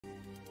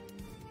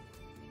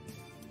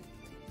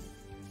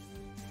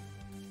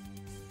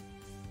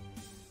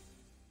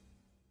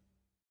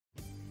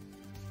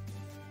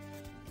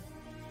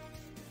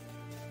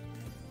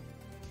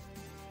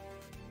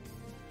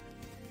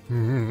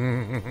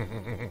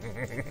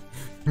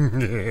I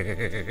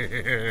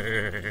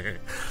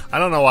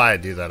don't know why I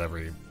do that at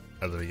the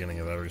beginning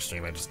of every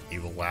stream. I just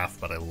evil laugh,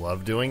 but I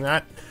love doing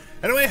that.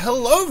 Anyway,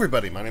 hello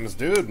everybody, my name is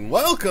Dude, and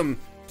welcome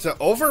to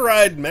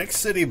Override Mech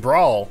City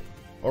Brawl.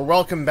 Or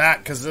welcome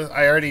back, because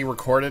I already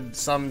recorded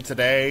some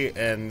today,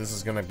 and this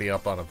is going to be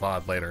up on a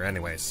VoD later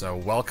anyway. So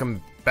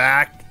welcome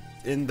back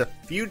in the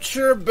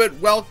future, but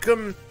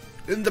welcome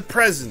in the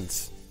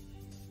present.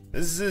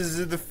 This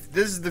is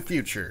the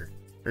future.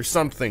 Or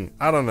something.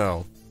 I don't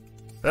know.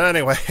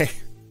 Anyway,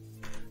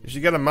 you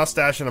should get a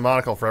mustache and a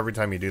monocle for every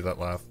time you do that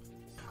laugh.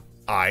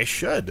 I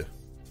should.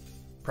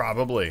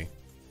 Probably.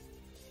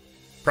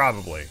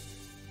 Probably.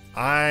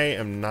 I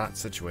am not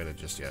situated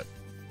just yet.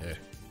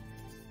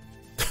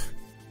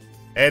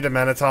 Hey,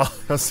 Demental,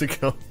 how's it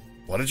going?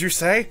 What did you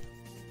say?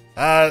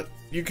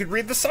 You could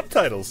read the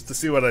subtitles to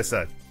see what I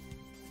said.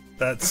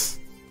 That's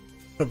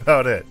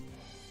about it.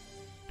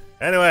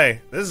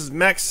 Anyway, this is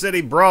Mech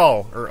City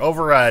Brawl, or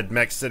Override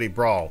Mech City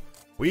Brawl.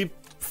 We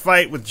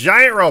fight with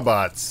giant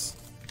robots.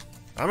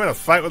 I'm gonna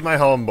fight with my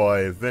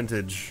homeboy,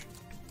 Vintage,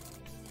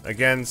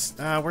 against,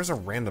 where's a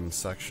random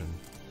section?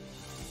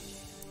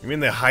 You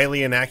mean the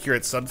highly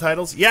inaccurate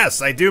subtitles?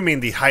 Yes, I do mean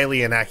the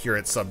highly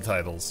inaccurate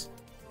subtitles.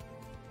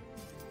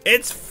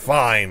 It's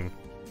fine.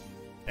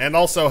 And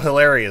also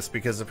hilarious,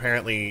 because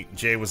apparently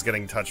Jay was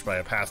getting touched by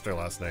a pastor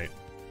last night.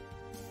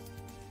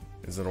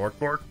 Is it Orc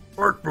Bork?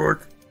 Orc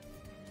Bork!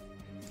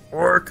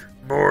 Orc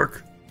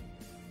Bork!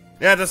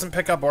 Yeah, it doesn't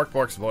pick up Orc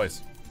Bork's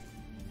voice.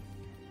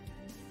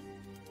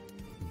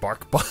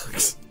 Bark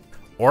Box.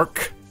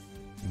 Orc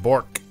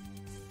Bork.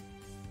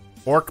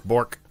 Orc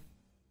Bork.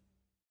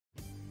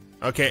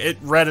 Okay, it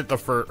read it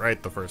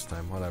right the first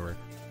time, whatever.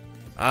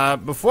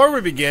 Before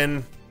we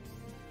begin,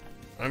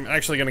 I'm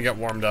actually gonna get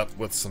warmed up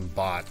with some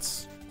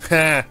bots.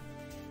 You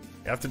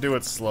have to do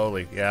it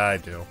slowly. Yeah, I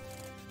do.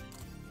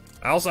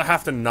 I also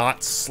have to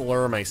not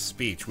slur my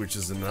speech, which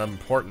is an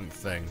important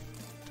thing.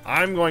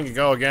 I'm going to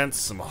go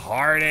against some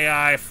hard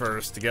AI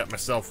first to get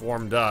myself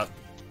warmed up.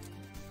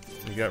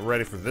 And get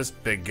ready for this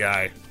big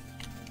guy.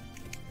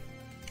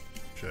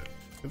 Shit.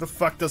 Who the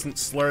fuck doesn't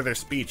slur their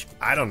speech?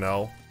 I don't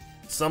know.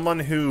 Someone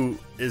who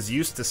is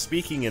used to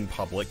speaking in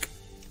public.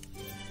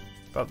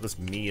 About this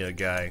Mia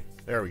guy.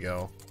 There we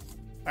go.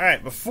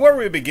 Alright, before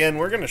we begin,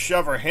 we're gonna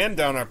shove our hand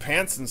down our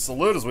pants and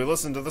salute as we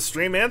listen to the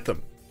stream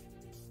anthem.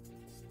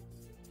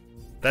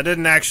 That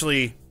didn't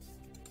actually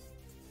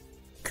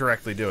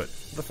correctly do it.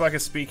 What the fuck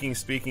is speaking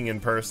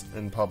in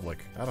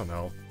public? I don't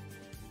know.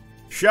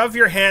 Shove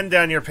your hand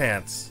down your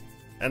pants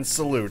and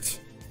salute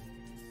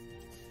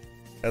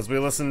as we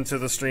listen to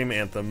the stream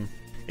anthem.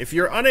 If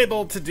you're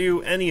unable to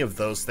do any of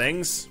those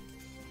things,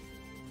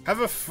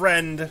 have a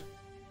friend,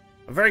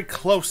 a very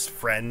close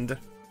friend,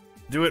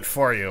 do it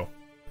for you.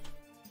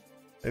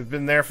 They've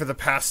been there for the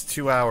past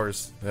 2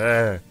 hours.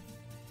 Anywho,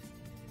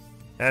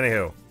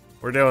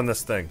 we're doing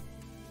this thing.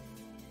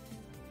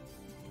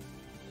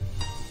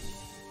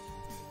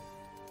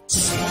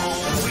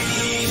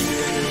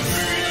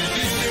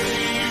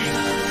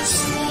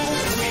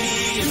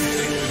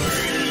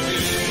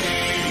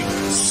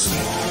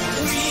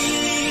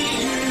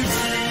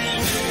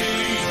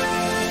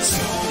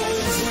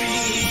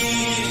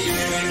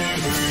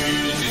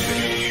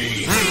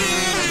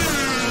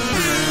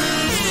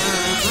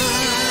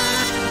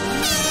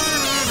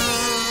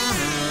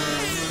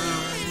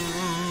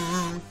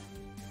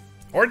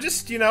 Or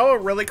just, you know, a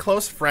really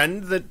close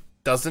friend that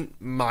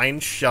doesn't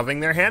mind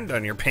shoving their hand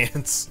down your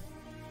pants.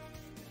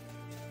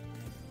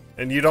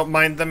 And you don't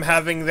mind them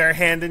having their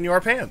hand in your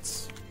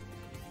pants.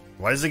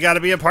 Why does it gotta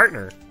be a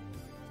partner?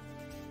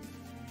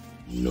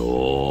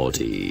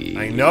 Naughty.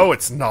 I know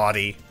it's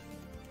naughty.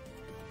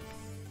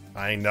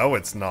 I know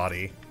it's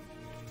naughty.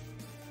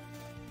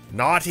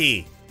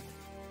 Naughty!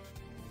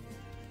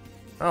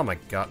 Oh my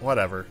god,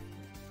 whatever.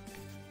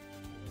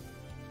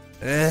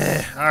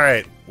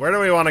 Alright, where do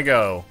we want to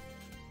go?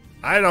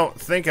 I don't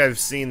think I've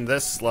seen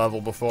this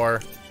level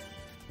before.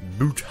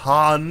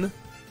 Bhutan.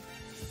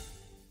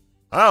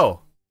 Oh.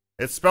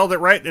 It spelled it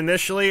right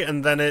initially,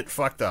 and then it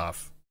fucked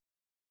off.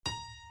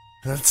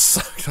 That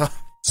sucked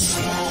off.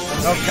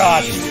 Oh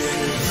god.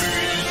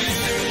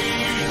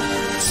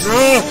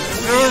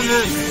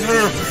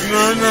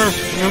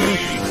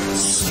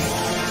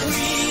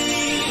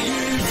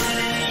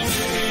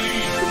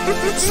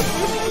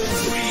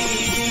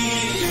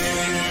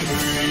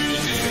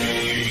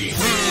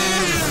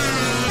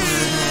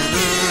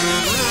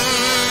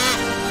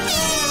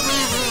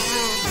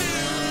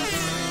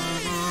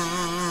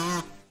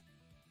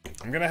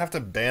 I'm gonna have to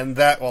ban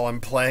that while I'm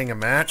playing a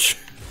match.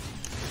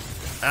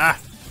 Ah,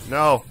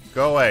 no,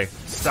 go away.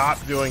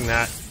 Stop doing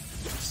that.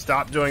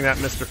 Stop doing that,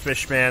 Mr.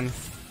 Fishman.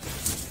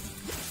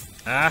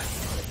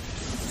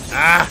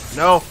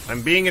 No,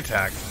 I'm being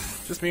attacked.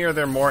 Just me, or are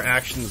there more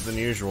actions than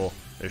usual?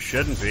 There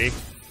shouldn't be. I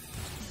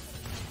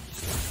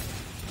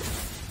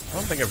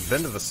don't think I've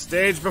been to the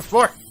stage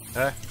before.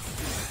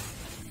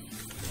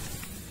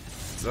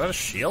 Is that a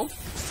shield?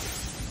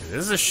 It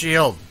is a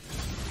shield.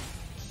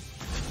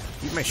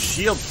 Eat my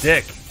shield,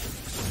 dick.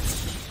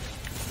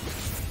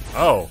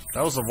 Oh,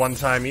 that was a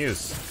one-time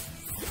use.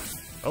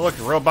 Oh look,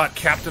 robot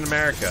Captain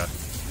America.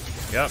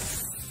 Yep.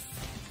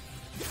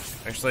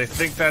 Actually, I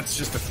think that's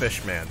just a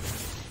fish man.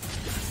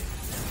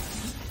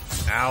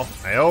 Ow,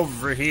 I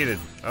overheated.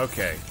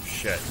 Okay,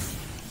 shit.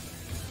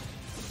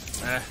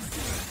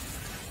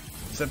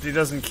 Except he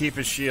doesn't keep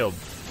his shield.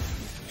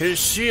 His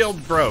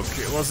shield broke.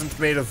 It wasn't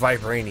made of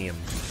vibranium.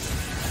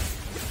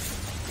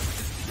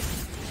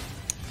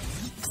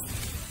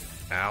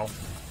 Ow.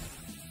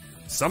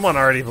 Someone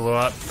already blew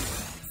up.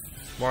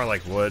 More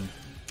like wood.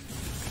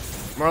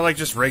 More like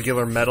just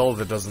regular metal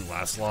that doesn't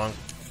last long.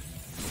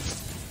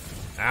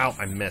 Ow,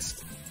 I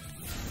missed.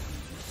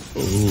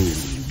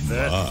 Oh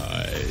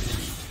my.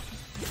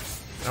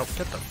 Oh,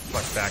 get the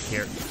fuck back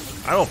here.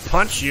 I will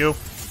punch you.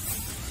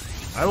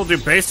 I will do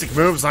basic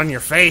moves on your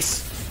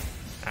face.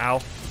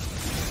 Ow.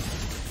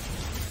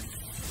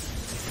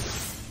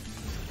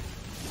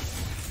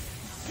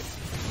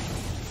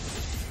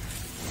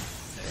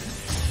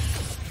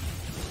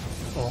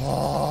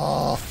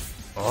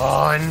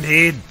 Oh,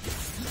 indeed.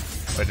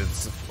 Wait,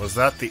 was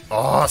that the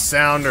 "oh"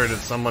 sound, or did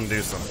someone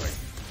do something?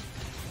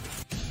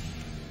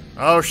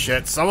 Oh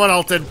shit, someone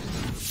ulted.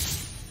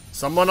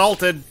 Someone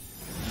ulted.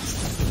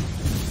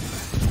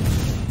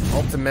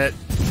 Ultimate.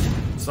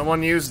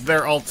 Someone used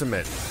their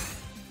ultimate.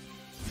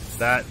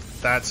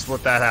 That's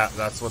what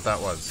that's what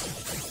that was.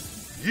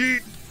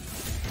 Yeet.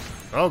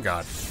 Oh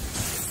god.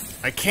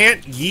 I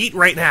can't yeet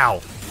right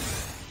now.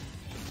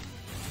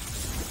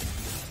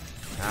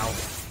 Ow.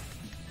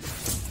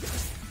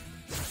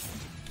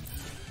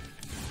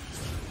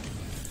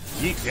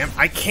 Yeet, damn,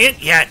 I can't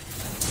yet!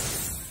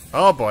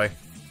 Oh boy.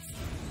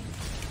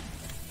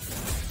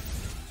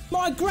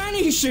 My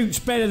granny shoots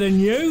better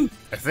than you!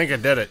 I think I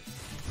did it.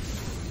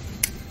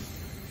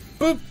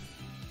 Boop!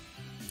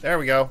 There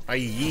we go. I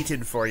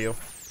yeeted for you.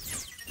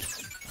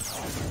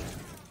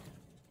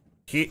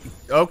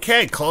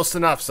 Okay, close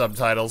enough,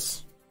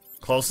 subtitles.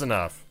 Close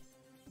enough.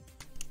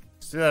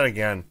 Let's do that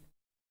again.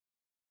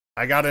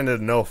 I got into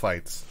no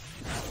fights.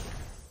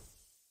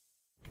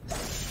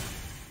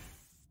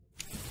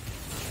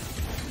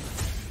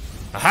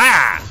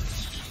 Aha!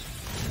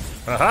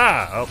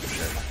 Aha! Oh,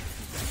 shit.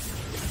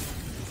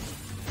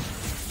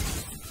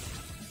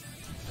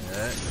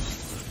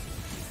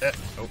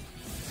 Oh.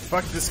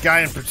 Fuck this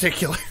guy in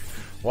particular.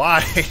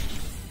 Why?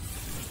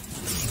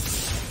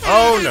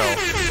 Oh no.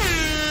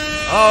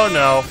 Oh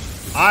no.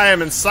 I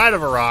am inside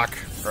of a rock.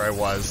 Or I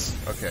was.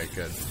 Okay,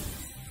 good.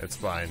 It's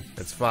fine.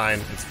 It's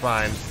fine. It's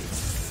fine.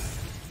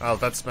 Oh,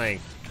 that's my...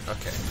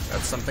 Okay,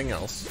 that's something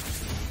else.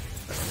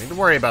 I don't need to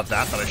worry about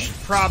that, but I should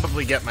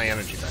probably get my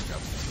energy back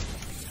up.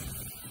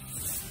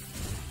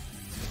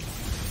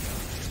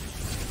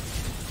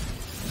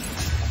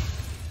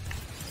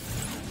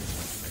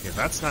 Okay,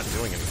 that's not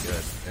doing any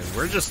good. And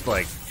we're just,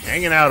 like,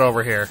 hanging out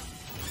over here.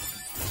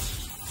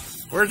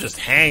 We're just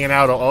hanging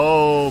out.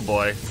 Oh,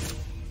 boy.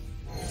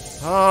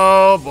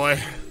 Oh, boy.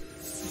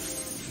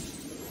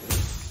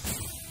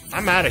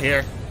 I'm out of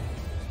here.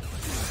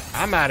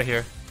 I'm out of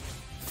here.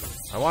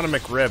 I want a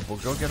McRib. We'll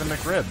go get a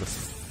McRib.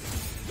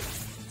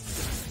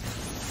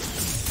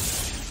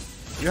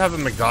 You have a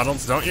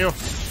McDonald's, don't you?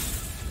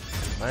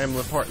 I am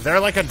Laporte. They're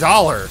like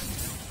 $1.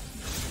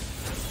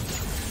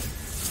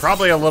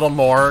 Probably a little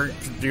more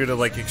due to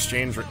like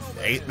exchange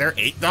rate. They're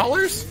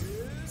 $8?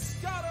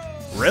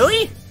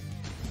 Really?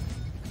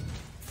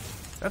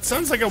 That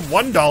sounds like a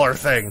 $1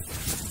 thing.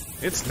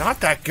 It's not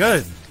that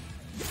good.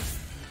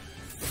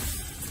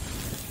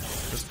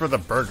 Just for the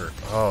burger.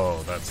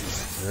 Oh,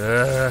 that's...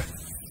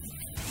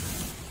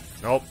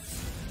 Nope.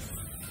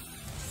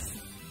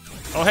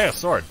 Oh, hey, a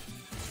sword.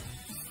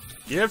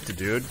 Give to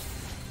dude.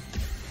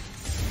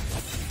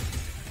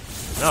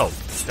 No,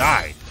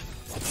 die.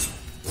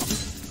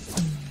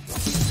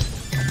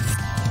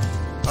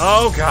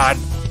 Oh, God.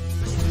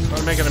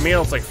 I'm making a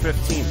meal, it's like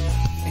 15.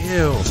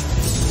 Ew.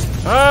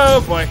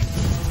 Oh, boy.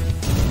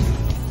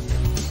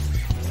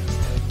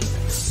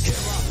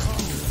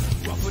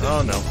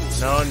 Oh, no.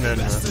 No, no,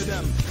 no.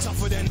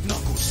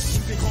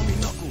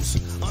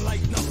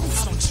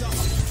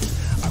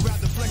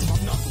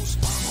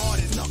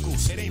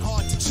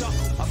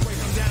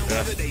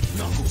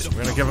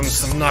 We're gonna give him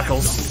some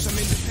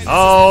knuckles.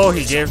 Oh,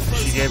 she gave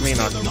me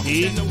knuckles.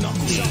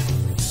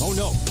 Oh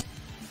no.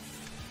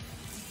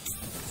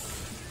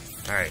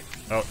 Alright.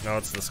 Oh, no,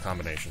 it's this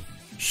combination.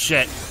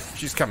 Shit.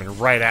 She's coming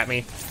right at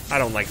me. I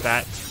don't like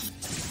that.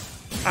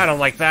 I don't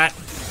like that.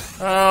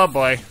 Oh,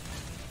 boy.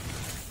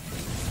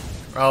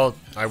 Oh,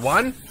 I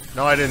won?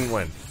 No, I didn't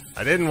win.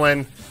 I didn't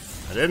win.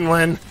 I didn't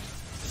win.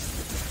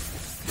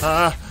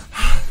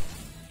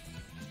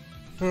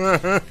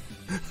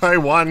 I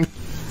won.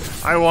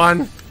 I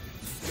won.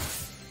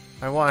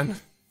 I won.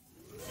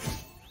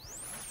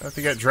 I have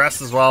to get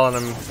dressed as well, and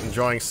I'm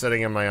enjoying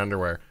sitting in my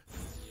underwear.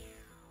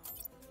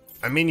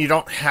 I mean, you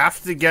don't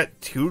have to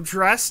get too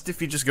dressed if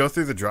you just go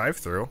through the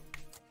drive-thru.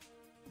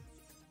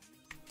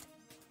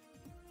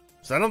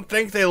 So I don't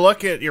think they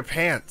look at your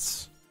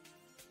pants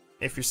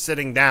if you're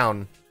sitting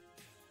down.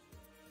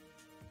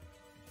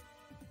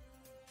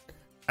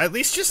 At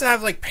least just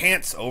have, like,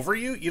 pants over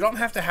you. You don't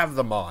have to have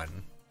them on.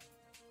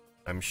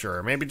 I'm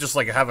sure. Maybe just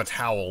like have a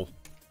towel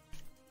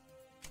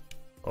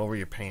over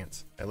your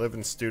pants. I live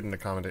in student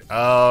accommodation.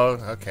 Oh,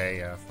 okay,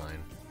 yeah,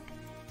 fine.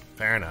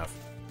 Fair enough.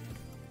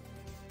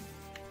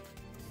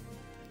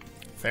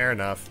 Fair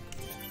enough.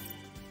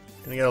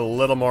 Gonna get a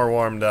little more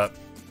warmed up.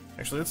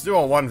 Actually, let's do a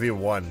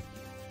 1v1.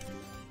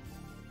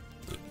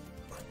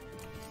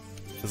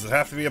 Does it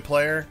have to be a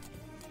player?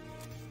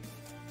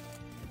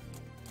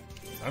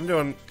 I'm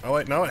doing... Oh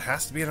wait, no, it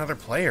has to be another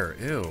player.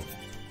 Ew.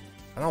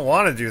 I don't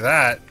want to do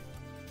that.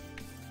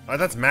 Oh,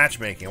 that's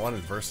matchmaking. I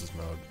wanted versus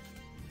mode.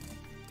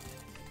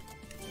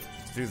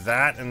 Let's do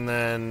that and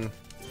then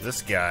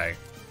this guy.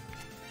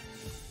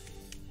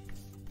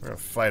 We're gonna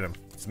fight him.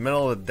 It's the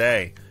middle of the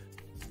day.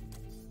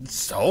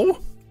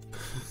 So?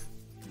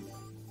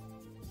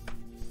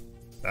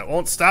 That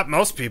won't stop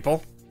most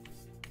people.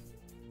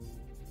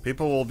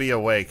 People will be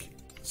awake.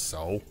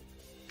 So?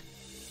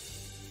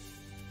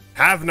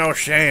 Have no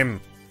shame.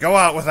 Go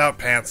out without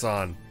pants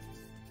on.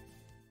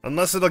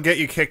 Unless it'll get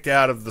you kicked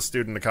out of the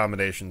student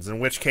accommodations, in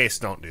which case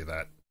don't do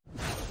that.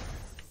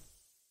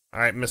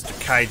 Alright, Mr.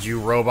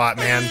 Kaiju Robot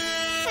Man.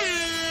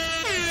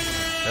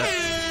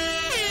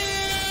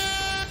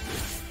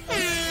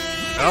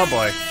 Oh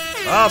boy.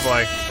 Oh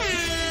boy.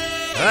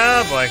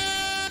 Oh boy.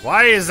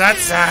 Why is that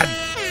sad?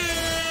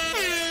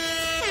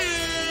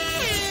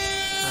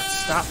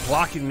 Stop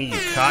blocking me, you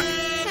cuck.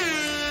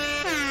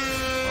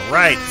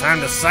 Alright, time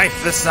to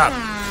scythe this up.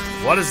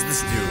 What does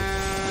this do?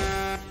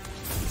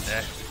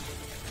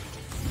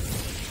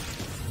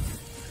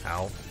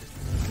 Ow.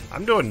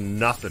 I'm doing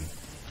nothing.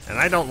 And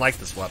I don't like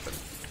this weapon.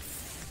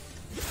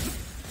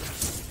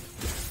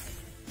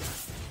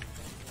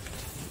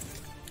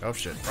 Oh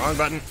shit. Wrong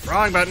button.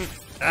 Wrong button.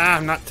 Ah,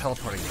 I'm not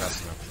teleporting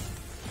fast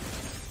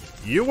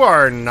enough. You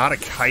are not a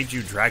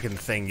kaiju dragon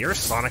thing. You're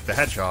Sonic the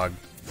Hedgehog.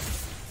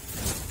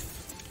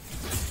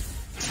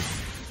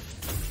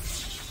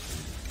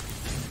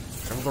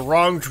 I'm the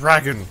wrong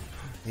dragon.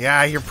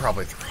 Yeah, you're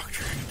probably the wrong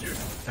dragon, dude.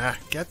 Ah,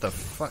 get the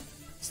fuck.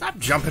 Stop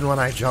jumping when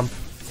I jump.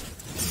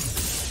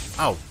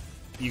 Oh,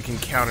 you can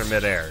counter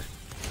midair.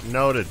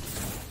 Noted.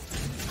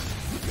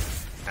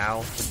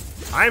 Ow.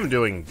 I'm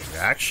doing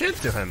jack shit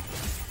to him.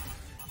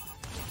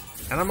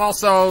 And I'm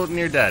also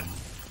near dead.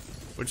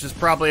 Which is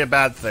probably a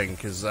bad thing,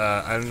 because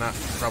I'm not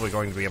probably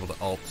going to be able to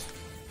ult.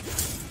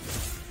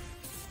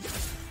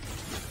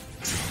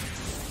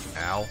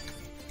 Ow.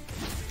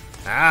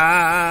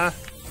 Ah!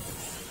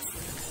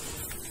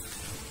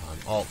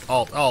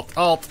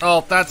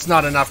 Alt. That's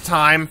not enough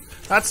time.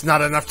 That's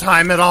not enough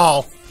time at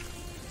all.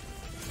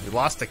 You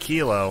lost a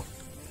kilo.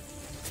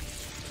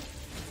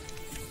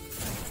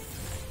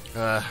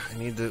 I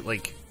need to,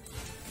 like,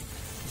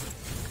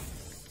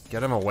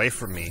 get him away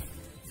from me.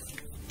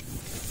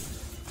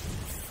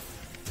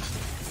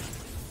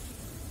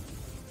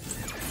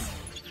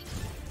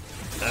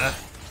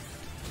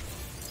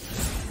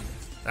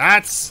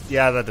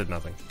 Yeah, that did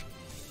nothing.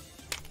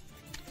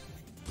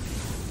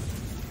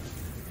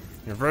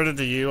 Converted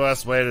to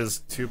US weight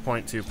is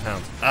 2.2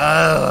 pounds.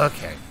 Oh,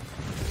 okay.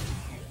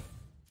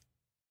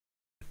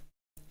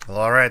 Well,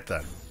 alright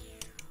then.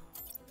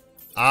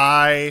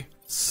 I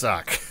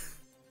suck.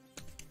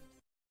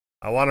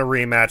 I want to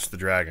rematch the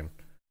dragon.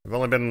 I've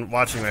only been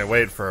watching my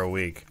weight for a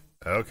week.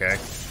 Okay.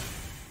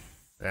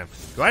 Damn.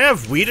 Do I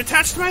have weed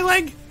attached to my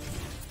leg?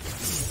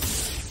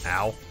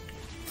 Ow.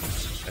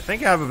 I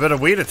think I have a bit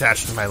of weed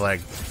attached to my leg.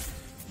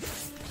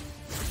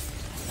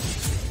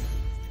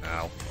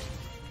 Ow.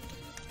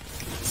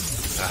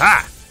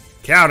 Aha!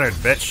 Countered,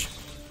 bitch.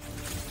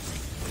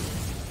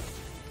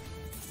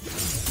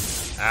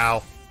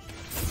 Ow.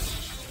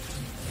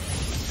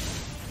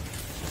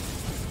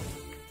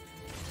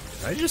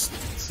 Did I just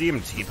see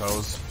him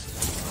T-pose?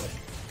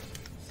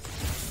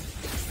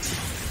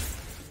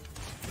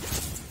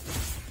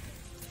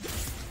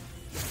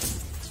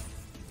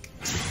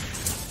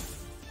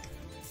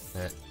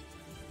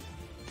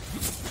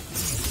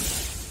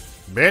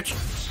 Bitch.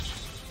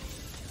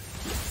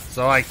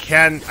 So I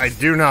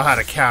do know how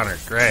to counter.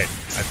 Great.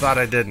 I thought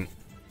I didn't.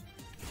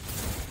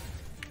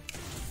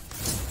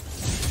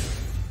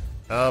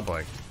 Oh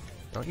boy.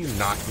 Don't you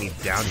knock me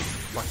down, you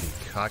fucking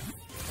cuck.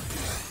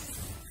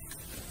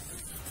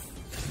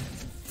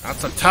 Not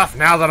so tough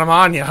now that I'm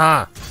on you,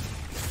 huh?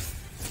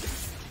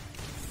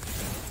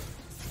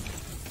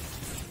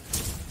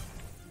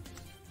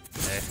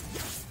 Hey.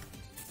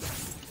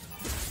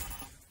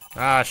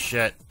 Ah,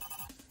 shit.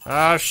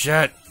 Oh,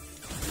 shit.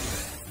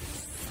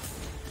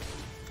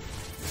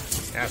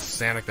 Yes,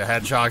 Sonic the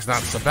Hedgehog's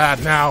not so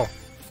bad now.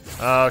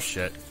 Oh,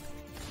 shit.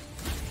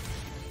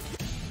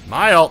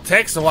 My ult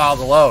takes a while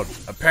to load.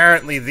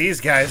 Apparently,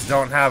 these guys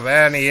don't have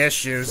any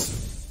issues.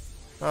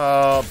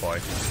 Oh, boy.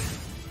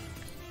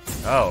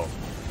 Oh.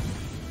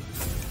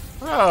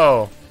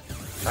 Oh.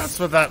 That's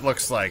what that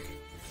looks like.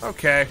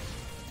 Okay.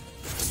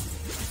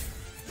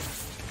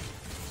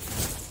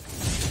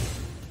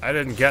 I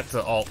didn't get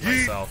to ult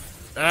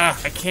myself.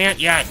 I can't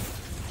yet.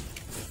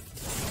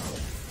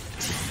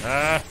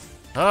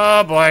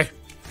 Oh boy.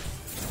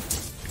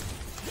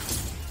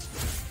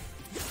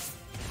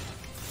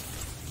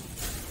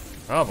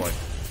 Oh boy.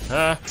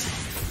 That.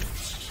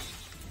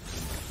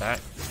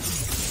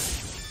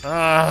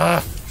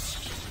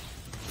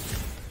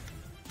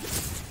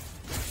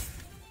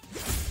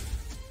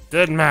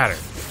 Didn't matter.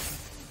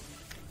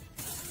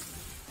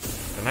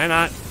 Can I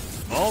not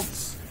ult?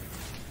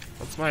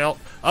 What's my ult?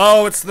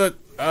 Oh, it's the...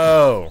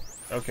 Oh.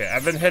 Okay,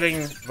 I've been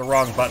hitting the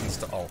wrong buttons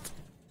to ult.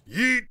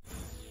 Yeet!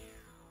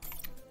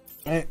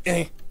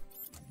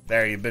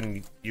 There, you've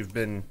been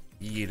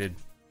yeeted.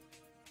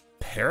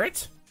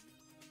 Parrot?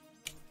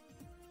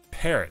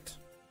 Parrot.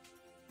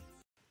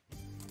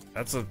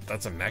 That's a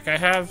mech I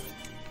have?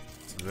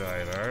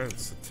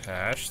 It's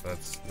attached.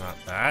 That's not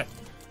that.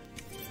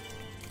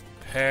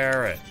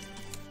 Parrot.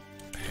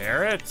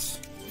 Parrot?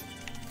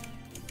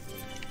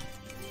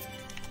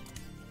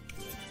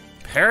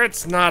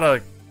 Parrot's not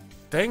a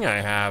thing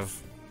I have.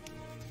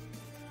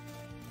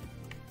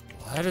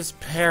 What is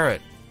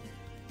parrot?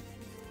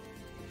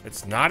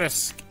 It's not a...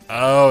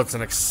 Oh, it's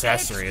an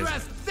accessory.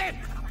 Are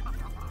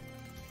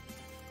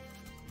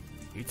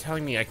you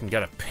telling me I can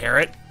get a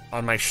parrot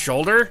on my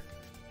shoulder?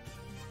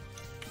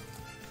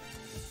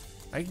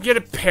 I can get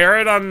a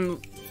parrot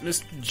on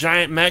this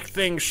giant mech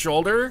thing's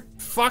shoulder?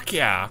 Fuck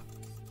yeah.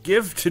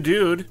 Give to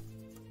dude.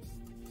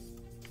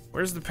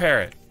 Where's the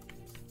parrot?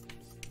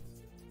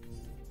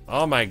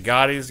 Oh my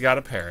god, he's got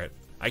a parrot.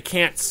 I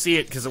can't see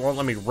it because it won't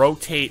let me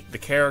rotate the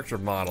character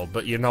model,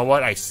 but you know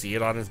what? I see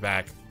it on his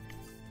back.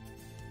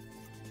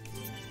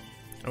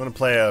 I'm gonna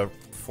play a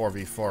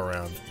 4v4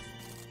 round.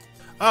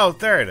 Oh,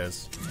 there it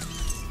is.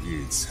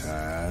 It's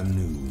high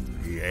noon.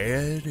 Yeah,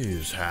 it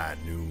is high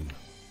noon.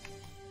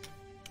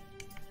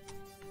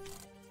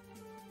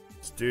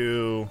 Let's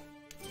do...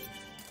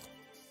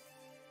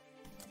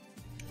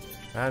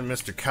 And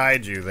Mr.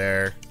 Kaiju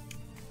there.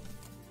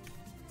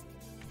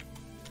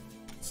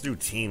 Let's do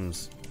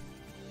teams.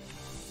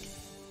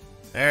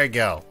 There you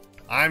go.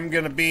 I'm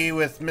gonna be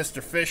with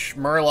Mr. Fish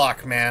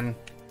Murloc Man.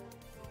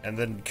 And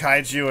then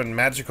Kaiju and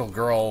Magical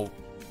Girl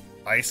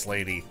Ice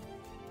Lady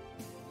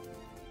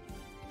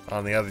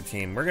on the other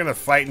team. We're gonna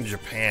fight in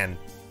Japan.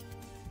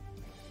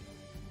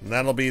 And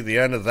that'll be the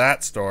end of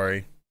that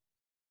story.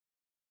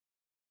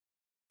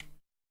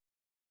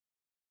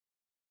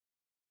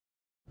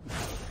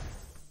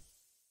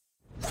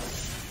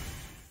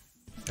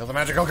 Kill the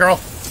Magical Girl!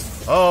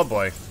 Oh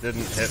boy,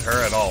 didn't hit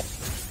her at all.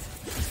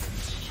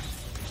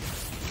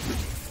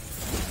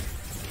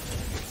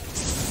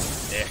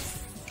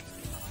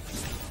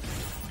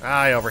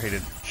 I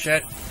overheated.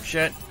 Shit,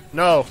 shit.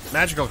 No,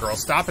 Magical Girl,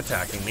 stop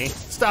attacking me.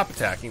 Stop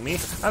attacking me.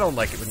 I don't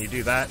like it when you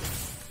do that.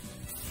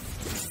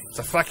 It's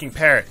a fucking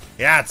parrot.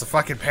 Yeah, it's a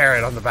fucking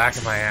parrot on the back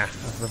of my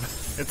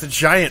ass. It's a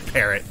giant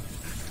parrot.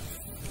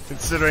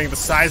 Considering the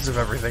size of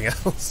everything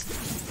else.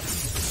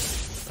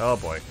 Oh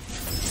boy.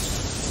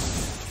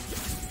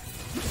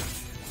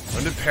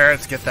 When did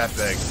parrots get that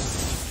big?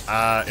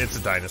 It's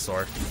a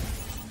dinosaur.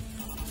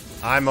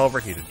 I'm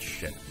overheated.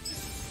 Shit.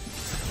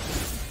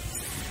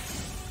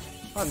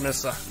 On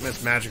Miss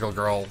Magical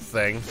Girl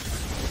thing.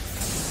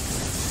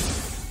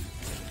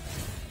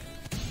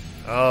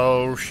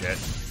 Oh shit.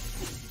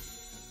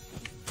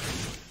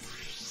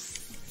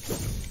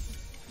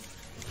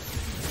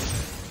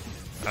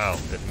 Oh,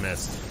 it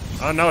missed.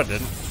 Oh no, it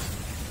didn't.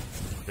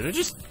 Did it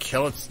just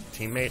kill its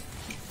teammate?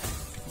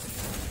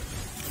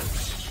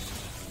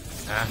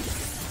 Ah.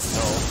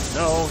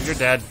 No, no, you're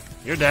dead.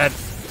 You're dead.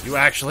 You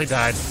actually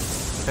died.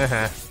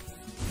 Haha.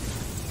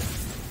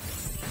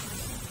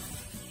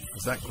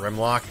 Is that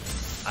Grimlock?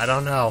 I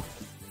don't know.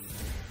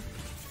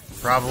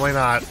 Probably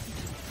not.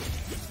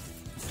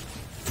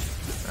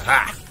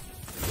 Aha!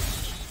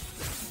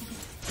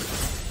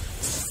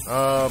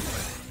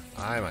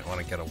 I might want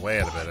to get away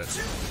in a minute.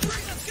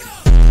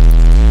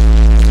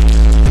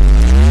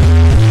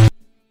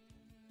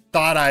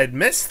 Thought I'd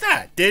miss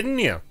that, didn't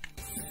you?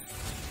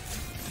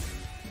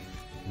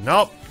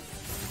 Nope.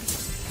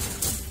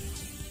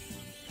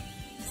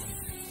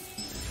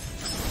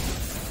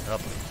 Oh,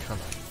 come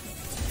on.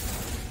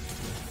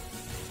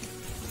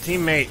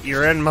 Teammate,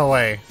 you're in my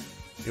way.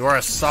 You are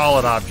a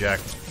solid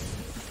object.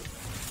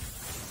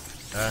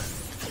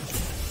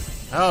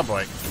 Oh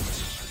boy.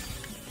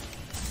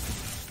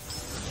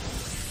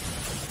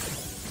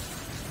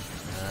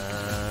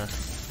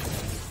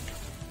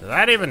 Did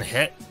that even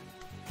hit?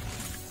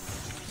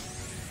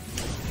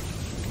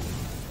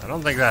 I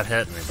don't think that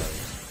hit anybody.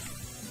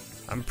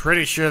 I'm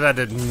pretty sure that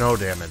did no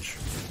damage.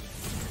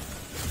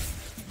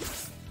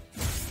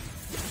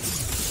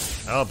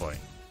 Oh boy.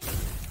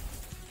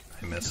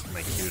 I missed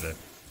my cue to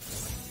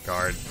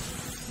guard.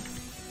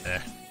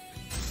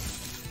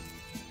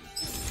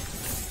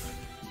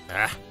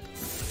 Ah.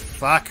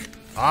 Fuck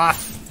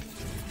off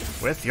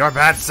with your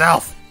bad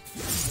self.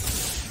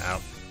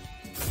 Ow.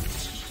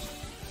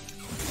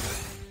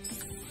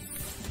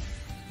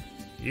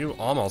 You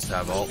almost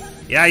have ult.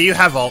 Yeah, you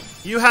have ult.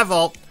 You have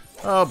ult.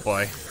 Oh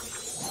boy.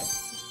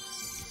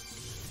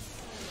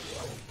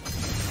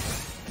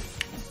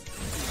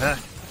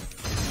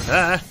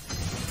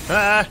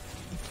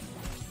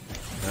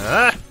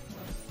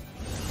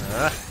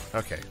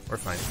 Okay, we're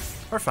fine.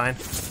 We're fine.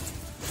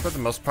 For the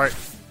most part.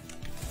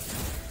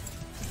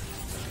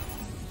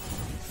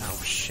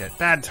 shit.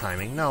 Bad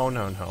timing. No,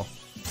 no, no.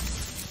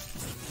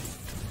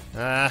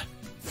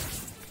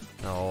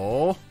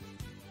 No.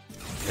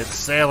 It's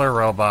Sailor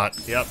Robot.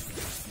 Yep.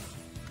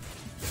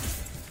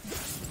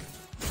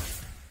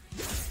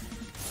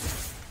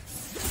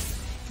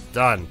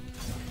 Done.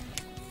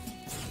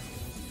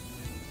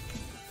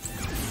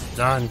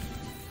 Done.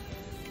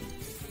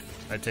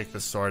 I take the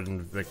sword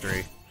in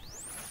victory.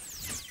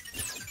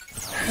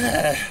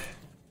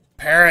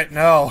 Parrot,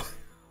 no.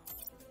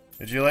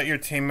 Did you let your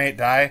teammate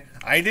die?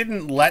 I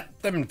didn't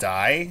let them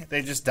die.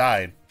 They just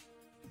died.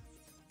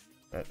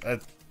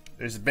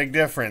 There's a big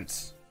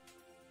difference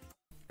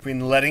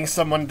between letting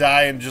someone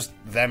die and just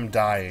them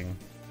dying.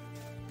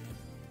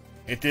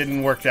 It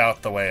didn't work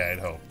out the way I'd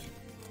hoped.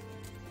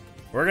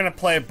 We're gonna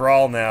play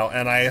Brawl now,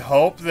 and I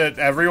hope that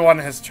everyone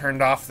has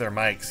turned off their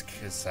mics,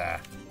 because,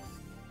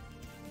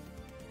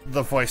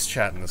 the voice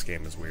chat in this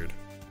game is weird.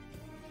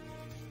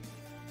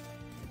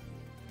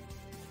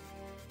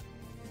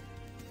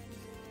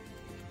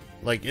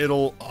 Like,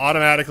 it'll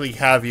automatically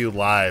have you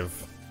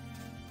live.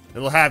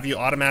 It'll have you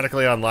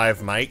automatically on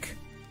live mic.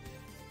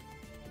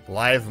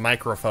 Live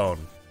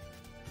microphone.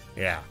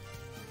 Yeah.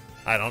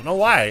 I don't know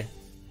why.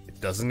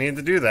 It doesn't need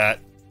to do that.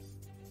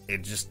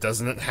 It just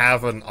doesn't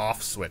have an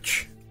off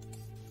switch.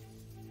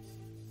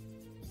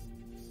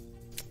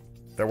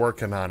 They're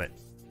working on it.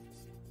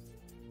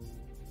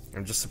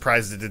 I'm just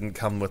surprised it didn't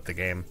come with the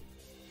game.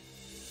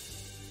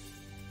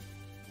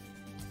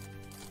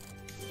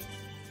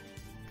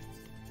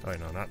 Oh, wait,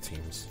 no, not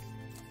teams.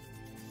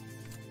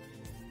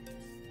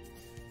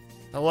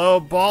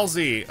 Hello,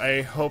 Ballsy!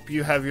 I hope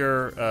you have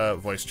your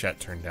voice chat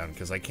turned down,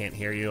 because I can't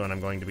hear you, and I'm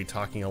going to be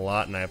talking a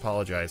lot, and I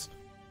apologize.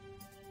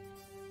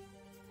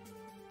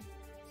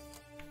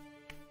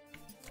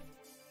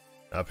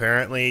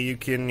 Apparently you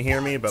can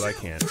hear me, but I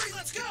can't.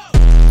 Let's go!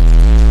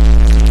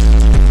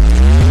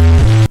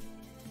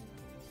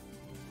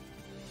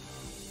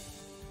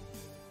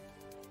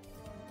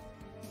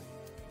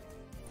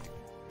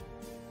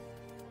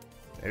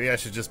 Maybe I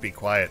should just be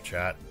quiet,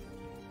 chat.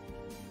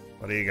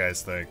 What do you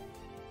guys think?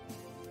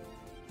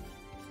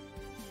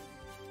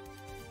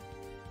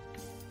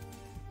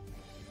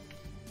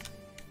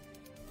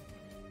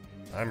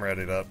 I'm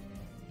readied up.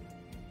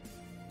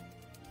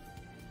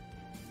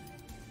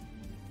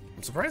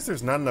 I'm surprised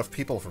there's not enough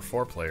people for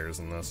 4 players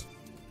in this.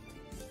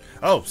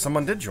 Oh,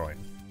 someone did join.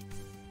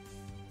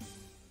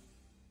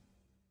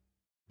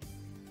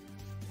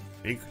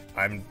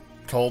 I'm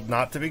told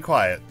not to be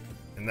quiet.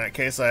 In that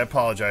case, I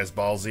apologize,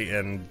 Ballsy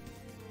and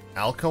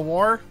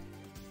Alcawar.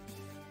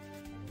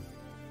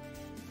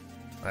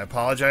 I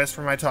apologize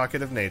for my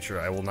talkative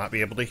nature. I will not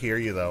be able to hear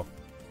you, though.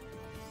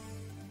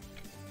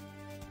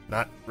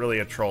 Not really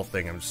a troll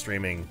thing. I'm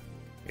streaming.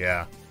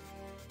 Yeah.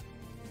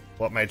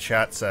 What my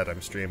chat said,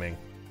 I'm streaming.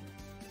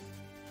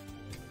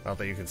 Not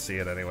that you can see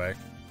it anyway.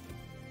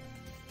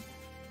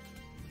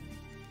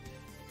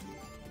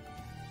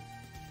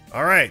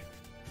 Alright.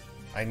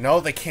 I know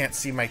they can't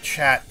see my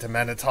chat,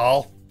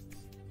 Demenital.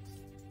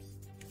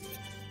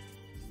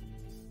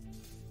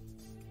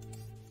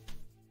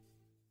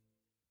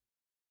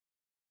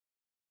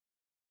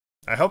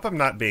 I hope I'm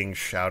not being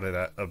shouted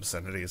at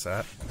obscenities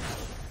at.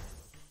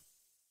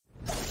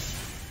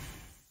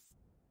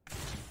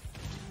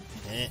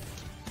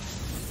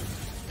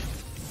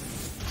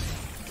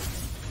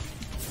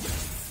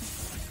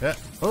 Yeah.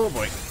 Oh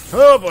boy.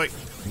 Oh boy.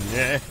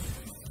 Yeah.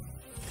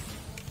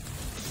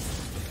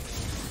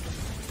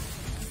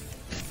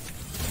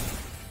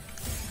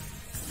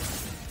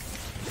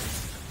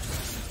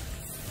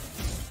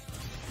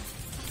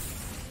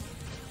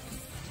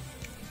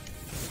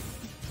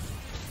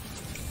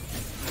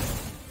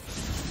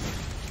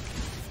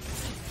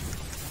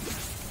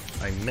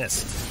 I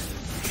missed.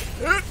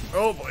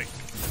 Oh boy.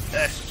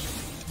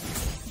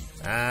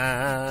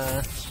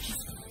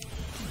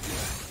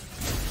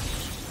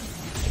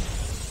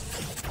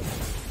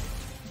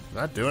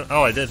 Not doing.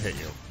 Oh, I did hit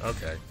you.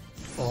 Okay.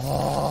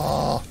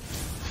 Oh.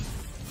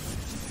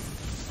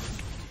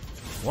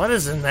 What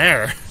is in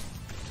there?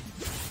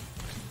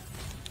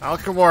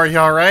 Alcamore, you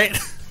alright?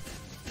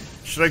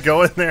 Should I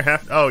go in there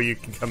after? Oh, you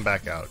can come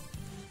back out.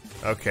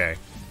 Okay.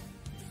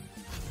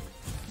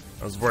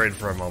 I was worried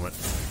for a moment.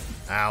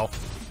 Ow.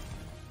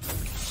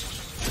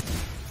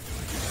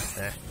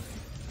 Eh.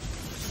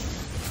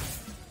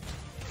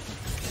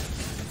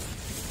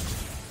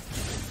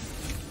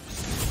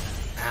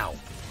 Ow.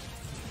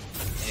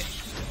 Eh.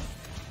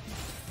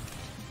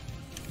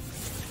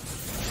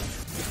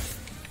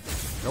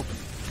 Nope.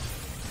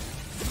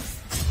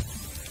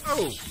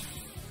 Oh!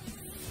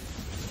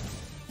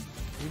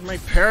 Leave my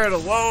parrot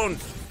alone!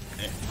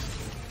 Eh.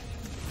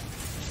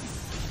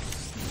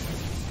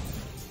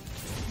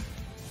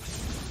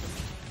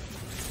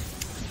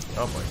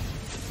 Oh boy.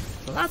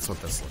 So that's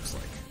what this looks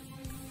like.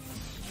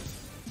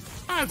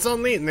 Ah, it's all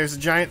neat, and there's a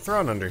giant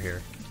throne under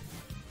here.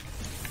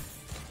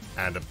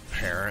 And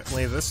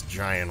apparently this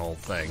giant old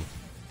thing.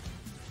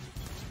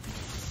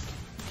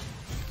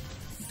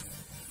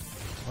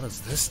 What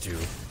does this do?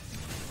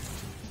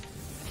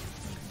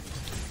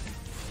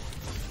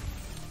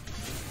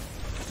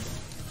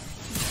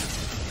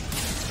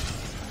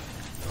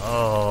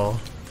 Oh.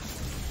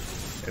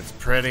 It's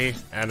pretty,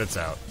 and it's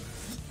out.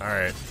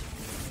 Alright.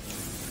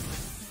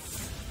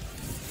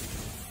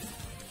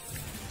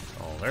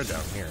 Oh, they're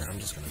down here. I'm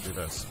just gonna do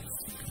this.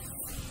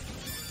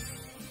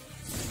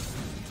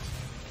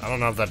 I don't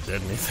know if that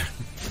did anything.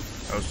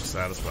 That was just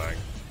satisfying.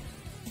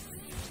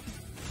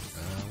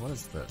 What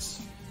is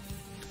this?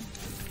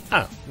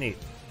 Oh, neat.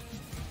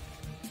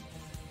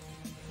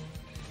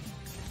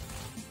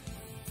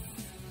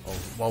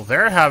 Well,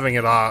 they're having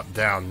it all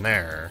down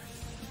there.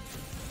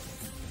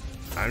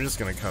 I'm just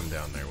gonna come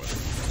down there with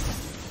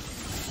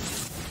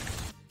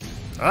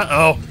it.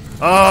 Uh-oh!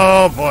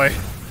 Oh, boy!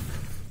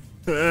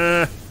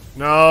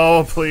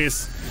 No,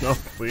 please. No,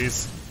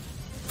 please.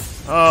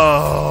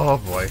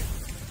 Oh, boy.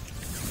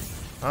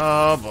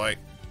 Oh, boy.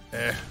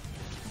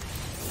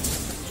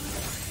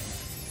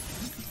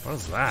 What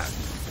is that?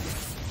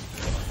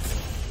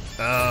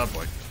 Oh,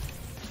 boy.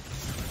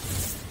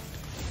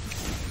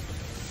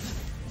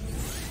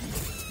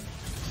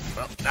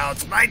 Well, now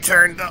it's my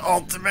turn to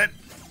ultimate.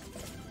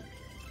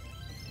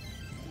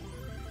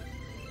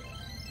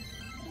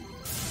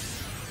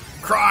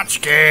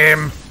 Crotch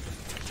game.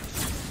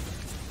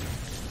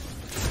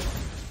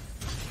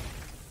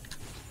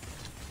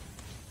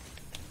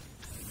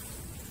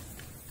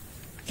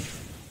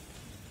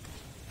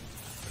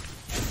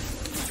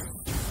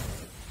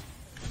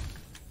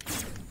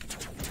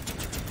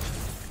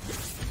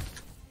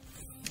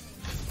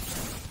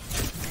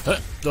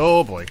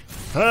 Oh boy.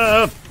 Did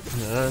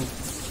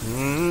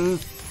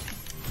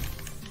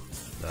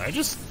I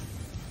just...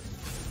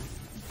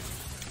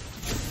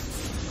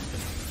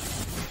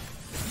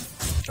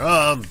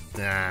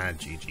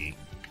 GG.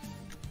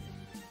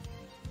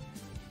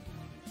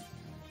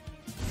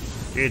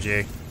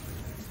 GG.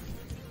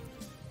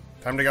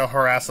 Time to go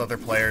harass other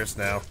players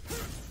now.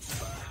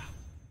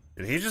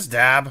 Did he just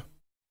dab?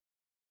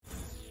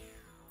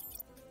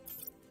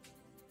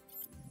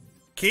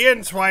 Key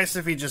in twice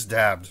if he just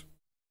dabbed.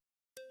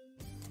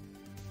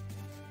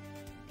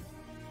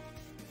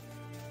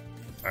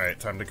 Alright,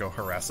 time to go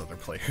harass other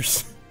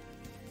players.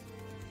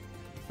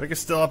 Vic is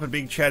still up and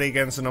being chatty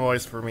against no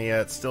voice for me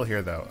yet. Still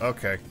here though.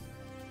 Okay.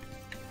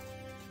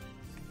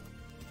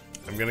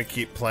 I'm gonna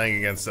keep playing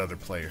against other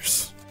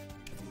players.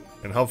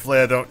 And hopefully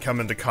I don't come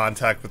into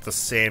contact with the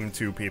same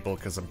two people,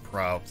 because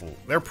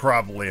they're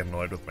probably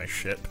annoyed with my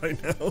shit by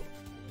now.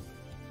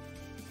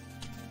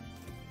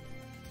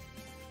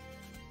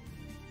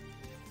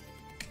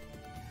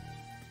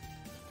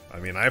 I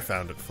mean, I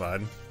found it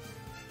fun.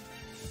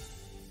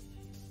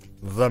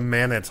 The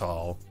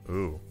Manitol.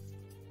 Ooh.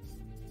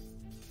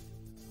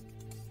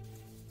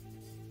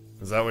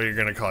 Is that what you're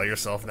gonna call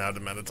yourself now, the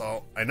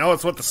Manitol? I know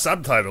it's what the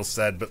subtitle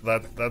said, but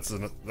that's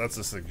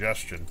a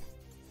suggestion.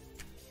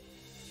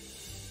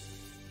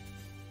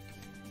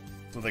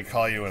 That's what they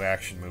call you in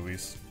action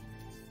movies.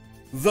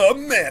 The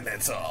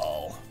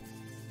Manitol.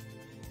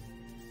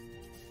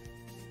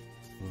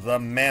 The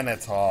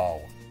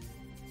Manitol.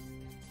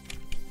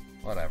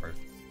 Whatever.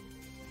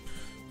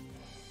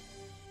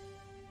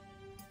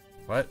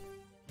 What?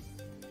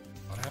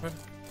 What happened?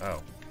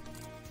 Oh.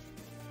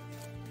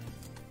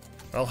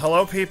 Well,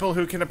 hello people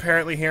who can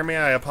apparently hear me.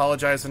 I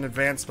apologize in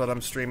advance, but I'm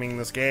streaming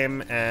this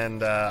game,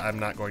 and I'm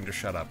not going to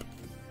shut up.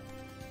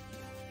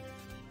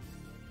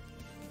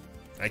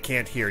 I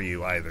can't hear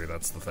you either,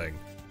 that's the thing.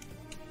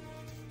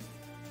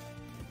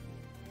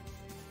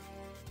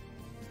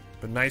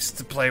 But nice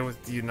to play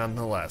with you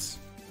nonetheless.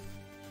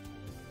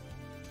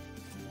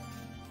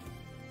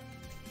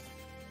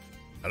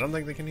 I don't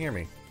think they can hear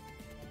me.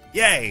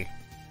 Yay!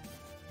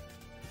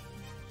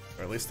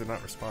 Or at least they're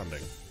not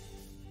responding.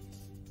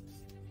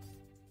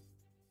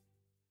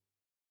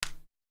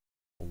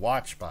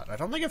 Watchbot. I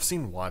don't think I've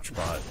seen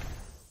Watchbot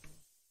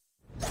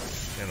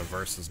in a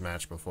versus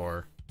match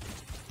before.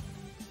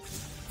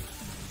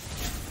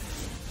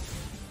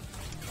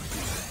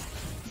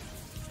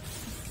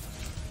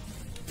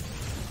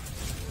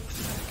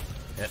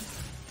 Hit.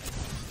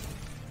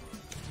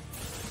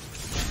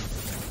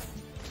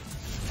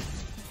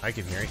 I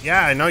can hear it.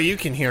 Yeah, I know you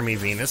can hear me,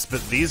 Venus,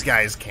 but these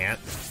guys can't.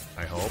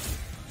 I hope.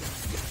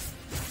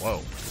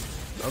 Whoa.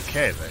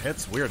 Okay, the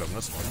hit's weird on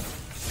this one.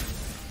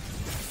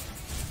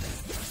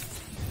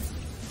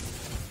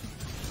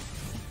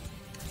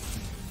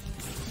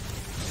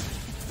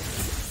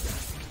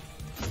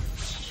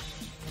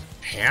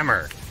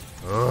 Hammer.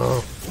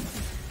 Oh.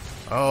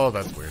 Oh,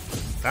 that's weird.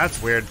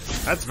 That's weird.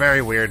 That's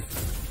very weird.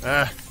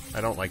 I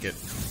don't like it.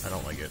 I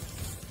don't like it.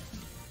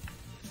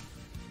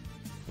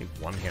 Need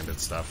one-handed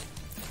stuff.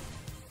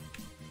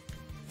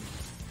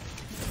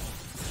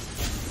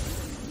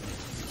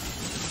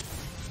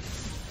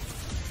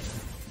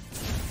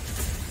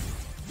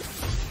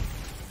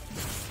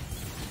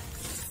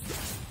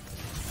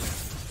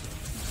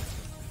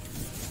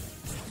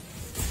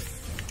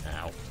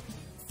 Ow.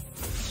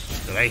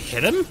 Did I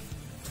hit him?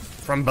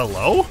 From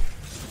below?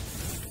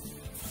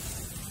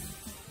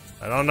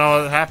 I don't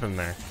know what happened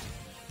there.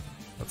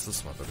 What's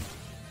this weapon?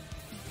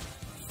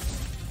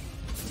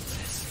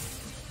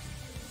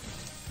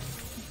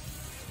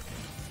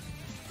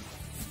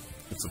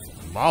 It's a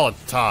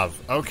Molotov.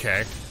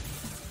 Okay.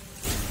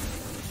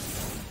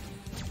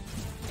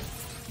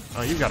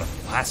 Oh, you got a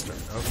blaster.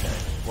 Okay.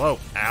 Whoa.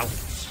 Ow.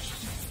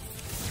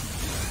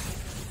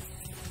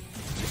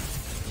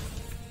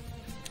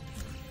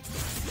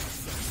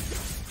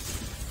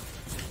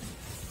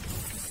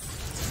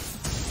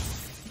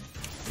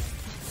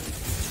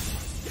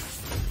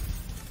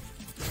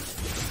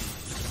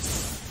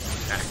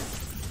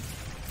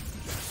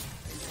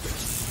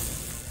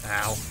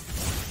 Ow.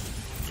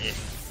 Eh.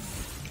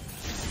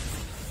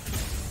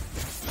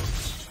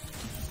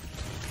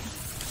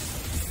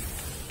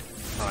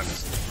 Oh, I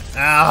missed.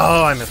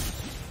 Ow, I missed.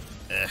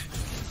 Eh.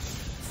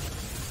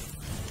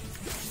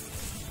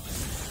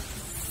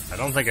 I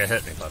don't think I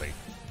hit anybody.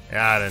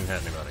 Yeah, I didn't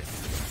hit anybody.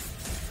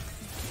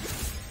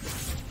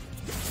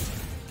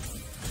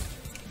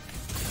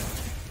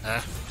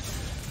 Ah.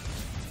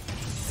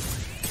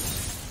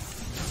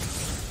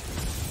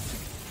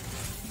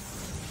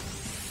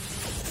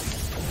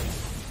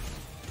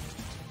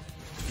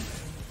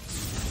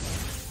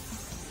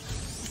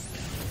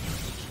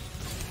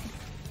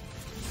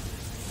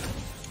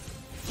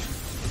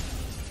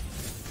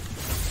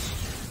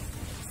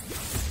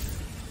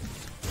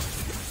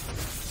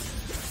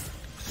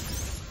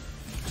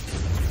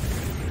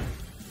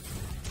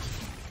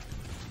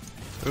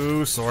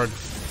 Ooh, sword.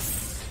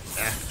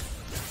 Ah.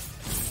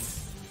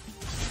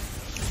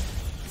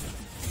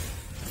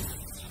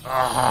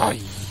 Ah,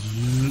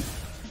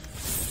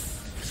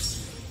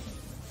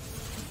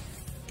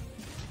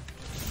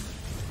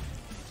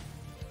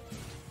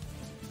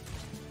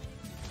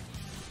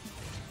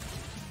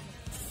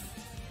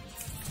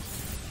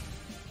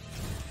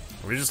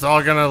 Are we just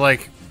all gonna,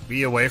 like,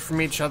 be away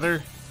from each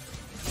other?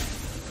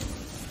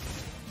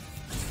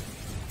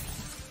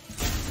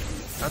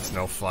 That's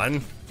no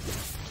fun.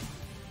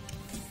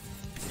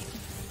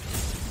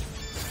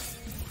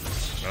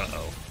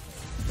 Uh-oh.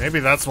 Maybe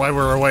that's why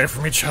we're away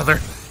from each other.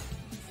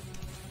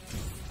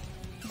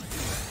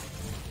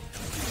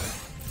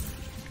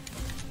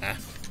 Ah.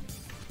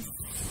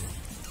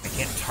 I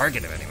can't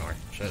target him anymore.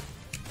 Shit.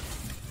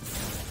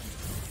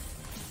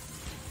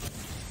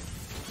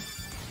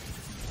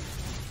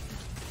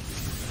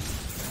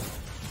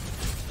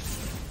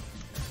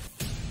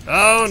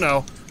 Oh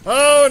no.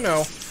 Oh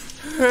no.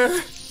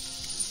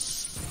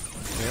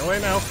 Stay away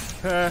now.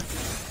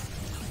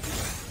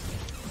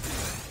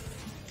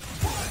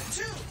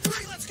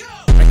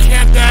 I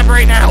can't dab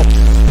right now!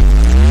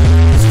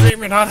 Stream,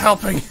 you're not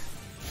helping.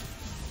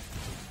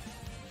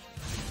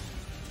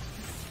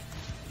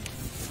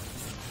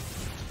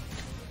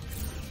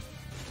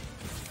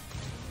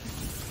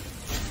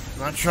 I'm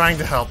not trying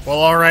to help. Well,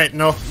 alright,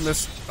 no,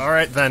 miss.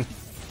 Alright then.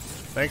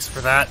 Thanks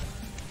for that.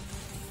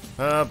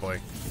 Oh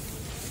boy.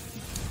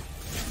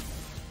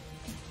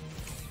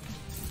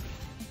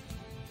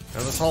 Now,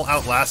 this whole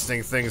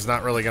outlasting thing is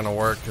not really gonna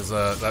work, because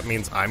that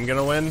means I'm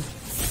gonna win.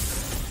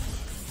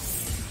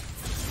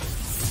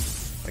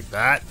 Like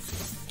that.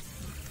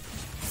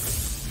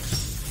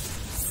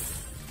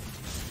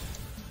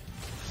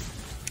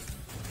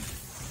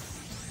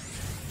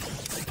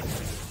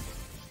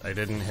 I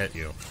didn't hit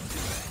you.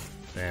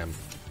 Damn.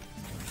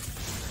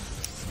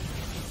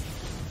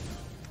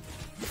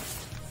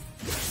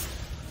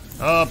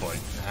 Oh boy.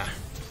 Ah.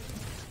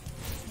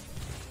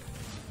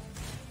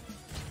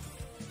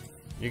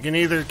 You can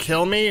either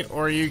kill me,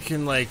 or you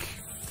can, like,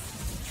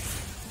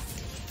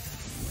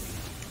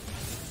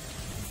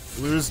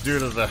 lose due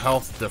to the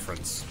health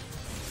difference.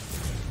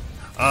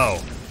 Oh.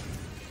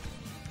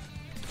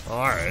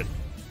 Alright.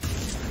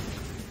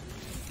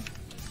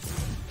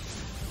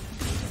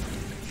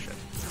 Shit.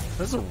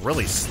 This is a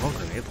really slow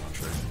grenade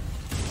launcher.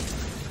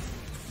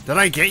 Did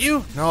I get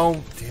you?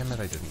 No. Damn it,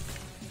 I didn't.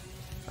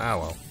 Ah,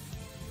 well.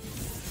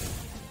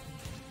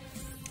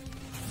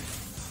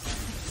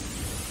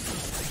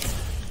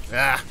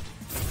 Ah.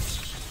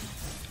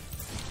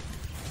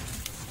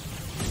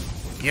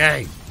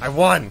 Yay! I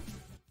won!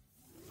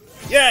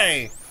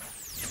 Yay!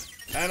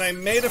 And I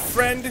made a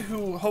friend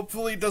who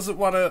hopefully doesn't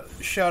want to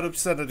shout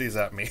obscenities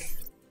at me.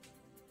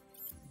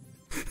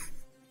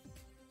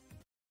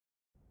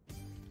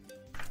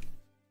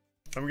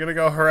 I'm gonna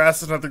go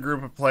harass another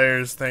group of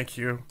players, thank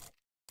you.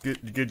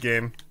 Good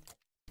game.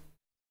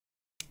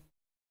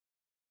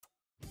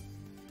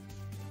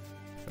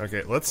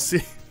 Okay, let's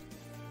see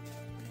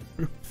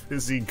who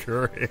Fizzy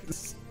Gur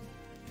is.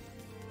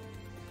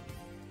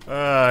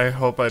 I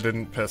hope I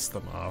didn't piss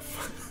them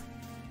off.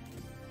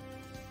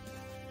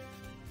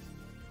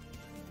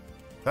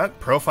 That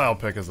profile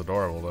pic is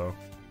adorable, though.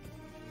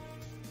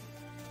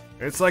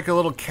 It's like a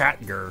little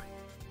cat Gur.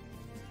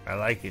 I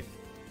like it.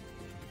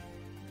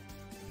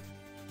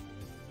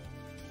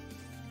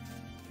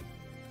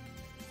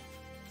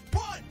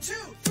 One, two,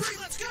 three,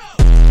 let's go!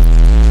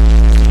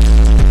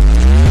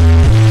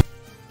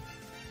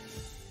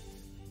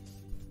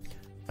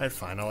 Alright,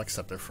 fine, I'll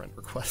accept their friend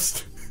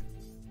request.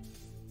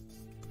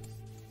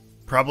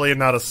 Probably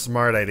not a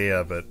smart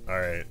idea, but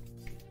alright.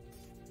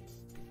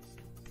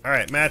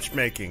 Alright,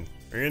 matchmaking.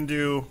 We're gonna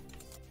do...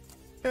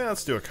 yeah,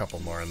 let's do a couple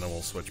more and then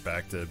we'll switch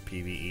back to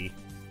PvE.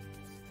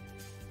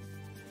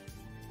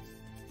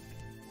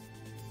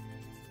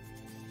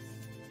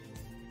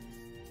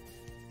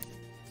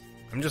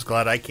 I'm just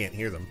glad I can't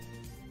hear them.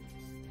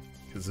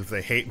 Because if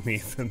they hate me,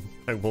 then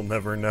I will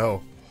never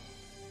know.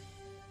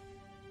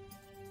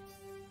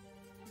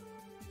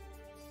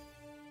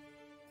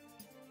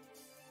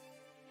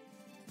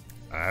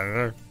 I don't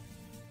know.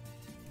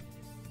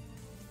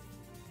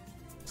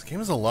 This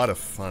game is a lot of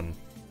fun.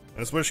 I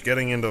just wish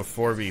getting into a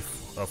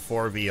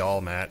 4v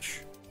all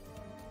match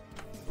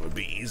would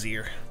be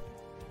easier.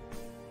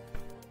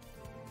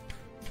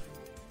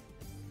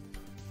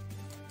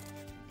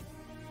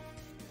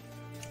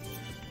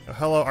 Oh,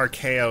 hello,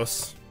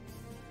 Archaeos.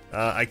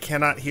 I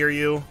cannot hear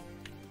you,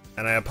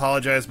 and I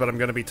apologize, but I'm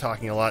going to be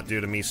talking a lot due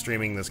to me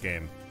streaming this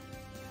game.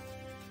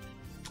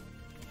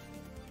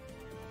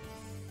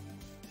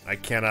 I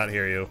cannot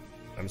hear you.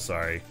 I'm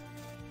sorry.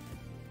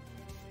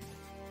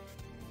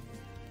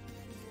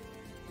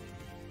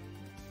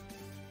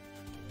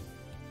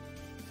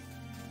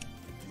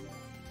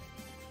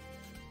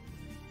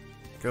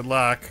 Good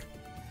luck.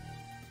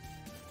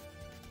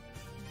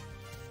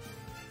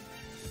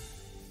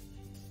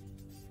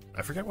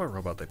 I forget what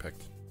robot they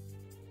picked.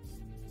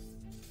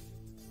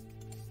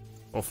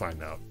 We'll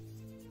find out.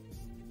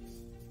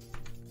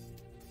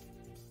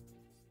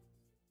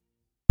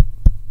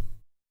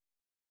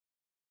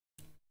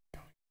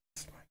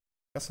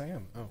 Yes, I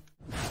am. Oh.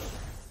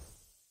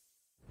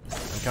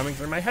 I'm coming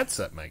through my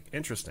headset mic.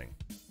 Interesting.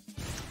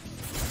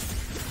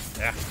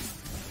 Yeah.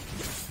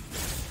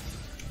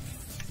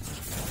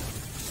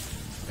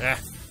 Yeah.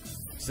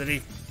 City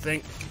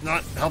thing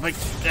not helping.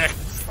 Yeah.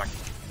 Fuck.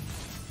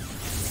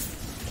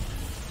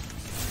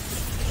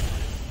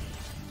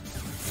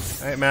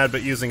 I ain't mad,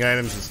 but using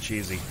items is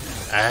cheesy.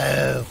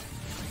 Oh.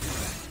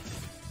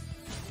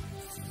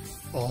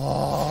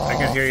 Oh. I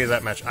can hear you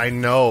that much. I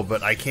know,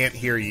 but I can't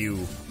hear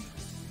you.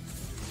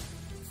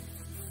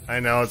 I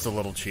know it's a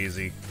little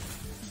cheesy.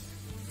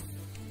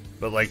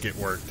 But, like, it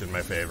worked in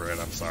my favor,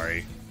 and I'm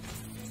sorry.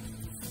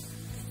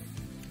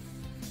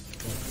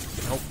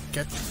 Oh,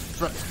 get...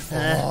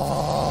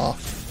 Oh.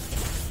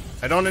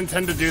 I don't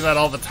intend to do that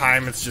all the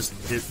time, it's just...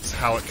 it's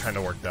how it kind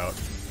of worked out.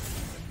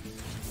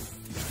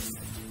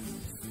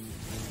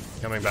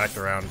 Coming back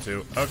to round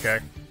 2. Okay.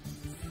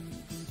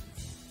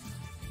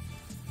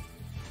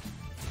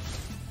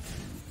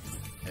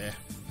 Eh.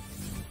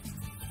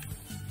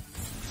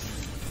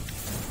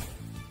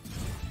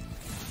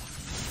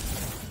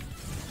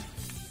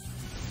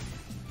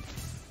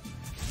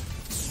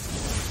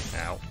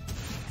 Ow.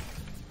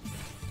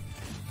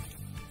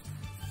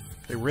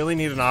 They really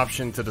need an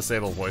option to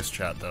disable voice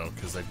chat, though,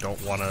 because I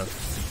don't want to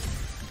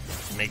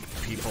make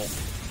people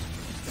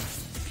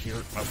hear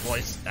my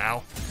voice.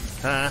 Ow.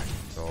 Huh?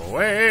 Go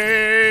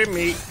away,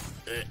 me.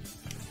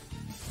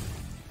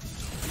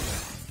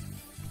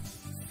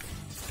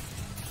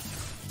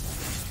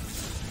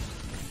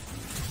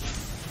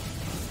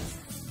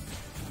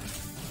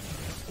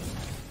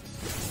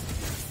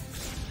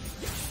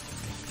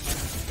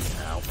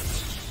 Ow.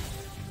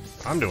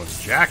 I'm doing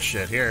jack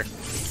shit here.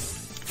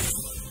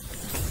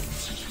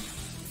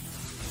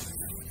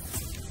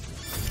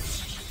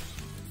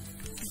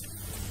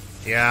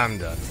 Yeah, I'm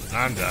done.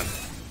 I'm done.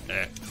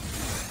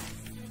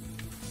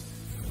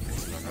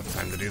 Not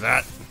time to do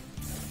that.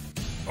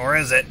 Or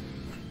is it?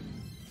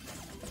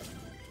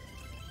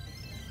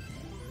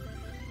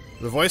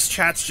 The voice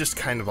chat's just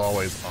kind of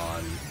always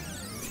on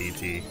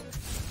TT.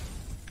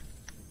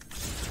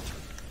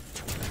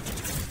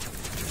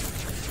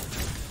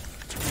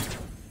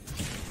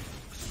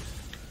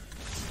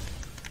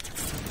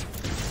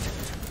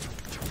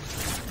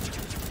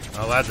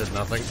 Oh, that did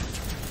nothing.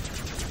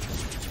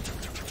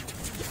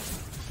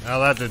 Oh,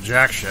 that did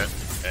jack shit.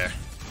 Eh.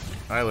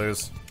 I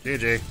lose.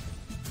 GG.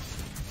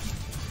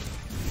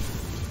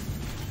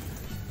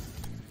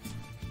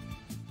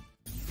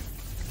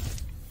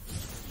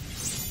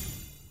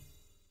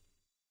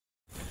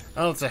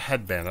 Oh, it's a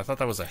headband. I thought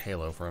that was a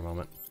halo for a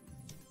moment.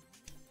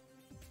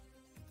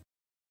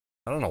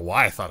 I don't know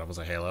why I thought it was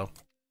a halo.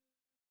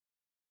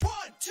 1,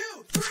 2,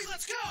 3,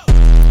 let's go!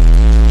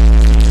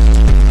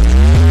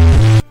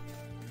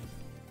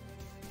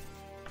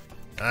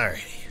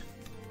 Alrighty.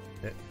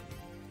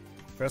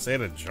 Press A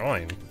to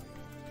join.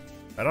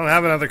 I don't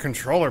have another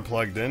controller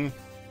plugged in.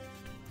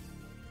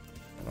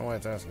 I don't know why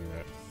it's asking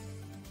that.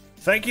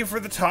 Thank you for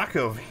the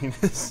taco,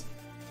 Venus.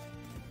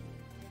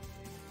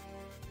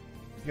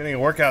 Getting a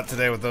workout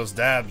today with those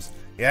dabs.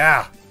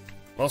 Yeah,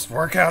 most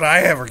workout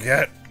I ever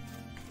get.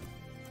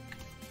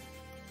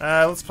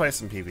 Let's play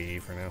some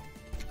PvE for now.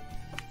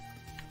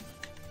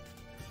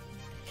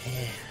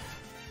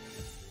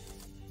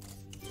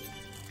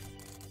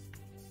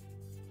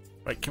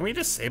 Wait, can we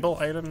disable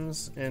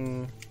items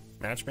in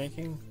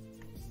matchmaking?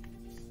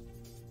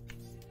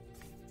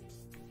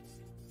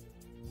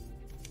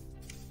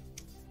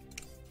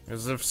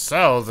 Because if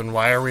so, then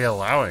why are we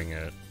allowing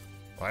it?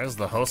 Why is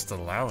the host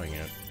allowing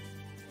it?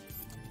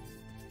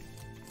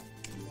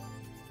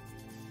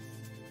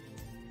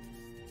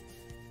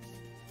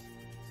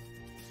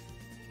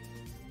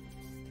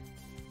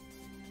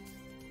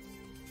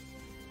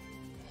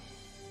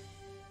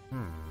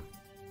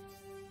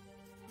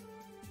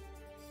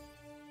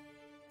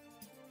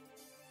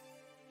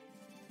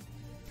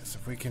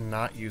 Because if we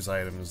cannot use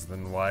items,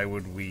 then why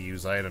would we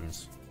use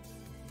items?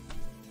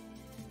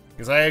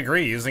 Because I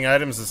agree, using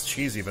items is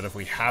cheesy, but if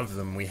we have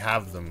them,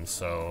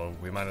 so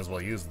we might as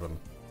well use them.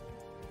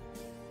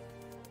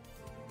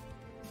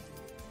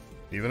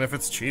 Even if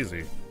it's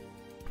cheesy.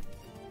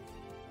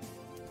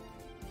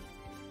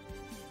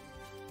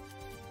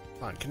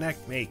 Come on,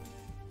 connect me.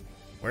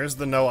 Where's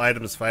the no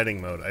items fighting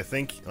mode? I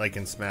think, like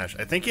in Smash,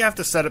 I think you have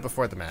to set it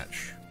before the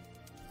match.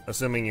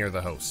 Assuming you're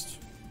the host.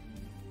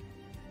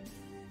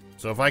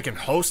 So if I can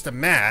host a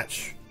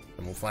match,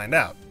 then we'll find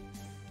out.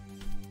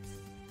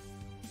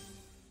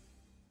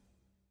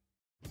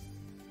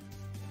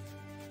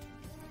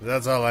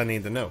 That's all I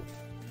need to know.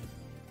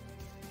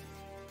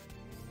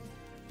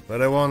 But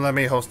it won't let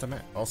me host a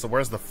match. Also,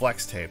 where's the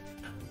flex tape?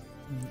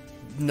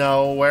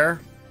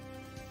 Nowhere.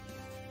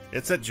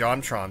 It's at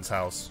JonTron's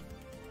house.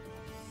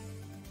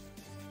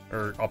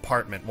 Or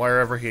apartment,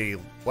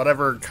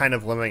 whatever kind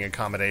of living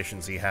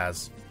accommodations he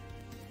has.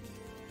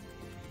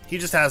 He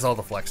just has all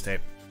the flex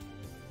tape.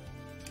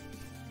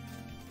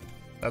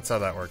 That's how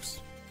that works.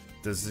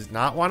 Does it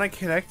not want to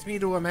connect me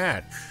to a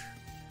match?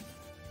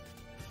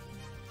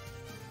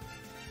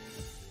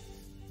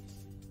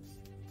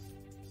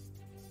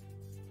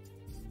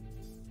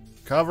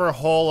 Cover a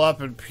hole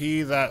up and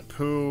pee that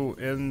poo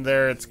in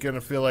there. It's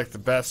gonna feel like the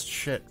best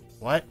shit.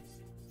 What?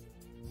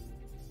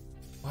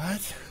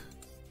 What?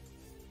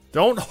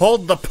 Don't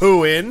hold the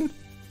poo in.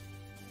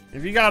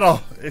 If you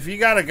gotta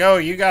go,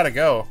 you gotta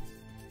go.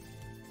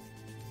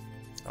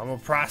 I'm a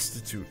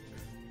prostitute.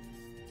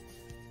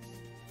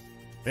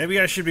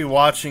 Maybe I should be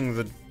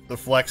watching the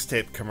flex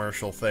tape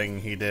commercial thing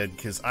he did,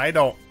 because I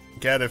don't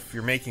get if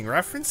you're making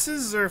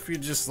references or if you're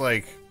just,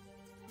 like,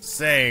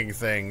 saying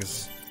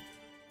things.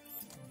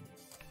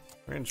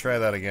 We're gonna try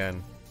that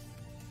again.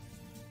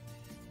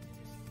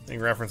 Seeing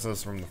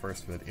references from the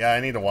first vid. Yeah,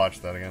 I need to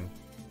watch that again.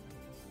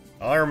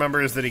 All I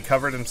remember is that he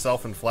covered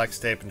himself in flex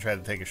tape and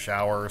tried to take a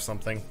shower or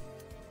something.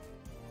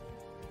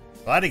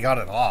 Glad he got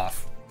it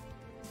off.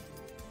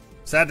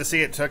 Sad to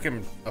see it took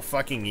him a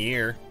fucking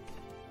year.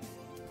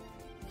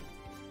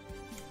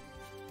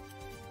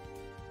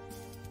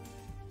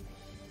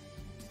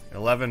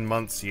 $11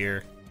 months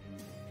year.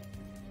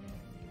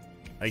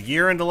 A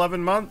year and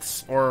 11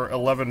 months? Or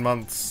 11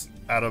 months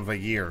out of a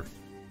year?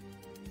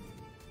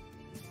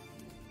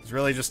 It's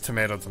really just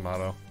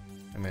tomato.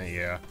 I mean,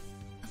 yeah.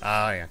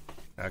 Ah, yeah.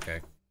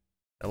 Okay.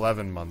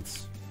 11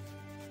 months.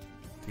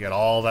 To get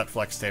all that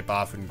flex tape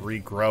off and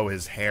regrow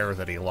his hair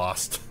that he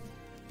lost.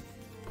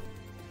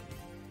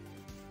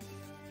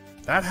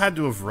 That had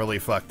to have really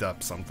fucked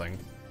up something.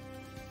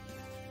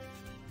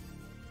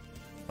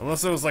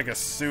 Unless it was like a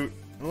suit.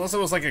 Unless it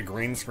was like a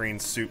green screen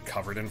suit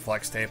covered in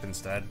flex tape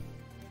instead.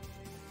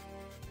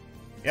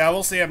 Yeah,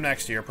 we'll see him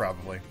next year,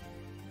 probably.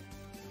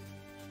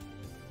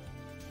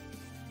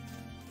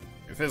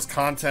 If his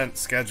content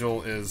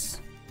schedule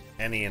is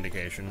any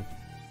indication.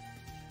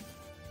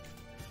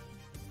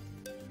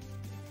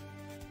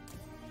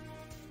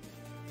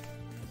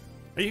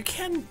 But you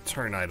can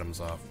turn items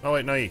off. Oh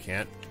wait, no you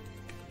can't.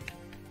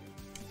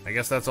 I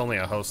guess that's only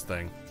a host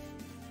thing.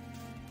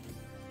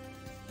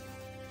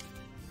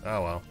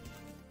 Oh well.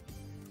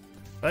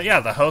 But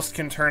yeah, the host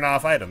can turn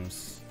off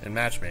items in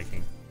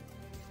matchmaking.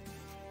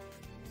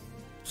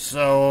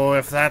 So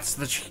if that's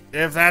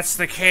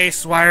the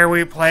case, why are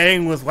we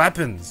playing with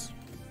weapons?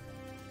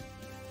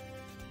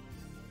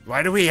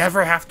 Why do we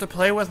ever have to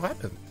play with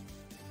weapons?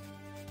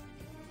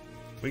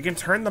 We can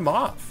turn them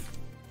off.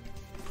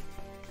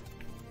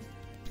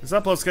 His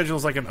upload schedule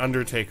is like an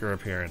Undertaker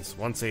appearance,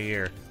 once a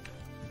year.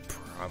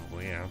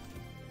 Probably, yeah.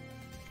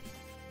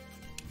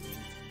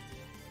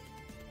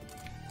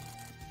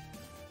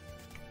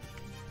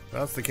 If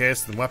that's the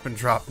case, then weapon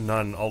drop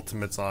none,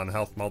 ultimates on,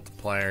 health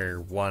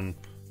multiplier 1.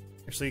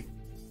 Actually,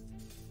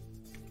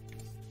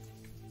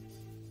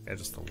 yeah,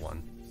 just the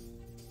 1.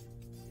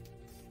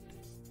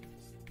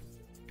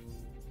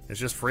 It's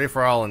just free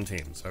for all in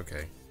teams,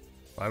 okay.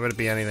 Why would it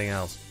be anything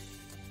else?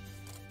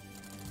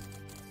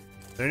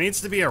 There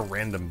needs to be a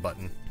random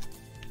button.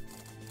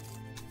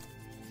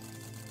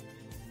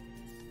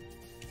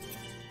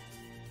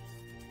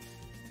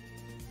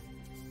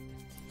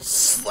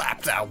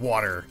 Slap that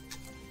water!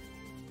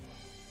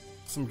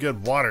 Some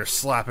good water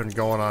slapping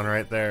going on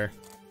right there.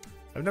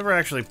 I've never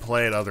actually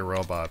played other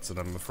robots, and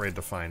I'm afraid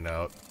to find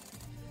out.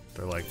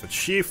 They're like, the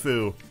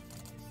Shifu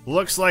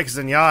looks like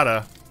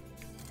Zenyatta,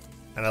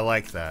 and I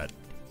like that.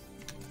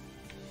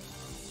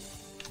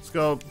 Let's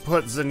go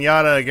put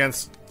Zenyatta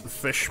against the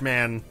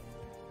Fishman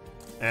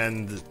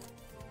and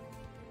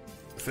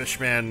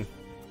Fishman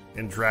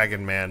and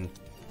Dragon Man.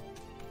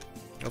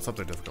 Let's up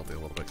their difficulty a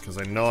little bit, because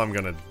I know I'm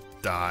gonna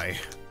die.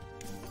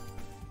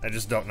 I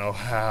just don't know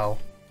how.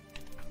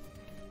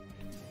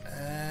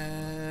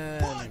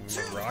 One,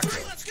 two, three,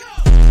 let's go!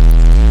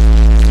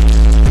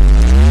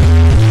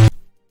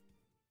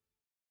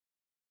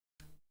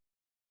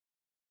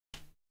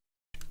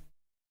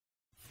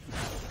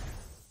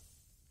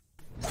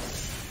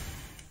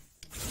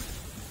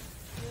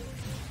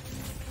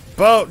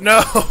 Boat,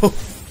 no!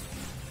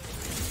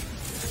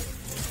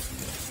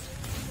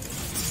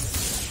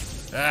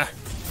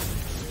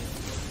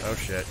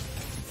 shit.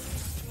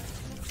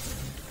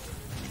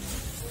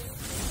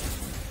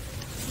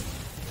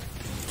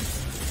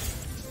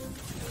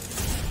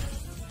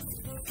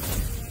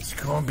 It's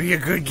gonna be a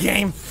good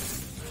game.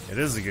 It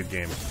is a good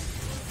game.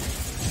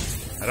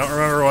 I don't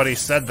remember what he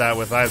said that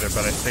with either,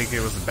 but I think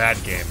it was a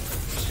bad game.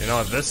 You know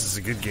what? This is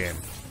a good game.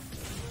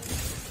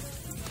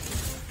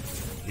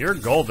 You're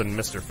golden,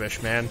 Mr.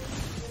 Fishman.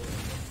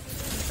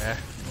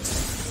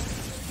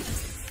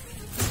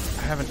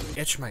 I haven't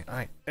itched my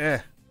eye.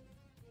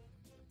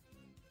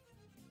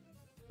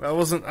 I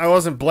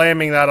wasn't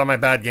blaming that on my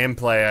bad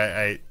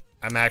gameplay.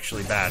 I'm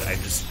actually bad. I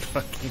just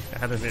fucking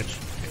had an itch.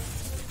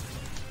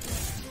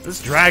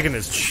 This dragon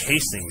is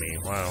chasing me.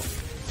 Wow.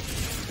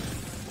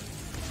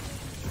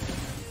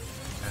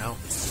 Ow.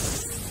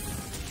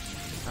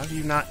 How do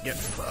you not get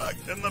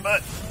fucked in the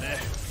butt?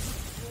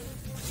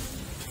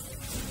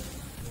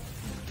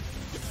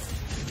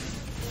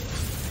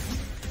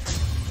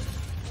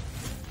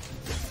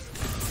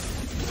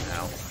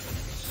 Ow.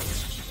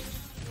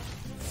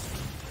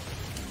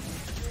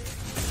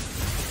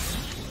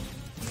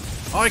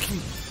 Oh, I can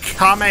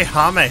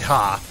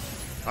Kamehameha.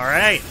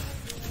 Alright.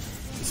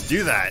 Let's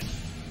do that.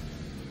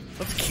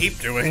 Let's keep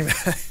doing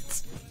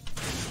that.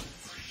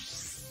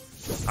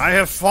 I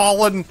have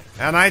fallen,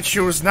 and I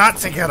choose not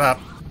to get up.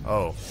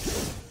 Oh.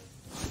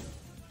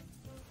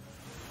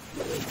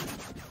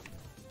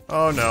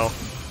 Oh no.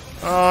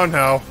 Oh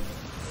no.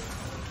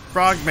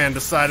 Frogman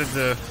decided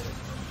to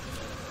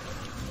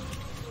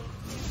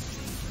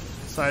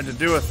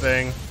do a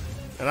thing,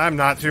 and I'm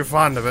not too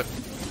fond of it.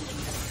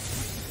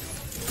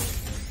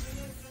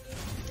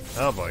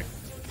 Oh boy.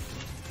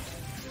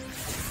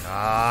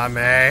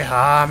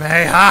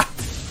 Kamehameha!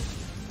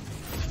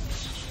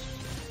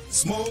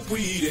 Smoke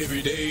weed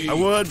every day. I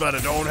would, but I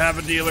don't have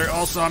a dealer.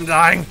 Also, I'm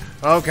dying.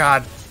 Oh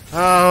god.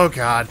 Oh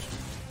god.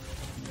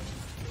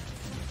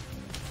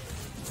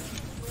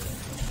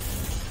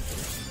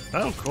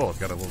 Oh, cool. It's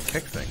got a little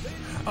kick thing.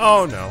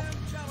 Oh no.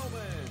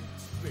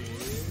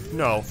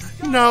 No.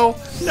 No.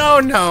 No,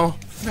 no.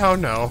 No,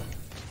 no.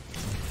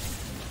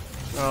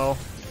 No.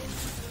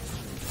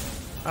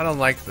 I don't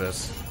like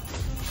this.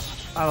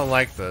 I don't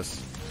like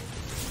this.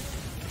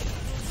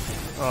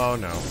 Oh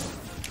no.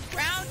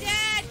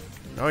 Grounded!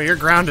 Oh, you're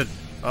grounded.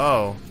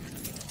 Oh.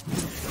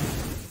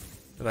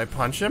 Did I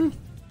punch him?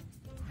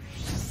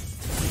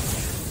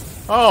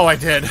 Oh, I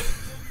did.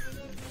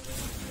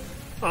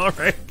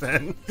 Alright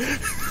then.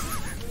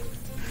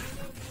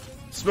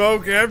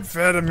 Smoke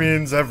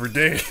amphetamines every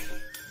day.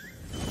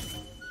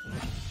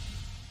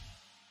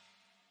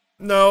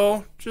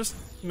 No, just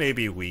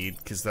maybe weed,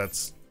 because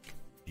that's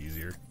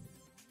easier.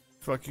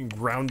 Fucking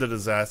grounded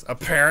his ass.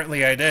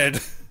 Apparently I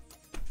did.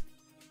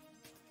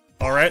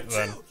 Alright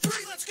then. 2,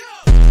 3, let's go!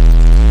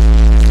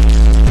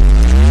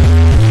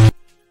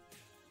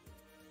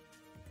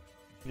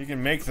 You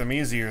can make them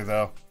easier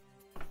though.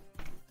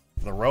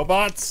 The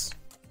robots?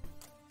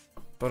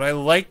 But I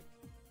like...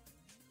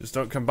 Just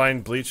don't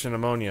combine bleach and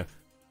ammonia.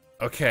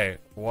 Okay,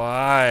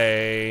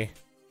 why?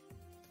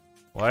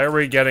 Why are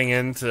we getting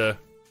into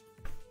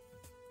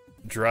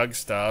drug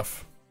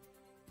stuff?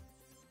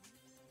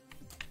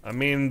 I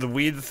mean, the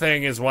weed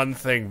thing is one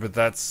thing, but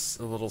that's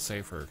a little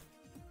safer.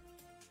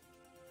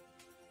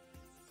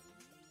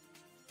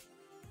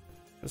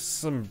 This is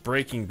some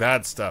Breaking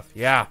Bad stuff.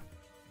 Yeah.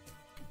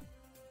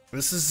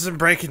 This is some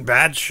Breaking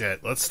Bad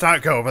shit. Let's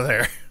not go over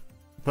there.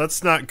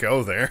 Let's not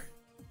go there.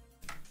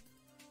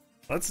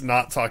 Let's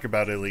not talk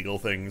about illegal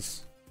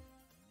things.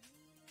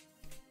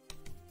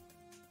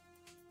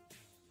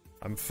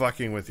 I'm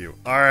fucking with you.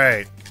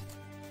 Alright.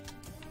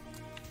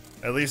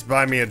 At least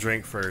buy me a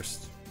drink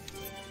first.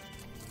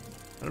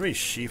 I'm gonna be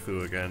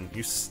Shifu again.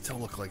 You still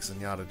look like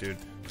Zenyatta, dude.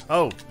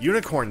 Oh,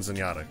 Unicorn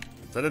Zenyatta.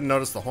 I didn't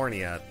notice the horn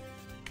he had.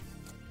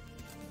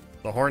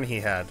 The horn he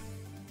had.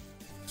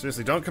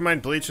 Seriously, don't combine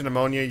bleach and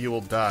ammonia, you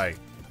will die.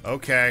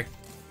 Okay.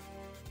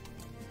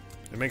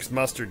 It makes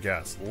mustard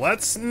gas.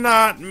 Let's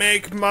not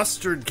make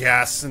mustard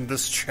gas in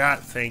this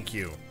chat, thank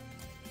you.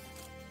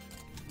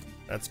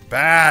 That's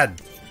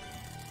bad.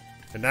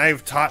 And now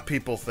you've taught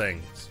people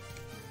things.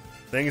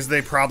 Things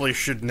they probably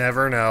should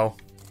never know.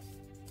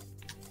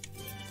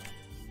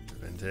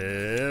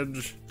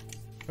 Vintage.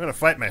 I'm gonna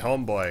fight my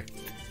homeboy.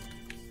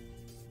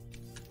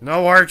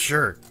 No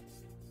archer.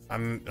 I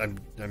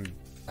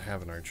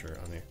have an archer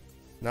on here.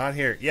 Not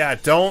here. Yeah,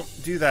 don't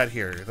do that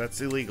here.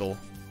 That's illegal.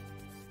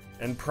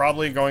 And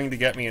probably going to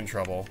get me in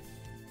trouble.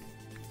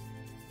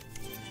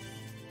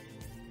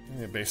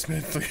 Yeah,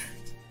 basement.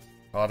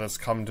 God has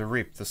come to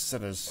reap the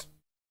sinners.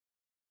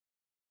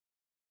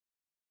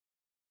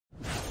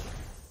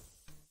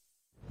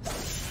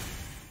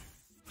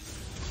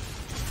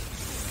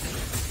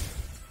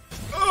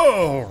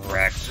 Oh,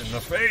 wrecked in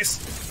the face.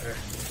 There.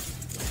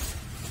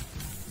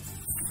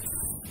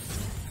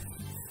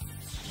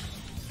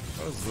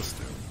 What does this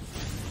do?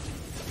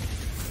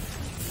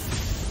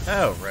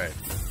 Oh, right.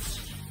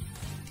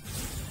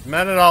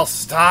 Men at all,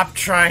 stop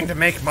trying to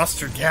make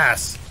mustard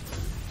gas.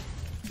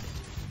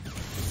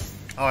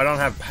 Oh, I don't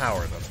have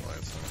power, that's why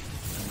it's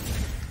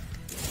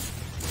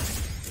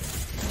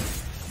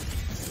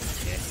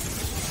not.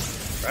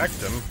 Wrecked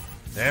them.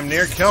 Damn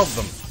near killed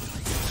them.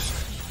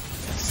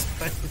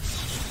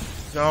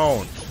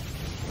 Don't.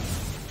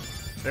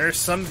 There's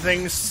some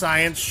things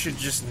science should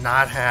just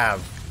not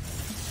have.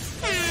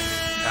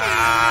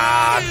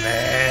 Ah,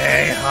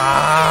 May!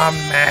 Ah,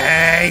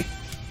 May!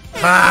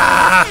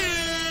 Ah!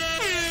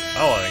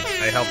 Oh,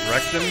 I helped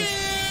wreck them?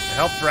 I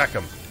helped wreck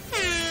them.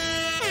 Get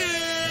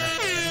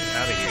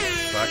out of here, you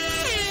fuck.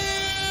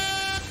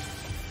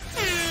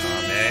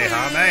 Ah, May!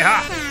 Ah, May! Ha!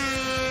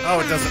 Oh,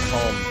 it doesn't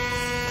home.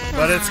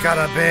 But it's got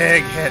a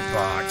big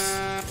hitbox.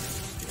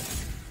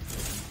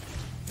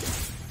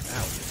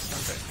 Ow,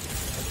 stop it.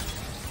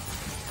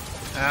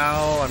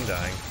 Ow, I'm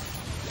dying.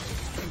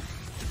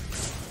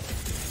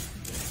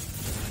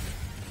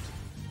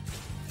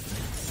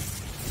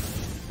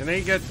 Can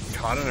they get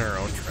caught in her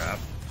own trap?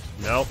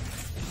 Nope.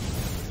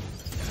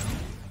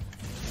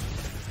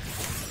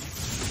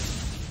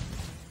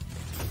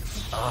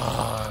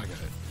 Ah, I got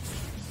it.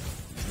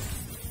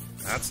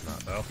 That's not,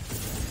 though.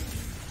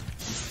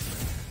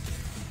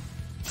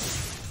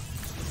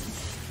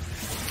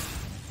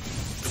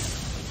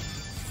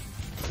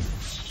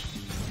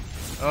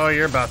 Oh,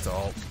 you're about to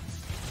ult.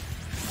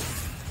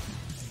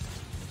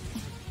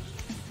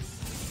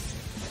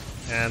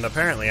 And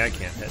apparently I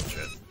can't hit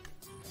shit.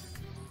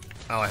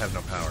 Oh, I have no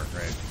power,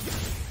 right.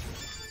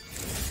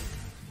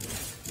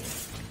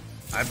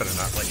 I better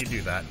not let you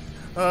do that.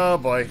 Oh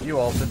boy, you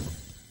ulted.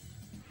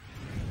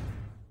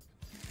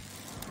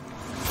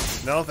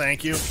 No,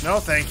 thank you. No,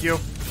 thank you.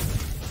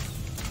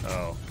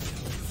 Oh.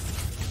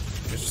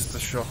 It's just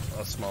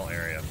a small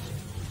area.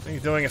 I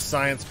think you're doing a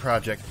science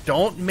project.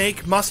 Don't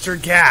make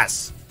mustard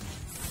gas!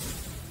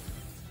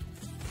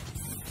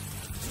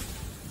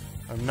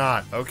 I'm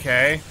not,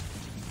 okay?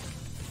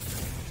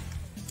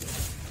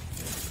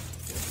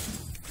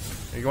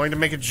 Are you going to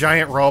make a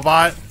giant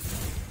robot?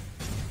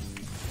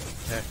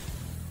 Okay.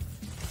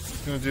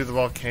 I'm gonna do the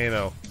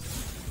volcano.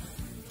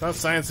 It's not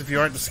science if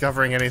you aren't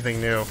discovering anything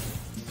new.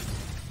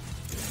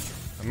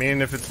 I mean,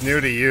 if it's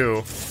new to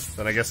you,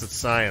 then I guess it's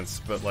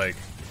science, but like...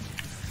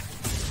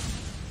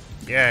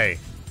 Yay.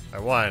 I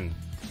won.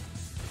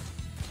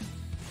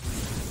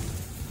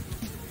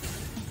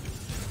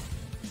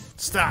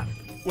 Stop!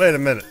 Wait a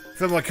minute.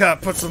 Fill my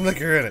cup, put some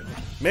liquor in it.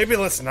 Maybe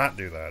let's not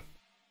do that.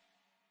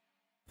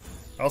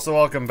 Also,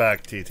 welcome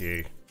back,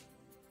 TT.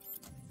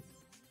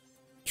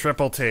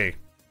 Triple T.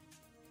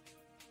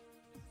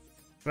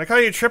 Can I call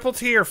you Triple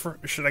T, or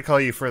should I call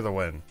you For the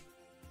Win?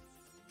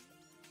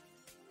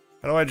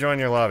 How do I join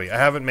your lobby? I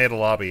haven't made a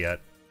lobby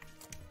yet.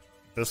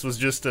 This was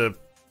just a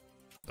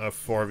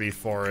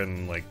 4v4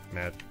 in, like,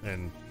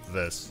 in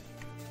this.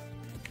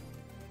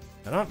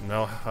 I don't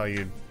know how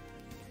you'd...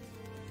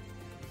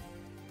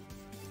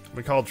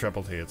 We called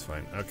Triple T, it's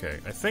fine. Okay,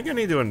 I think I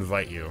need to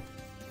invite you.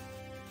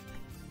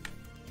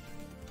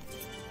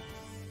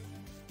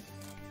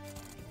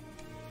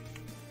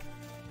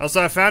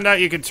 Also, I found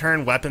out you could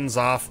turn weapons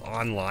off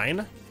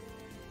online.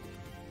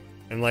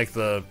 In, like,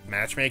 the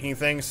matchmaking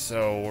thing,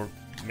 so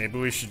maybe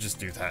we should just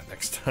do that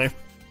next time.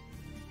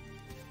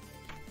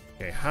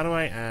 Okay, how do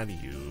I add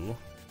you?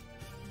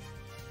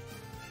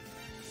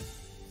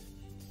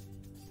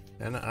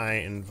 Then I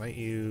invite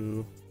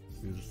you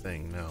to the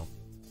thing. No.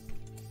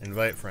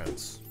 Invite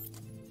friends.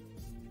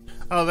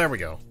 Oh, there we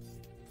go.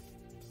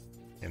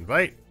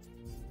 Invite.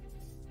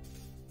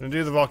 I'm gonna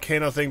do the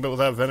volcano thing, but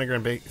without vinegar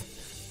and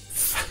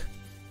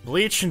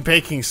bleach and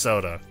baking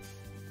soda.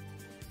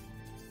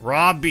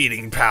 Raw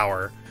beating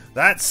power.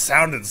 That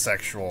sounded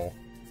sexual.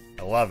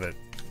 I love it.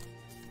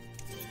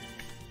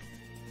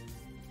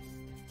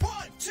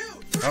 1, 2,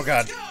 3, Oh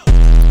god.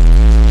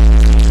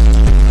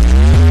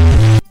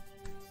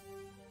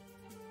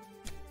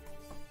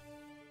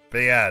 But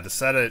yeah, to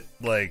set it,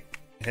 like,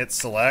 hit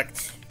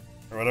select,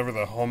 or whatever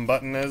the home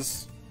button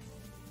is,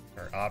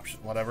 or option,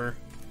 whatever.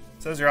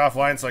 It says you're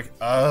offline, so like,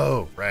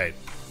 oh, right.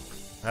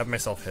 I have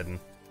myself hidden.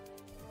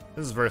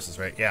 This is versus,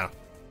 right? Yeah.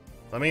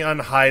 Let me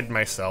unhide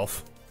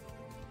myself.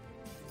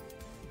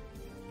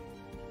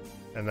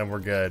 And then we're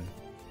good.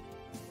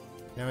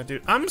 Damn it,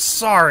 dude. I'm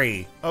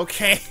sorry,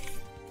 okay?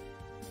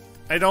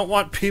 I don't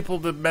want people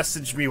to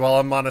message me while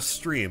I'm on a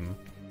stream.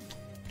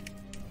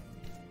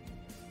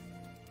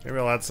 Maybe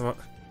I'll add some...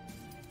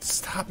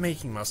 Stop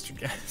making mustard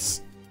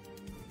gas.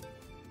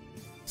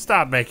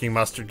 Stop making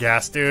mustard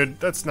gas, dude.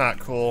 That's not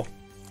cool.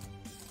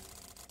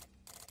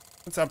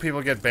 That's how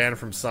people get banned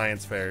from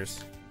science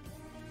fairs.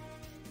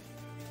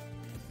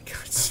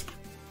 God.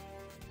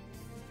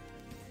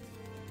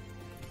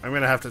 I'm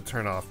gonna have to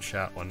turn off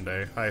chat one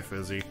day. Hi,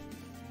 Fizzy.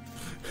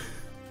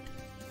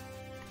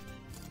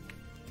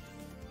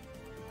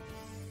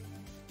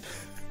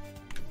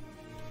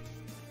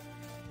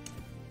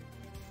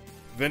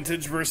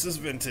 Vintage versus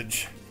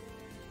vintage.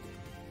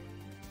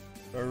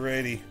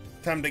 Alrighty.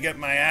 Time to get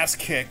my ass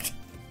kicked.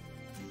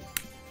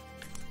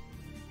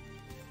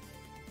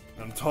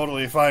 I'm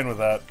totally fine with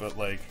that, but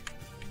like...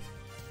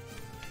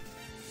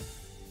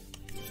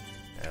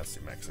 Yeah, let's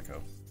do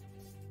Mexico.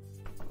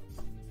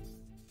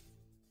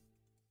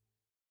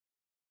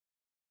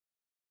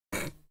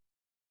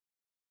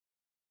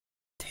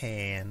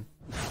 Tan.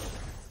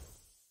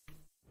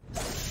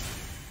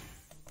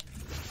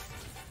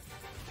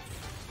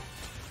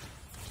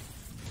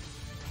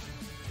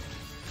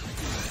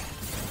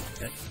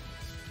 Okay.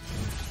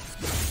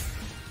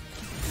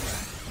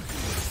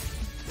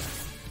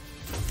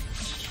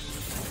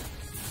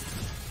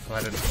 Oh,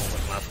 I didn't pull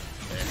him up.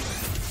 Okay.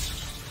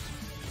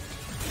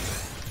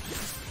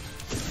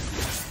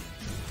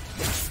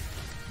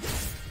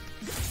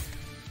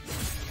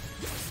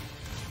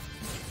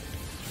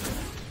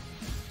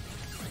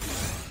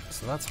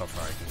 So that's how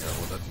far I can go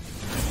with it.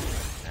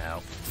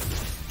 Ow.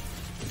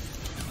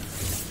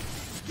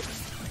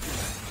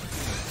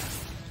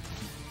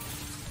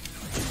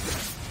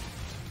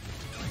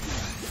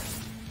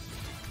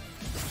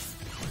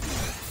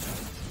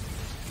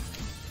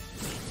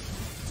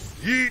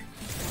 Yeet!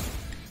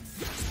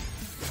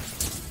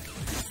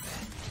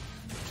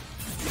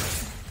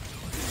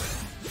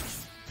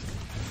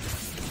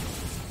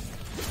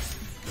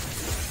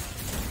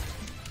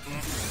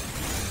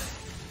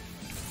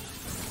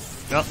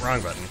 Nope,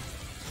 wrong button.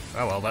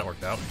 Oh well, that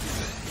worked out.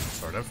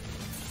 Sort of.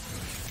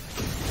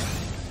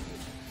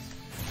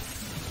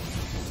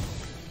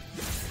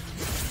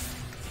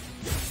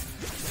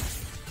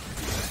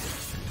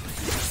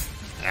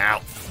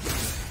 Ow.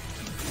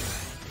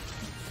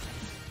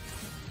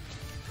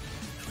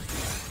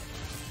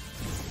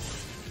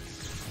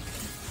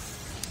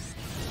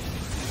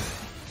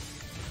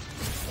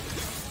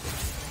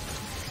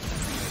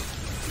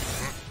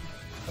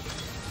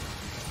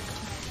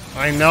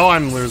 I know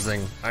I'm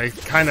losing. I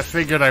kind of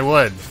figured I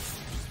would.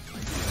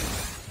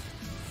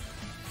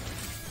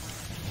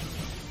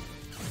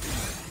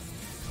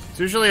 It's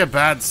usually a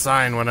bad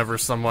sign whenever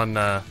someone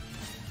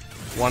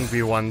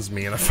 1v1s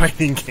me in a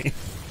fighting game.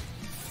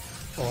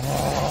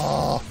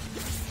 Oh.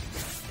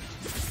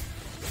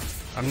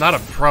 I'm not a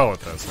pro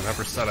at this. I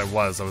never said I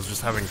was. I was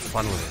just having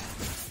fun with it.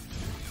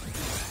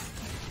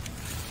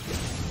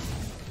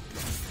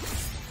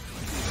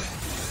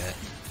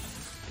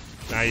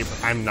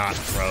 I'm not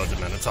pro,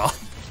 Diminital.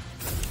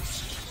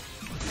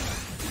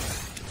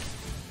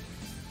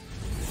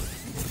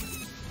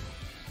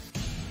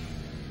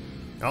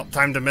 Oh,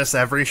 time to miss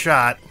every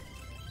shot.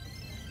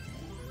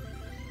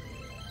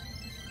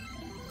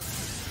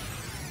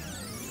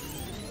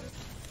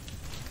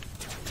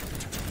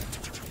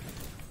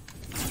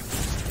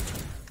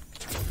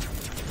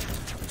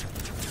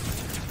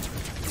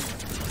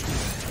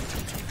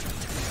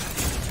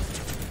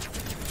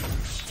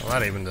 Well,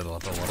 that evened it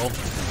up a little.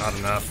 Not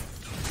enough.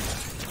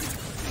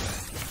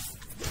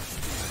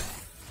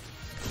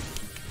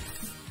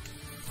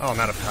 Oh, I'm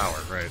out of power,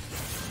 right.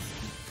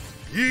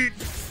 Yeet!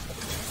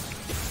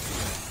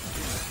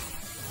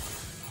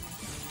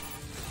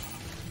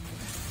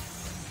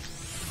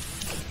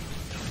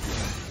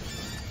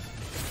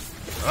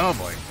 Oh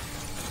boy.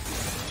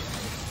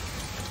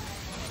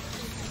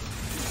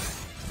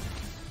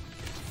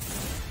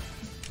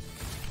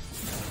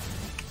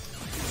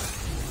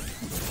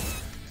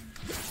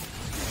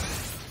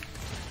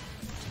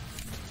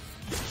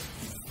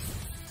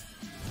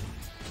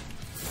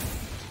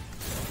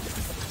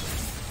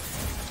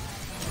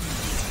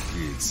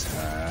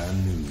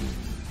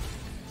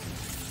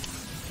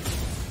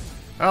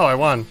 Oh, I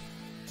won.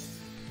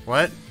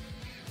 What?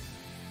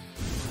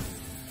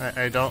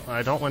 I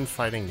don't win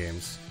fighting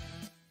games.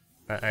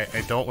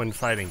 I don't win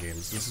fighting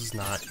games. This is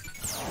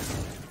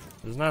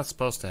not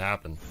supposed to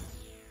happen.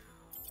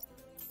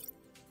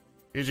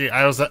 GG,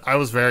 I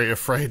was very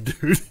afraid,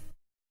 dude.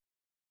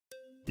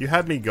 You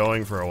had me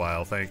going for a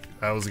while, that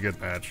was a good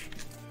match.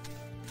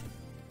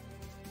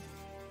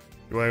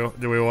 Do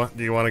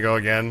you want to go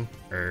again?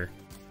 Or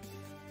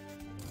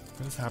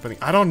what is happening?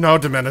 I don't know,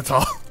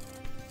 Diminital.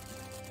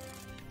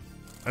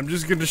 I'm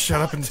just gonna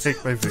shut up and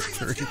take my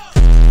victory.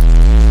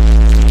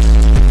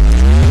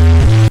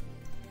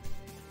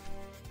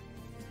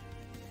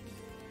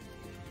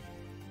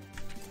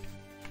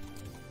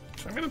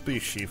 I'm gonna be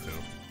Shifu.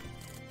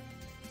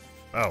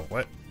 Oh,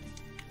 what?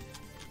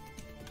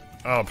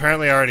 Oh,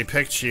 apparently I already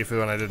picked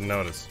Shifu and I didn't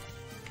notice.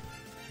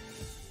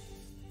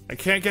 I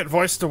can't get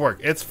voice to work.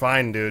 It's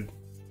fine, dude.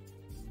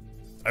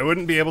 I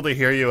wouldn't be able to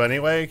hear you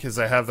anyway, because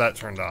I have that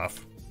turned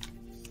off.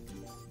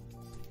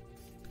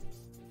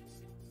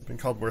 Been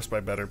called worse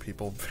by better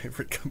people.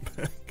 Favorite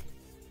comeback.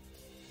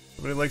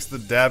 Somebody likes the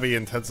dabby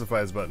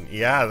intensifies button.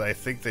 Yeah, I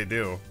think they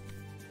do.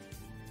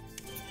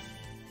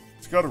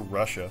 Let's go to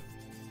Russia.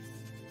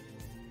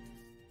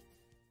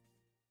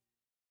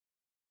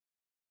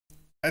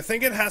 I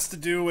think it has to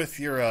do with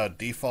your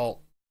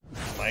default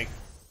mic.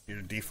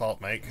 Your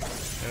default mic.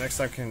 And next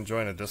time I can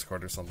join a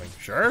Discord or something.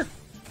 Sure?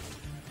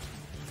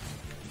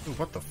 Ooh,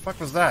 what the fuck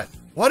was that?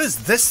 What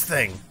is this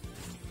thing?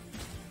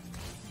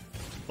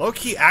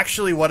 Low-key,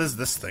 actually, what is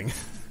this thing?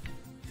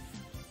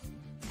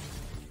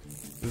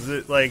 Is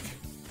it like...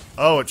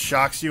 Oh, it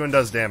shocks you and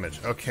does damage.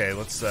 Okay,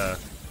 let's,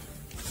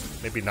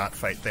 maybe not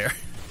fight there.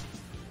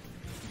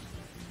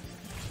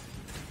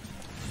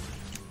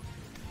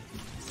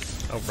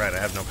 Oh, right, I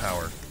have no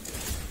power.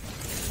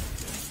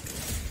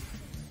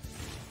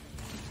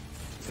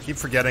 I keep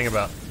forgetting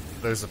about...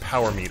 There's a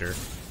power meter.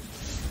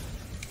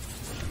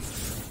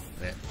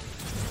 Yeah.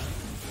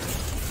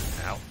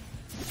 Ow.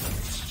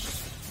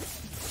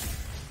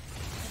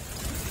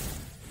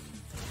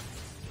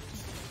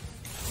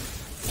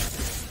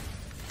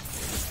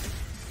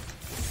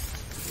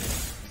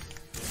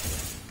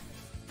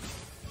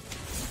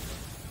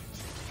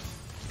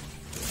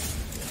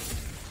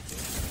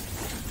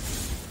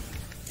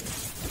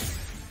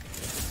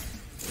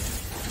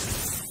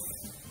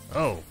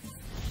 Oh.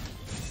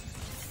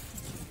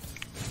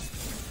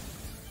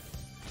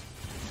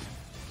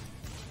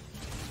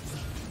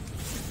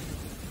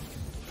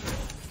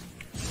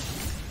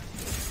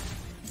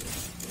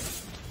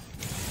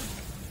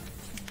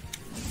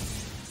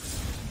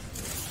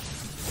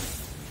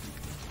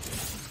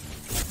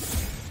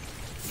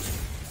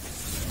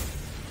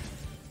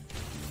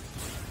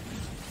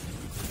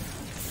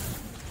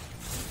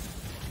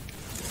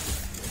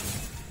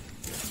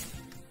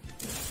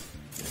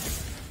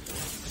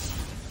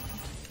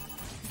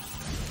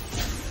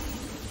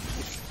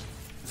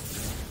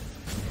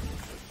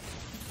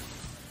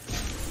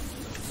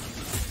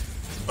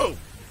 Oh!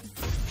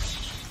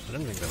 I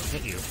didn't think that would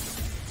hit you.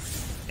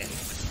 Yeah.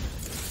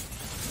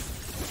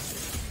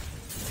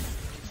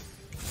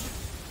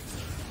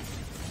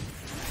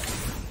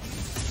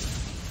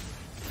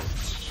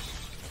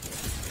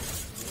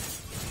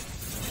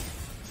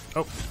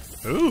 Oh.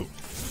 Ooh!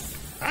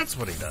 That's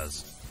what he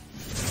does.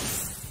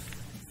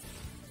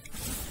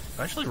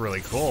 Actually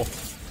really cool.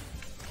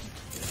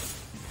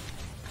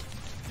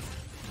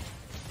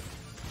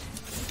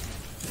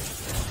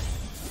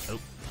 Oh.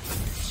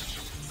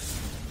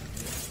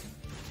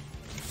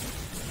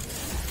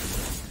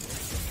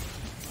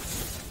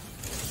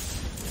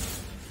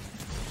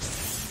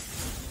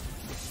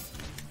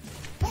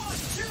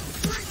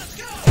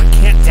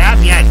 Can't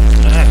dab yet.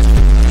 Ugh.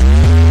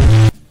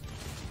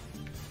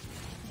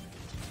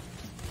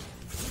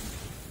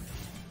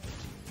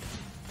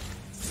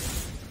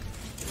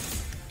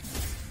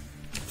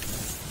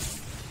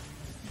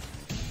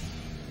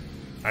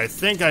 I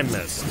think I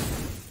missed.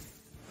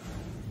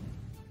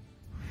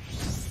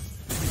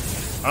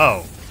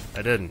 Oh,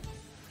 I didn't.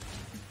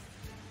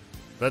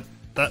 That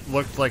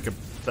looked like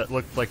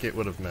it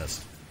would have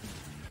missed.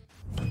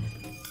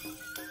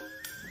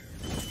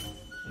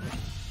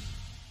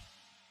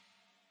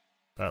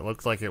 That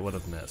looked like it would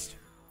have missed.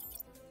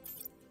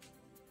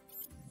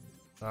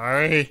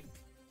 Sorry.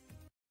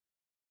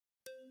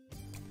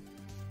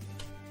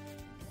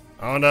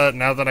 Oh no,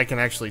 now that I can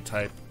actually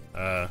type,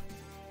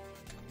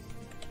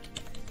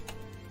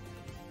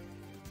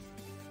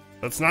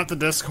 that's not the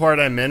Discord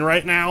I'm in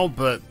right now,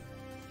 but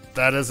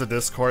that is a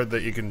Discord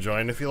that you can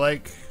join if you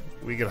like.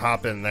 We could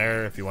hop in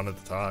there if you wanted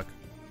to talk.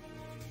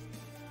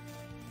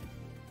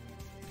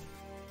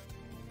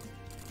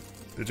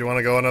 Did you want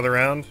to go another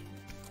round?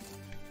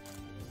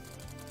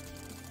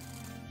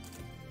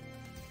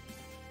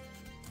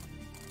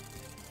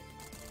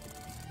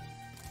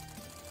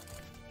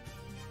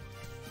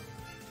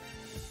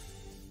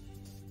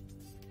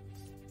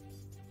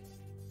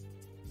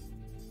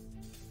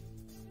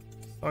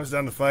 Always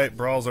down to fight.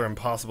 Brawls are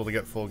impossible to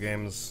get full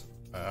games.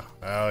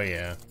 Oh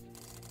yeah.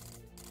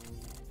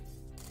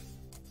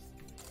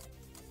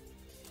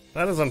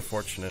 That is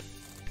unfortunate.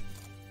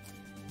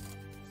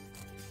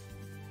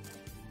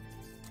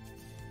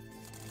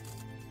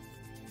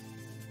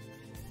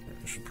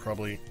 I should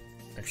probably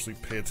actually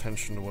pay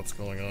attention to what's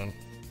going on.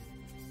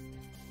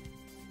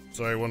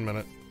 Sorry, 1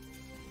 minute.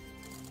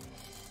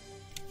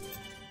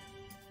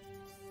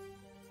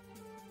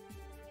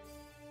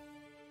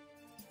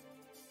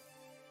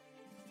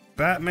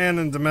 Batman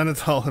and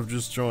Demental have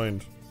just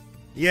joined.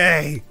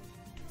 Yay!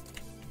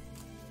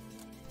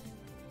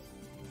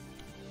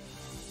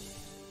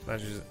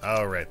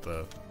 Oh, right,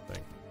 the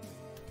thing.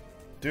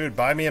 Dude,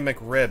 buy me a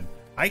McRib.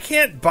 I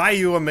can't buy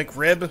you a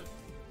McRib!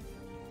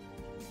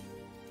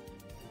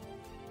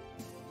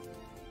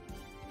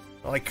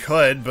 Well, I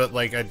could, but,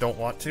 like, I don't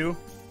want to.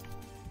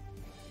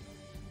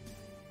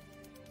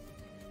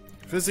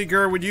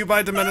 Fizzygur, would you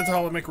buy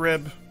Demental a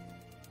McRib?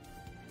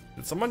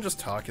 Did someone just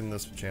talk in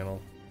this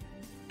channel?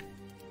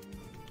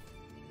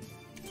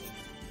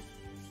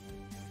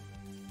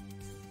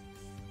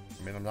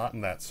 I mean, I'm not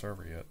in that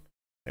server yet.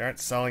 They aren't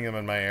selling them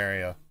in my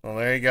area. Well,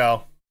 there you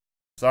go.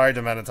 Sorry,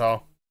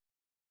 Demental.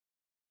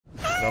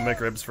 No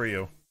McRibs for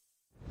you.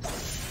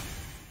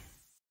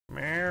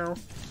 Meow.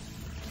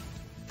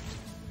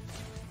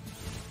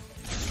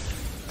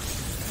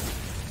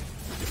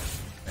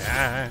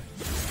 Ah.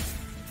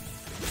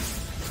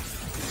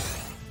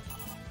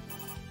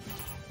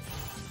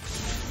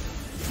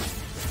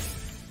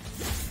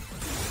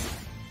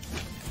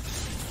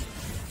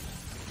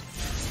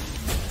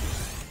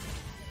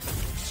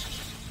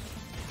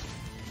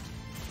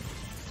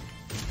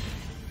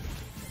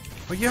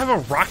 Oh, you have a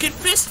rocket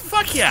fist?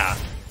 Fuck yeah!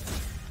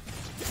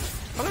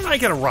 How did I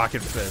get a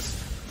rocket fist?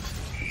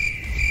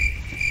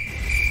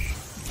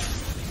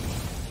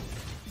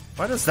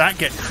 Why does that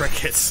get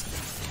crickets?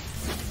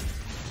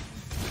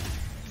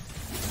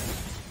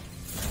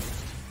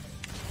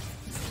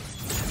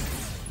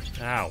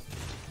 Ow.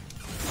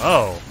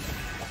 Oh.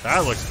 That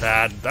looks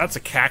bad. That's a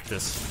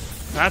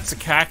cactus. That's a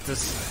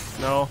cactus.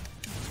 No.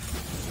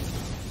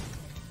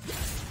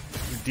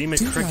 Demon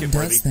cricket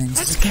worthy.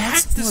 That's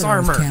cactus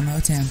armor! Camo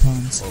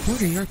tampons. Whoa.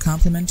 Order your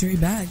complimentary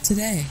bag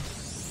today.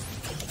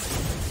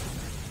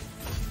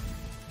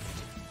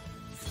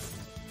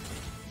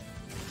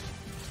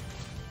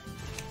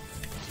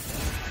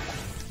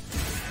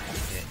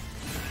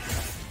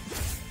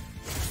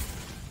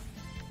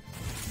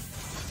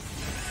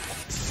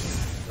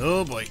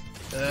 Oh boy.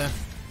 Damn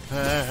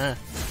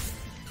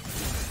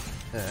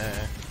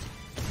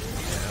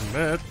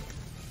it.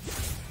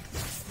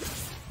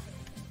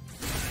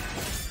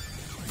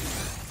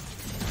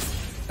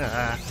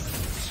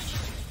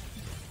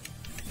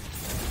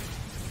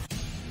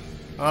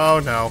 Oh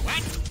no.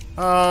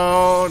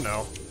 Oh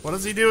no. What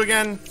does he do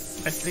again?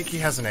 I think he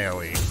has an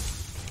AoE.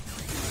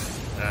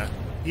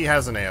 He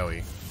has an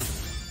AoE.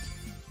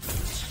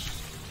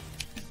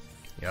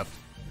 Yep.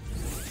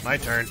 My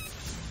turn.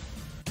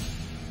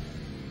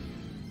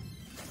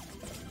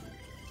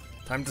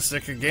 Time to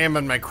stick a game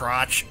in my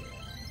crotch.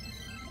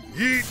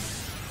 Yeet!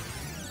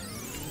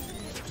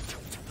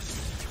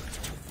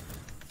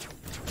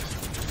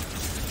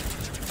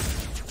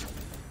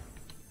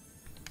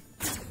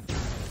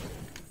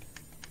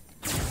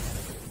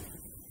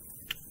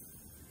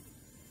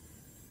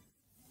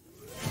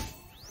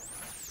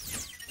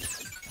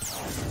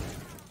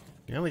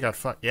 You only got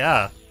fucked.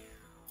 Yeah.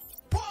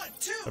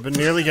 I've been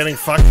nearly getting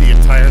fucked the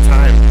entire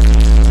time.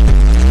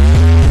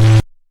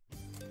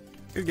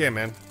 Good game,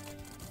 man.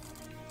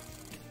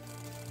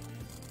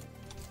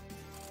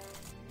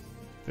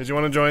 Did you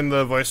want to join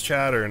the voice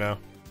chat or no?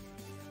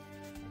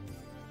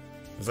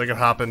 Because I could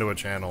hop into a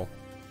channel.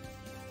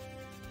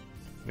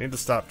 I need to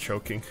stop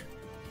choking.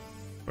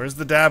 Where's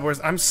the dab?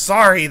 I'm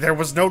sorry, there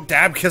was no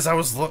dab because I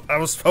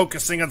was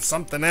focusing on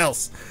something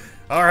else.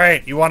 All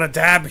right, you want a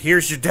dab?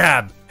 Here's your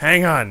dab.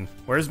 Hang on.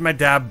 Where's my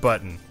dab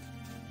button?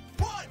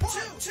 1, 2,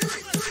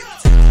 3,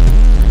 let's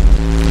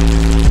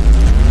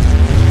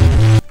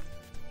go!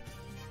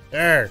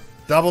 There,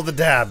 double the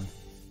dab.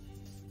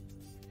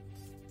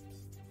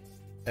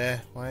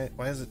 Why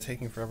is it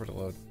taking forever to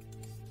load?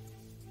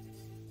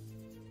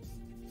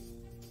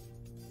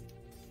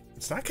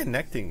 It's not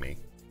connecting me.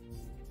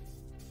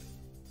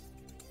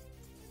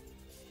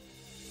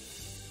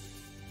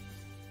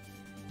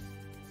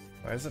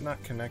 Why is it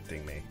not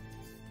connecting me?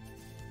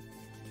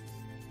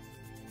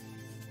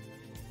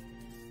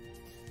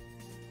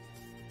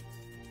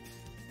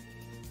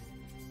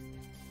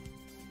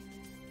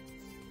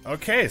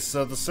 Okay,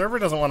 so the server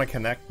doesn't want to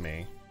connect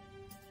me.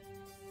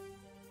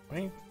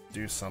 Let me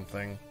do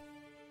something.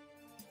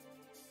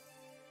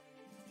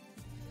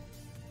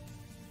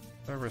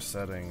 Server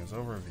settings,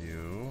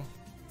 overview.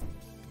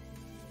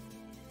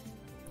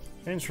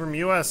 Change from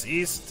US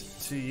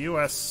East to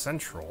US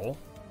Central.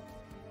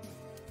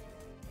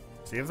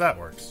 See if that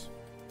works.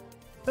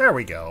 There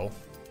we go.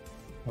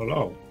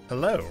 Hello.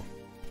 Hello.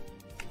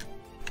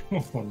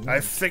 Oh, no. I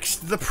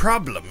fixed the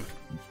problem.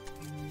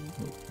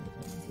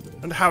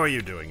 And how are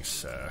you doing,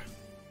 sir?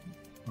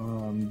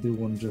 I'm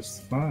doing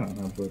just fine.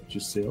 How about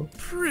yourself?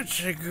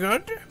 Pretty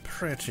good.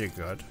 Pretty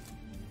good.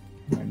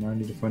 Right, now I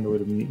need to find a way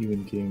to mute you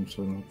in game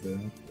so I don't have to...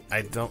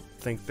 I don't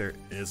think there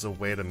is a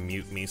way to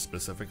mute me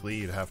specifically.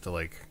 You'd have to,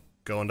 like,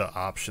 go into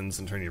options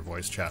and turn your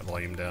voice chat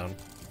volume down.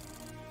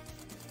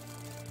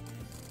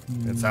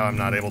 It's how I'm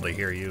not able to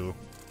hear you.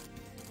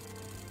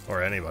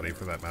 Or anybody,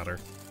 for that matter.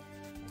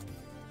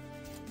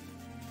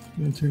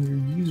 I'm gonna turn your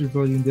user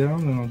volume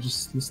down and I'll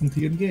just listen to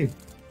you in game.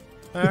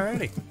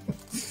 Alrighty.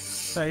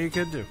 That you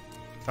could do.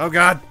 Oh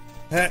god!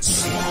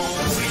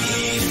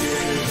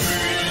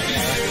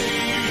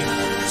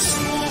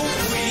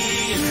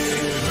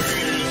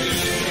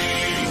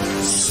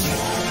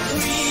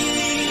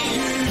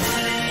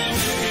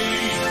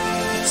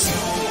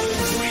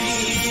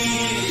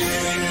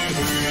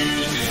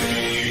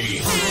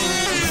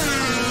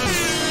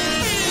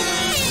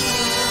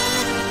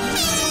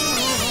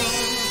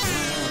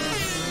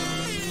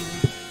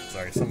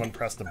 Someone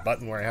pressed a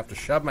button where I have to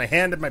shove my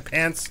hand in my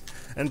pants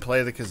and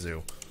play the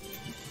kazoo.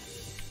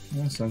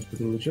 That sounds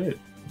pretty legit.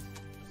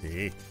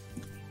 See?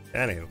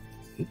 Anywho.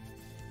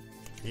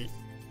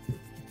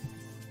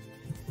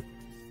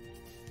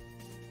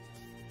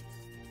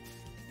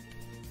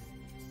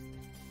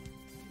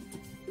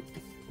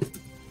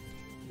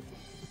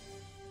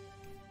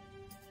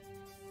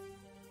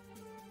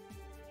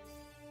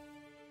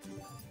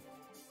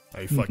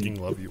 I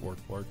fucking love you,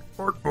 Orc Bork.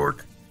 Orc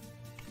Bork!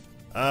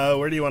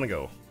 Where do you want to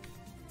go?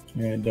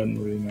 Yeah, it doesn't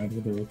really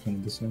matter. They're all kind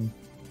of the same.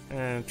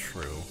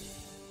 True.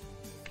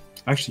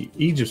 Actually,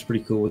 Egypt's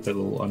pretty cool with that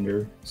little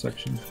under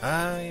section.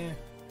 Yeah.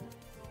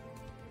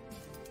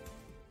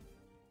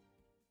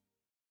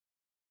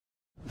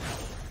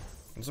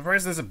 I'm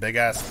surprised there's a big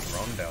ass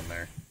throne down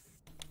there.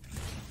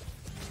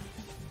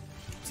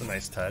 It's a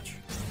nice touch.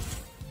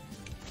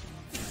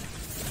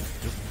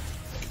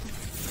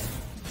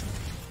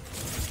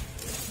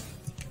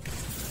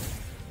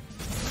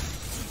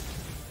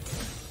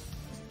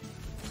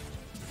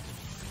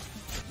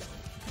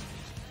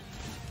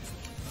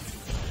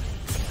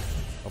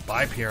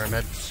 Bye,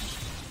 Pyramid.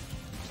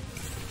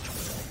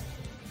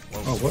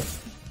 Whoa. Oh, what?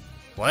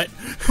 What?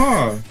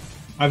 Huh.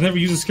 I've never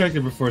used this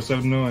character before, so I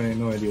have no idea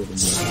what I'm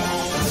doing.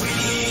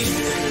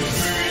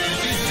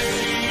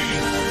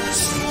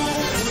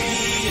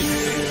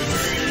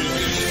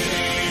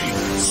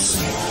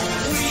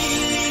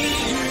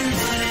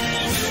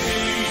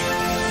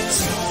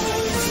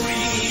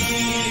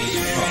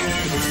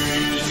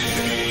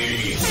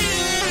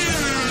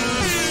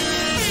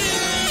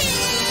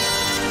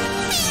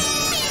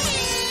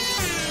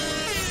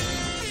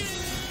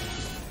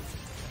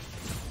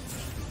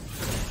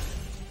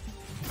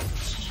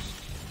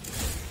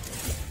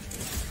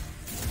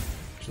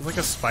 She's like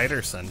a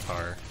spider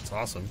centaur. It's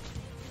awesome.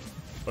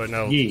 But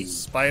no, Yee.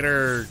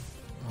 spider...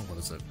 Oh, what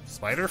is it?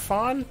 Spider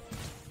fawn?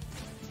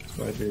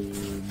 Spider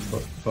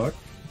buck?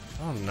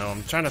 Oh no,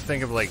 I'm trying to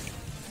think of like...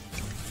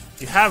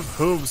 You have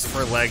hooves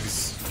for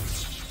legs.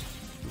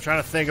 I'm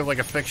trying to think of like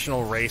a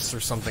fictional race or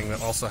something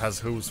that also has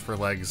hooves for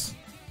legs.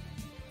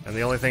 And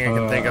the only thing I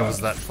can think of is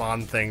that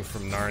fawn thing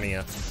from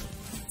Narnia.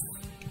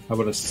 How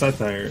about a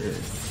satire?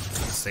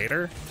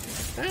 Satyr?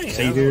 Hey,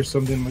 Satyr or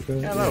something like that?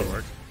 Yeah, that would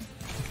work.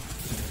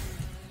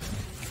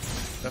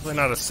 Definitely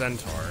not a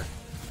centaur.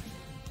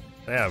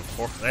 They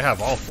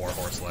have all 4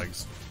 horse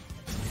legs.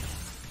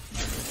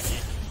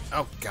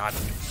 Oh god. I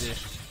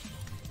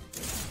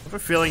have a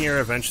feeling you're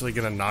eventually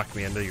gonna knock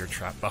me into your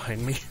trap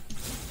behind me.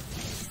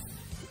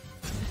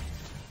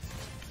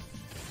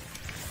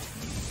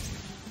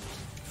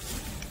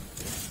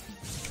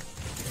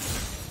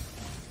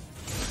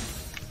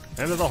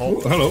 Into the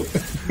hole. Oh, hello.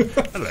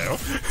 Hello.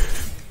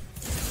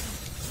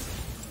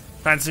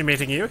 Fancy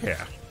meeting you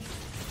here.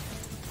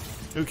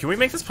 Ooh, can we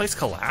make this place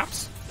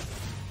collapse?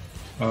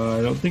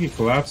 I don't think it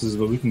collapses,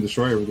 but we can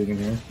destroy everything in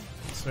here.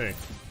 Let's see.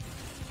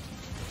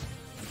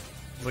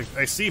 Like,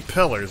 I see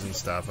pillars and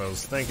stuff. I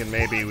was thinking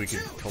maybe we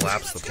could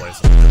collapse the place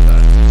if we did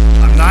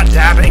that. I'm not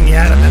dabbing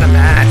yet, I'm in a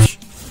match!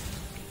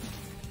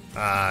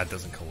 Ah, it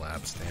doesn't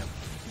collapse, damn.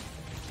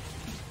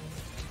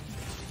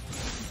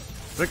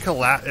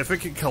 If it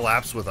could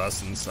collapse with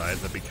us inside,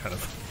 that'd be kind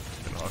of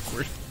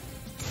awkward.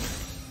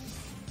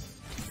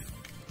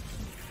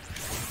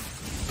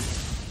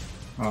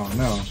 Oh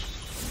no.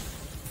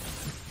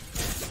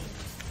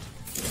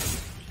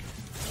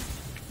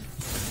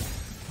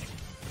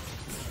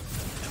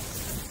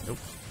 Nope.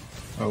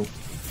 Oh.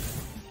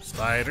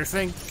 Spider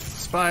thing.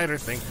 Spider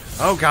thing.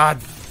 Oh god!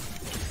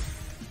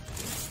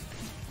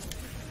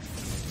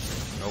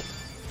 Nope.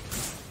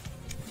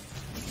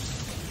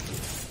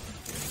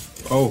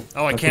 Oh.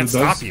 Oh, I that's can't what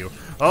it does? stop you.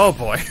 Oh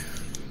boy.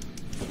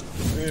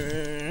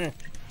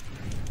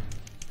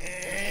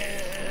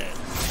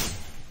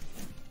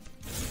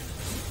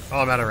 Oh,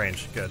 I'm out of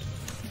range. Good.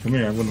 Come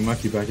here, I'm gonna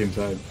knock you back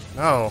inside.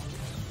 No.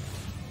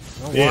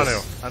 I don't Yes. want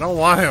to. I don't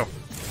want to.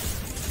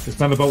 It's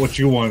not about what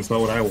you want, it's about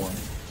what I want.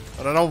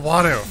 But I don't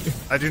want to.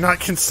 I do not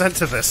consent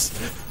to this.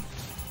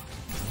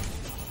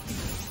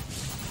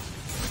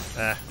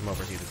 I'm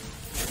overheated.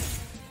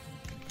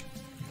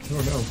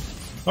 Oh no.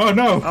 Oh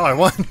no! Oh, I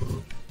won.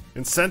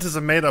 Consent is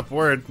a made-up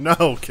word.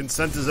 No,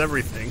 consent is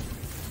everything.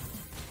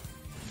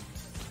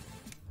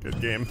 Good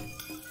game.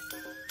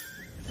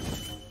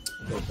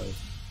 Okay.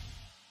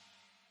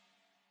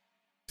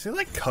 Is he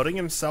like coating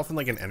himself in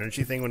like an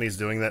energy thing when he's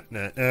doing that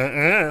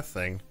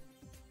thing?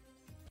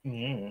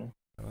 Yeah.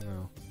 I don't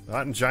know.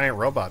 Not in giant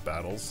robot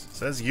battles.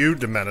 Says you,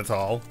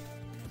 Demental.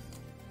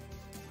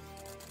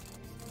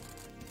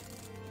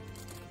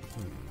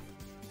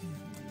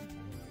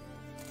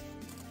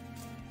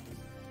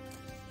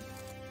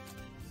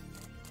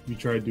 You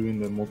tried doing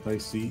the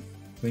multi-seat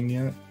thing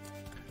yet?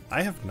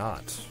 I have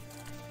not.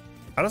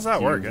 How does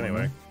that work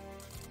anyway?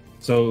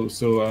 So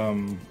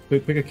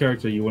pick a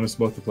character you want us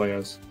both to play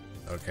as.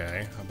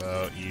 Okay, how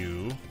about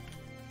you?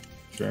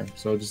 Sure.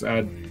 So just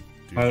add Do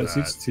pilot that.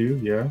 seats 2,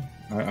 yeah.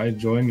 I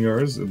join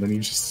yours, and then you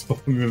just spawn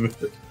in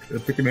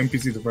pick an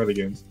NPC to fight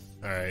against.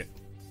 Alright.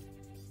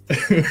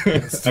 I've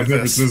never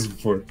this. seen this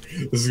before.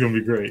 This is gonna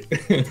be great.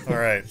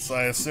 Alright, so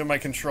I assume I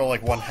control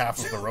like one half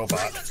of the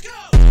robot.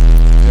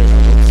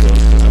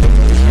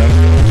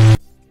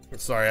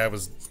 Sorry,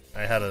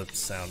 I had a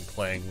sound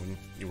playing when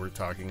you were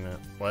talking that.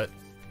 What?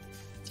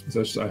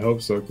 I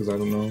hope so, because I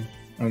don't know.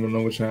 I don't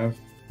know which half.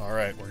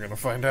 Alright, we're gonna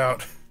find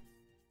out.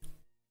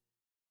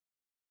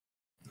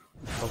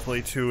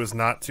 Hopefully 2 is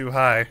not too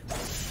high.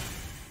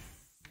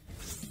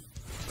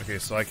 Okay,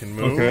 so I can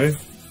move. Okay.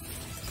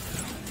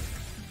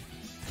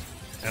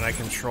 And I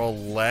control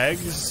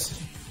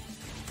legs.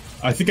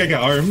 I think I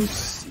got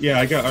arms. Yeah,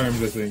 I got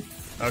arms, I think.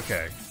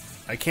 Okay.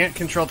 I can't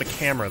control the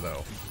camera,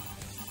 though.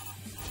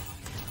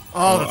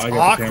 Oh, that's I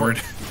got the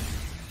awkward.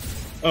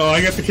 Oh,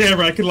 I got the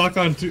camera. I can lock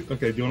on to.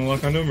 Okay, do you want to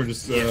lock on to him or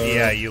just?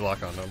 Yeah, you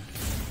lock on him.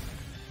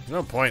 There's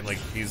no point, like,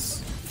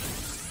 he's...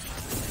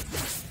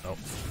 Oh.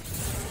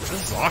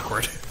 This is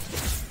awkward.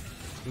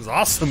 This is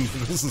awesome,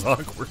 but this is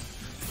awkward.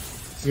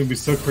 It's gonna be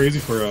so crazy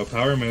for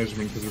power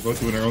management because we're both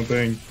doing our own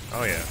thing.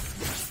 Oh, yeah.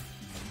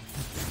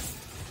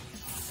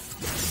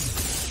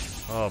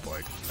 Oh,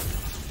 boy.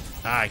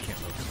 Ah, I can't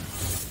move.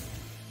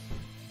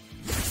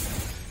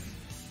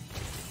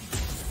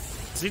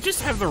 Does he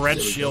just have the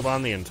red shield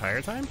on the entire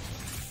time?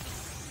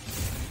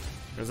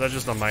 Or is that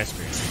just on my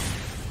screen?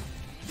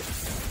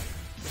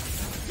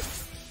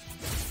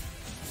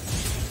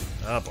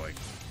 Oh boy.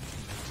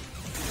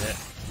 Yeah.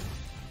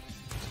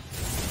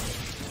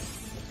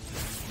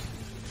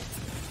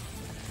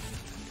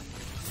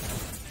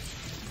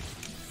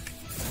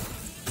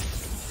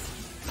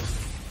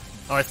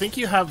 Oh, I think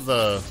you have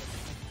the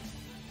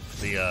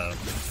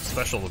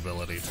special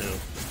ability too.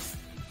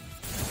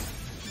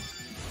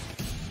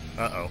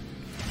 Uh-oh.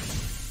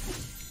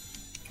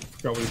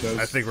 Forgot what he does.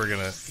 I think we're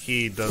gonna...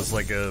 He does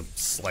like a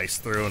slice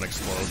through and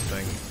explode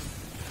thing.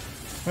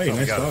 Hey, Oh,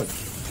 nice got dodge.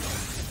 it.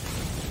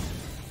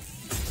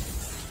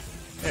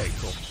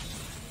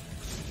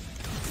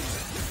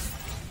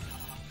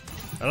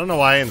 I don't know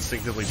why I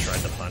instinctively tried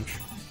to punch.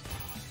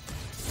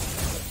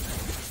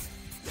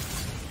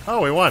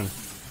 Oh, we won.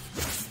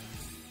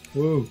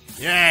 Woo.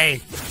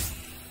 Yay!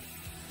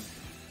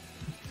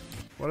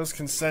 What is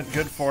consent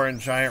good for in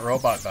giant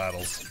robot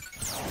battles?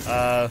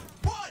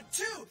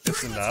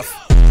 It's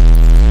enough.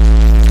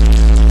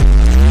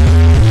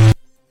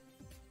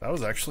 That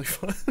was actually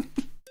fun.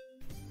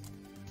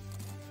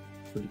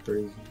 Pretty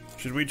crazy.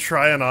 Should we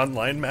try an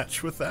online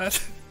match with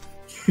that?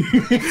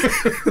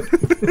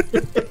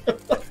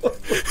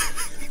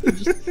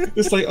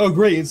 It's like, oh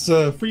great, it's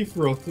a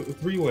free-for-all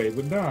three-way,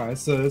 but nah,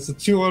 it's a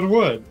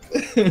 2-on-1.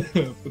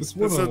 But it's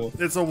one-on-one.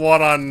 It's a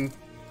one-on...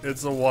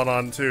 It's a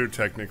 1-on-2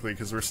 technically,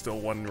 because we're still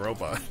one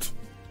robot.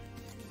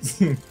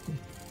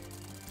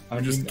 I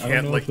just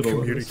can't like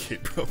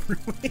communicate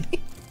properly.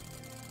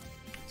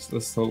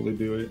 Let's totally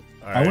do it.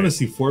 All I want to right.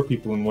 see 4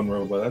 people in one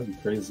robot. That'd be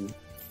crazy.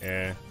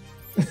 Yeah.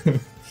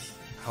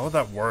 How would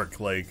that work?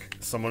 Like,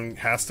 someone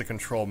has to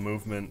control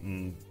movement,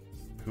 and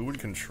who would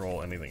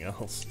control anything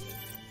else?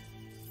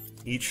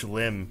 Each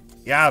limb.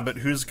 Yeah, but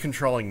who's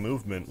controlling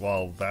movement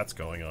while that's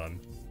going on?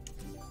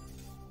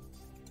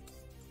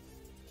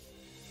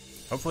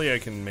 Hopefully I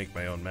can make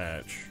my own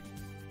match.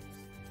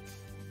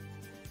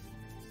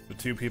 The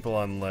 2 people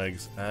on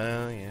legs.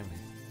 Oh, yeah, man.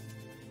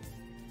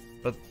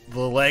 But the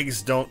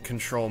legs don't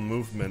control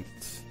movement.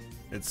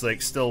 It's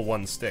like still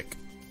one stick.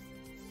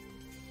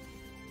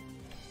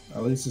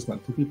 At least it's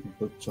not 2 people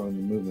controlling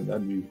the movement.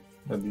 That'd be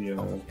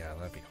Oh, yeah,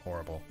 that'd be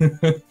horrible.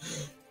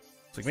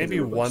 It's It's like maybe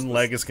one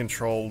leg is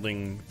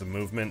controlling the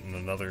movement and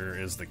another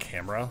is the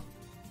camera.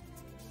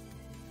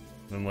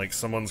 And like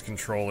someone's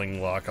controlling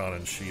lock on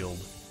and shield.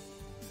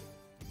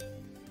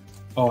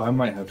 Oh, I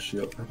might have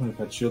shield. I might have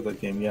had shield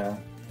that game, yeah.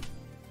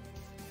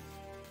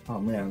 Oh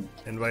man.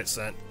 Invite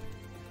sent.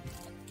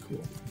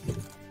 Cool.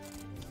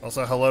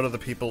 Also, hello to the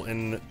people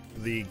in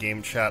the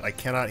game chat. I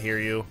cannot hear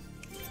you.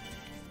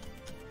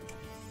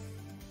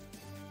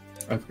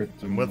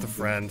 I'm with a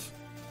friend.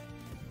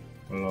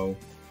 Hello.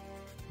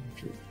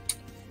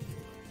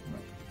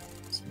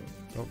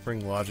 Don't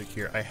bring logic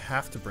here. I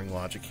have to bring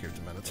logic here,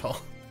 Demental.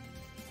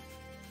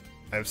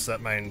 I've set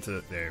mine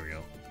to... There we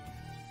go.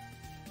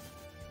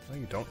 No,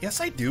 you don't.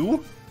 Yes, I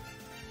do!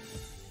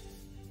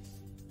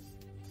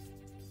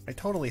 I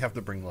totally have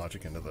to bring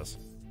logic into this.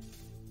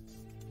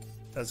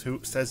 Says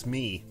who? Says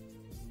me.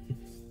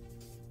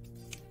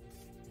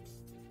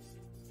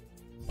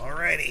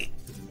 Alrighty.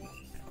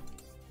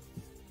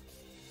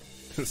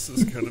 This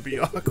is gonna be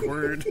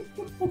awkward.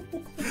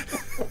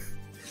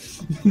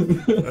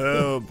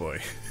 Oh boy.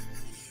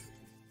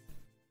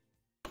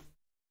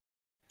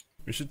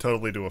 We should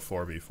totally do a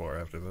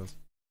 4v4 after this.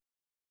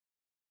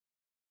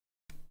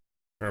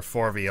 Or a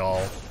 4v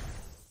all.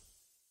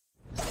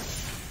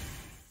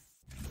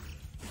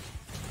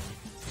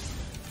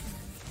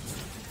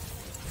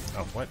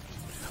 Oh, what?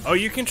 Oh,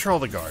 you control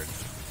the guard.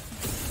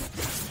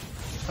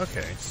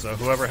 Okay, so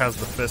whoever has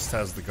the fist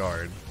has the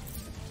guard.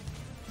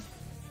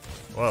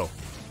 Whoa.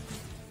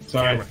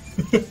 Sorry.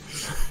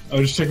 I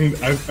was just checking.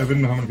 I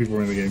didn't know how many people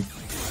were in the game.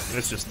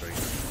 It's just 3.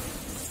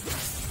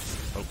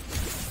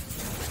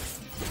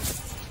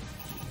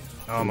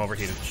 Oh, I'm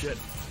overheated. Shit.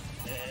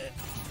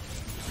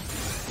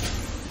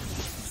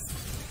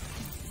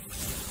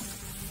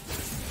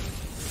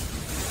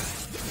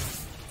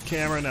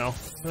 Camera now.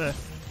 Eh.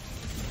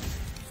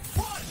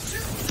 1, 2,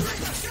 3,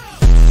 let's go!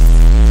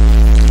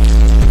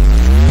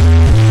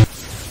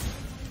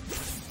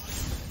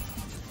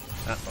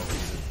 Ah,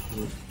 overheated.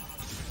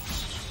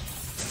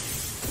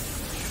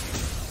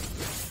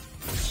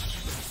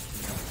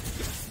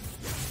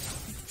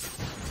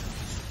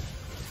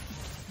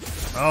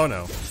 Oh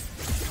no.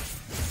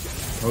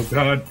 Oh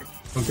god.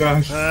 Oh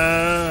gosh.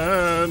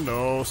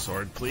 No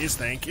sword, please,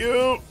 thank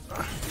you.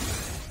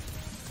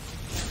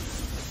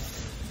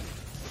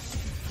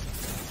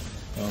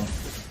 Oh.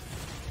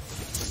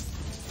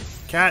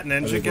 Cat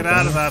Ninja, get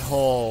out of that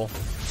hole.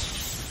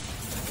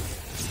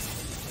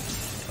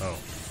 Oh.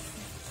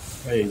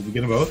 Hey, did we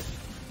get them both?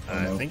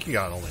 I think you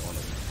got only one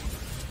of them.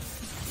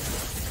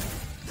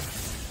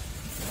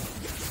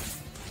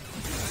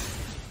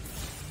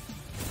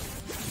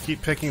 You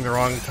keep picking the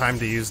wrong time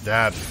to use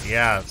dab.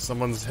 Yeah,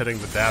 someone's hitting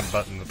the dab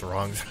button at the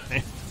wrong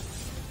time.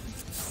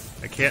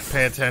 I can't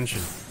pay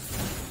attention.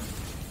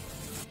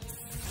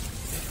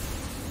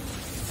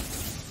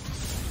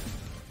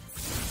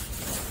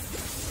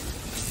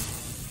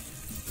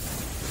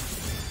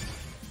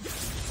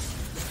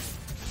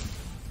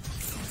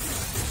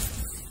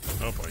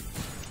 Oh boy.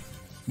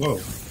 Whoa.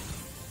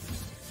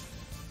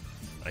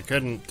 I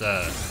couldn't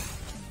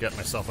get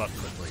myself up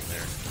quickly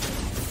there.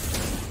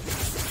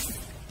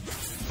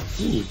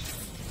 Ooh.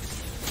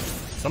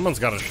 Someone's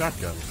got a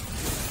shotgun.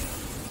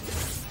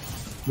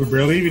 We're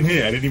barely even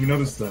hit. I didn't even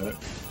notice that.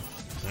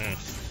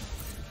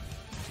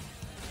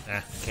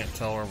 Can't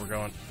tell where we're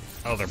going.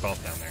 Oh, they're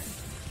both down there.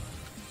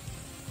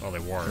 Oh, they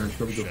were. I should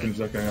probably go Shit. finish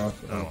that guy off.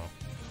 Oh, well.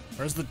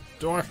 Where's the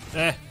door?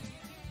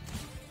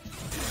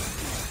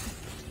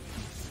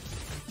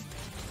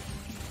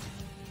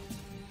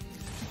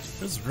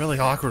 This is really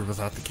awkward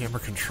without the camera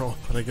control,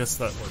 but I guess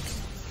that works.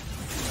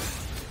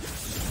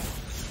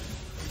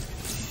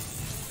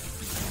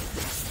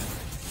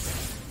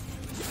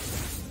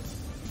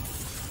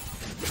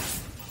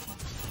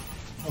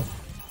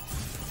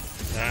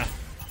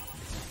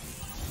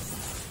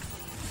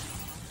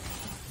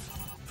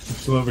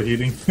 still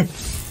overheating.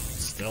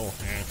 Still,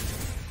 eh.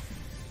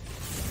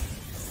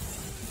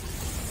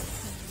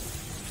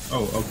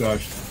 Oh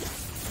gosh.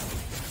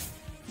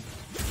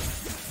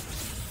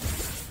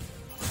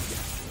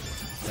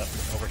 Yep,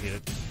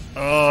 overheated.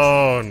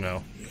 Oh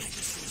no.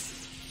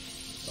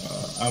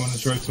 I'm gonna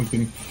try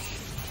something.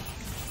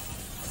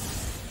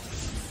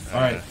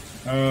 Alright,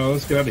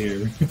 let's get out of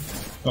here.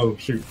 Oh,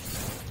 shoot.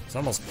 It's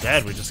almost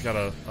dead, we just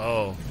gotta...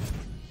 Oh.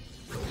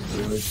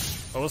 Really?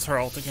 What was her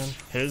ult again?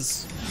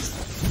 His?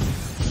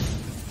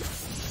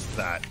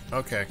 That.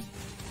 Okay.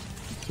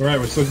 Alright,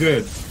 we're still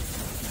good.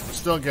 We're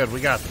still good,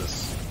 we got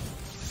this.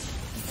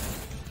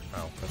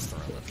 Oh, that's the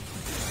wrong one.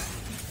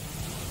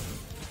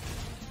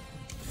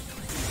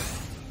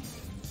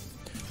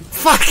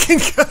 Fucking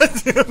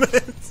goddamn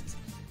it!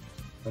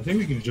 I think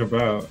we can jump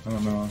out. I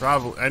don't know.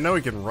 Probably. I know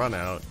we can run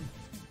out.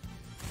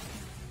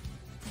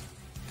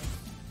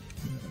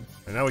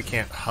 I know we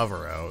can't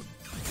hover out.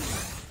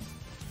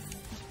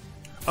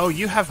 Oh,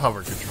 you have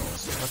hover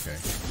controls. Okay.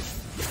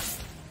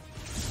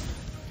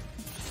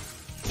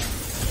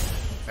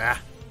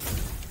 Ah.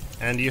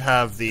 And you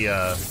have the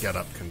get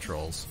up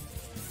controls.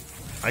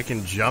 I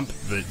can jump,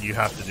 but you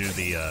have to do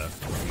the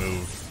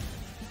move.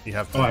 You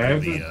have to Oh, I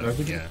have do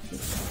the yeah.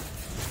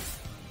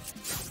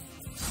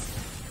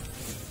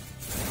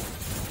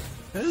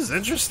 This is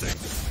interesting.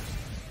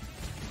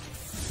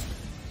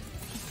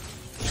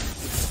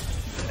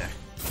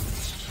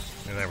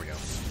 Yeah, there we go.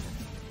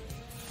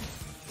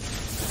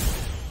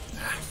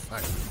 Ah,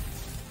 fuck.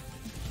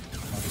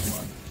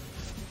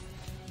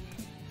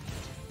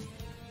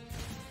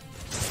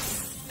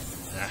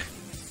 Ah.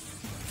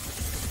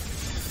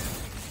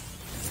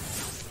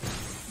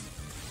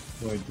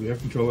 Wait, do we have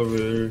control over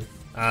there?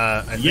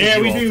 I think Yeah,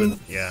 you we do. ulted.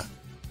 Yeah.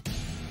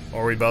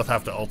 Or we both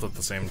have to ult at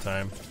the same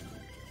time.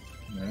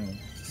 No.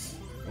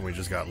 And we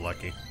just got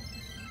lucky.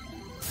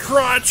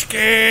 Crotch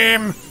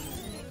game!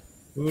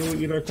 Ooh,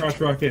 eat our crotch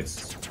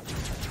rockets.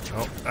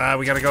 Oh,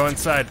 we gotta go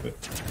inside.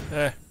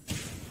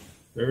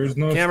 There's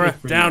no Camera,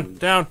 escape for down, you.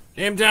 down,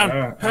 aim down.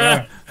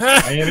 I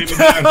am aiming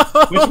down.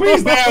 Which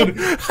way's down?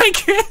 I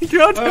can't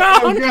go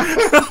down!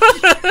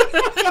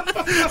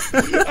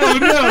 Oh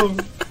no!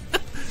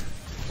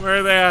 Where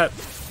are they at?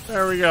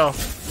 There we go.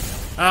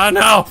 Oh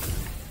no!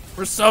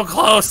 We're so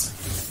close!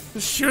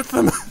 Just shoot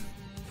them!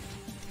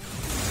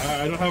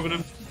 I don't have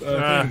enough thing.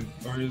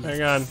 Or is...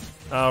 Hang on.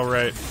 Oh,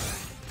 right.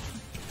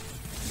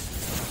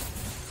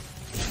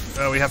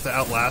 Oh, we have to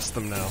outlast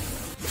them now.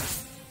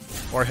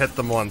 Or hit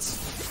them once.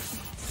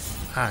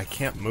 Ah, I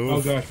can't move.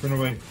 Oh gosh, run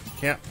away.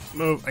 Can't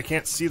move. I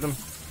can't see them.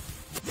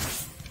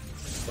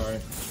 Sorry.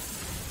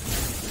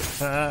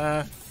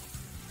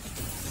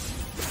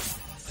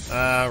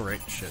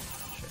 Right. Shit.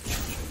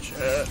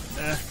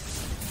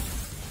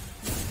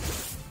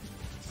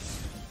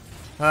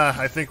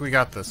 I think we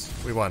got this.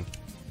 We won.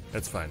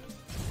 It's fine.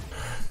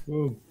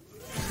 Whoa.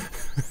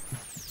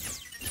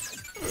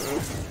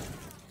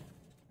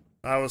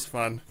 That was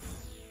fun.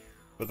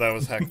 But that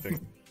was hectic.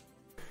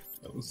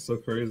 That was so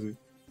crazy.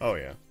 Oh,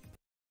 yeah.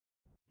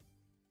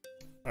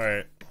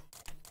 Alright.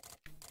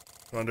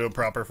 Want to do a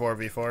proper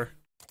 4v4?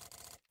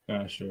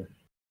 Ah, sure.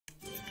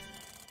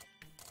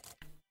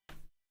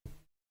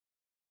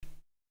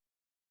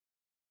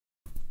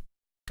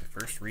 My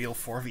first real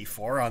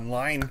 4v4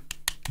 online.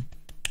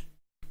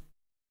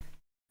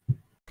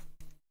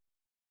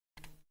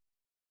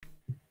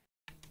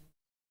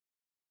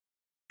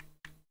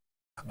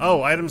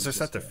 Oh, items are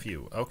set to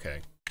few. Okay.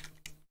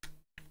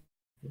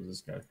 Who's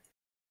this guy?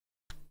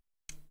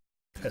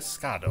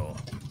 Pescado.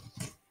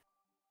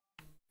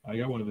 I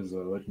got one of his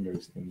legendary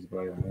skins, but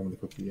I haven't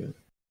equipped it yet.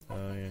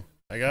 Oh, yeah.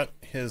 I got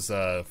his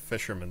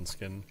fisherman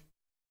skin.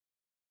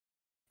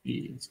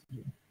 Yeah, it's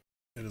good.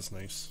 It is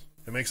nice.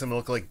 It makes him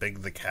look like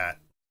Big the Cat.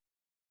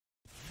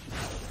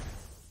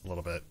 A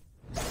little bit.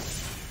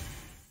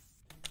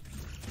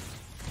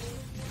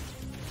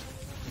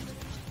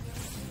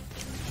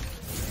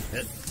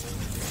 Hit.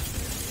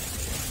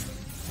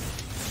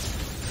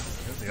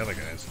 Where's the other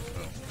guys?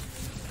 Oh.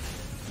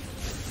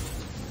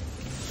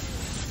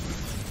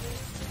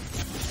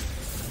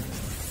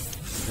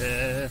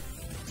 Yeah.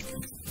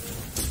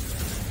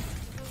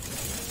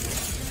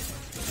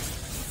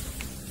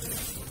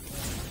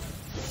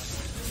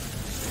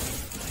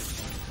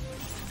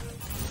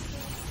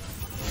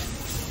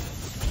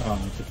 Oh, I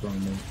took the wrong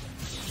move.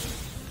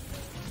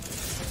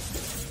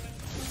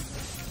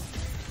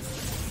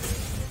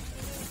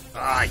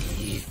 Ah,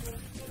 yeah.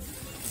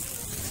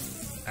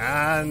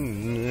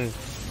 And...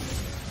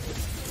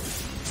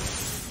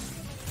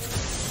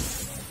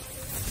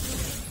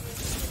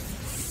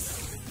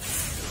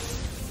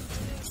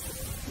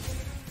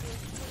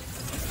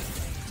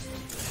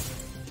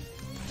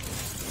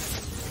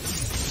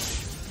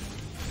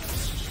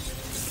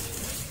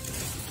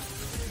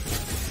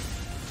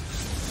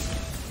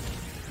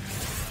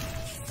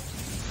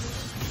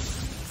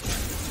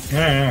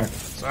 Yeah.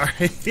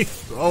 Sorry.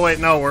 Oh wait,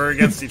 no, we're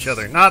against each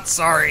other. Not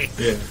sorry.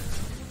 Yeah.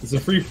 It's a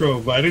free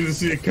throw, but I didn't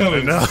see it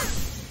coming. No.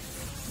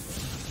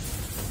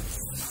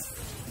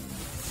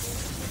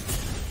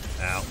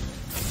 Ow.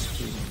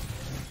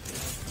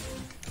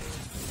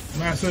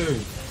 Massive.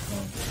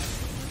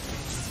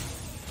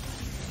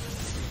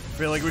 I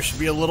feel like we should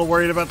be a little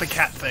worried about the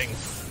cat thing.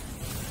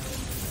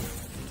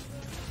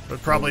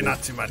 But probably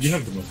not too much. You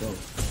have the most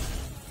health.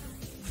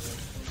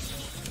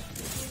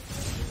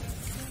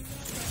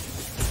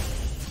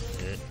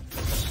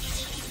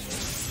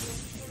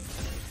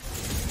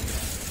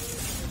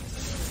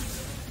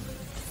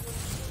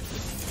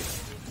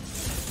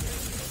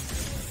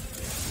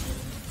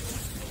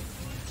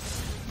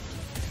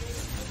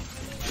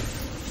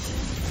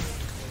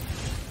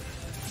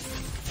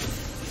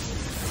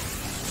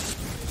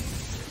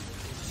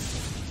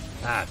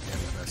 Ah, damn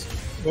it, I missed.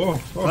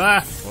 Oh, oh,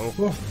 Ah! Whoa.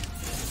 oh.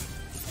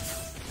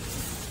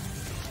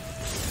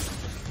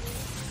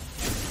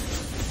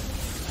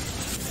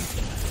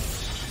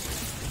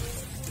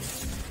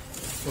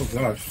 Oh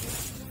gosh.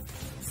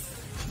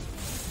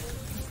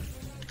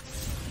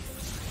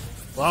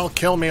 Well,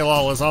 kill me,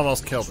 lol, is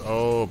almost killed.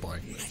 Oh boy.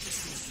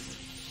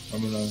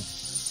 I'm gonna...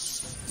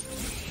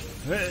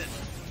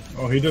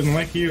 Oh, he doesn't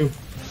like you.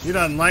 He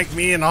doesn't like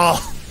me at all.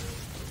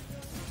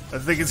 I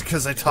think it's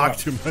because I talk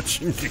too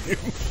much in game.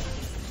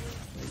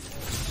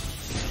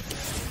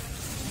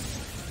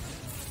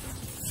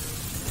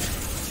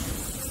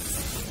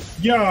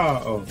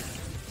 Yeah! Oh.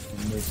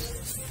 I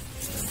missed.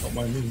 Don't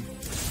mind me.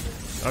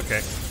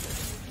 Okay.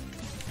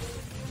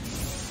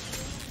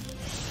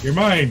 You're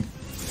mine!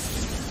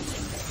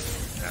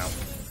 Ow.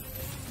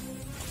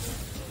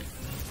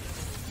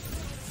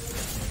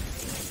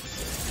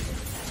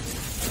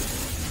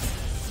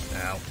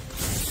 Ow.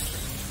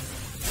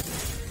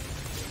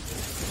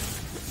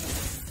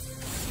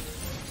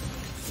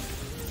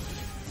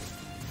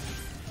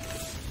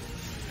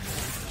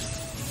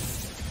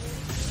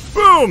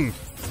 Boom!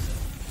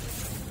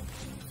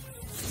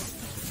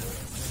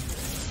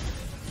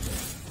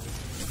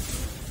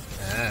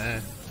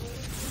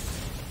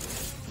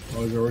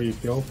 Oh, is it already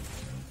killed?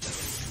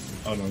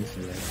 Oh no, he's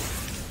still there.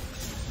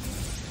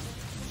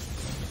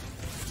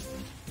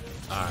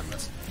 Ah, I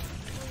missed.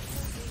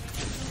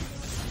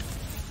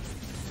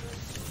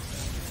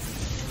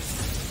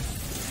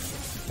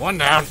 One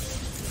down.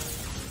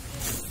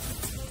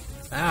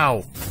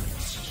 Ow.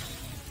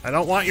 I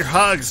don't want your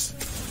hugs.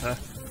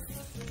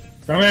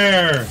 Come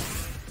here!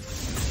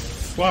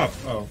 Flop!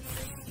 Oh.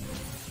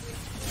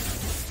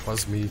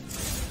 Was me.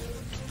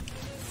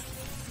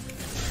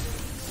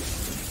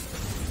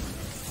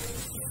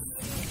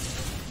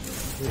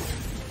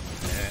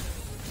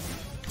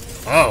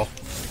 Oh.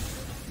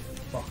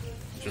 Fuck.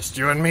 Just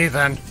you and me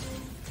then.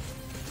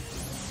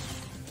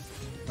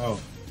 Oh.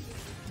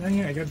 Dang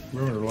it, I got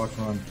rumor to lock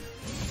on.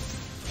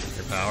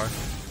 Your power.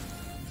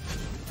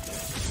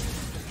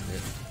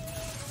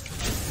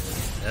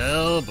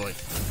 Oh boy.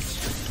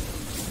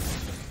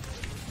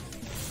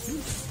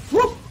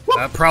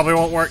 That probably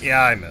won't work.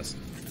 Yeah, I missed.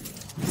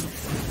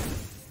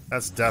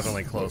 That's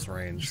definitely close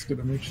range. Just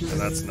gonna make sure.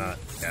 And that's not.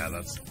 Yeah,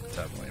 that's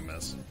definitely a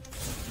miss.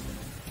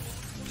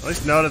 At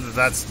least noted that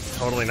that's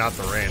totally not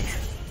the range.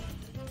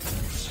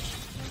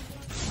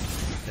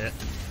 Yeah.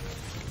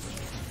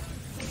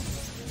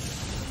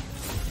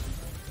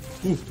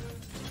 Ooh.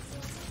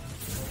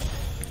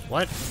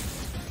 What?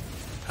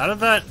 How did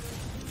that...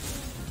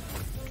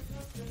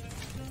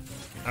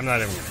 I'm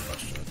not even gonna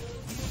question it.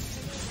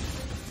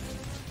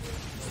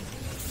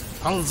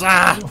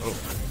 Huzzah! Oh,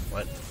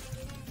 what?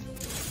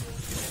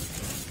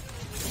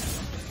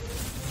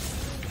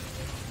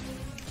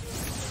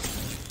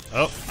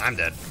 Oh, I'm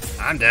dead.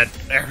 I'm dead.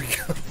 There we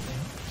go.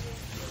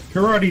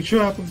 Karate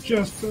chop of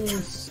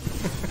justice!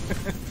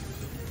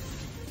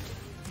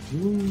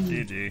 Ooh.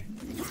 GG.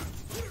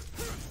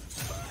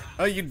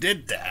 Oh, you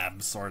did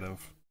dab, sort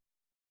of.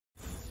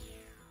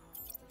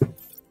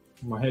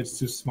 My head's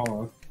too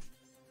small.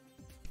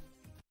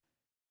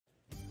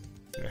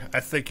 I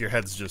think your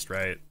head's just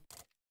right.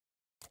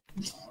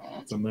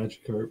 It's a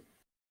magic carp.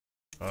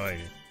 Oh, yeah.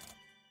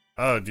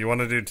 Oh, do you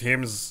want to do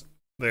teams?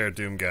 There,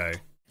 Doom guy.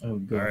 Oh,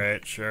 God.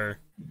 Alright, sure.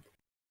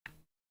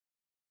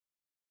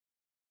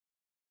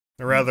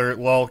 Or rather,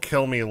 lol,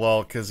 kill me,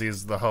 lol, because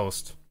he's the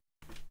host.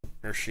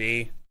 Or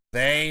she.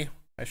 They?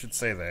 I should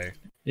say they.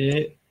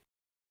 It.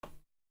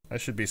 I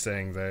should be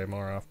saying they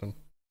more often.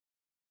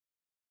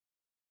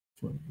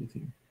 It's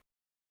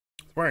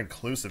more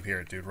inclusive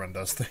here, Doodrun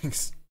does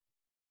things.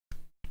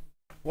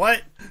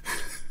 What?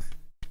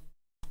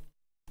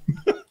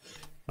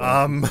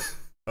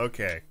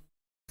 Okay.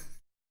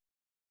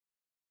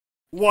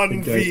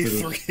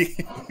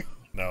 1v3.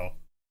 No.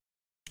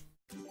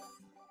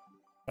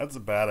 That's a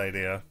bad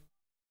idea.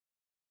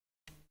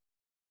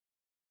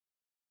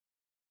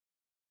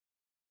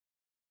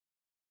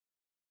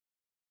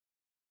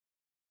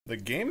 The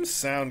game's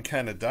sound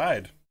kinda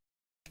died.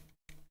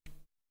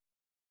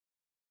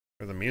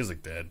 Or the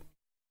music did.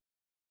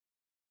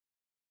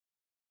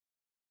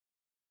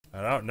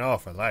 I don't know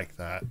if I like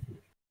that.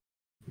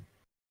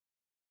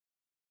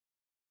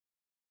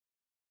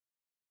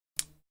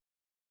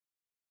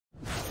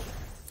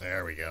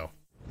 There we go.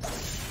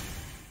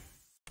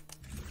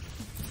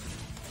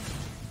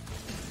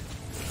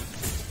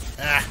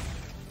 Ah!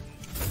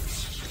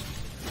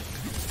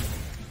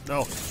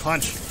 No,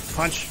 punch!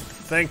 Punch!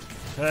 thing.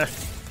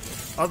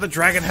 Oh, the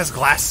dragon has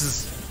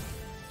glasses.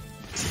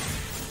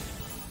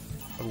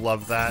 I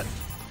love that.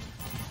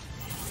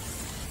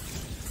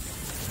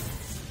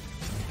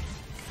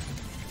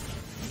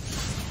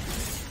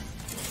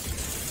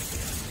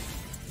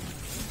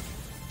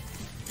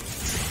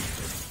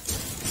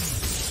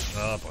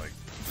 Oh boy.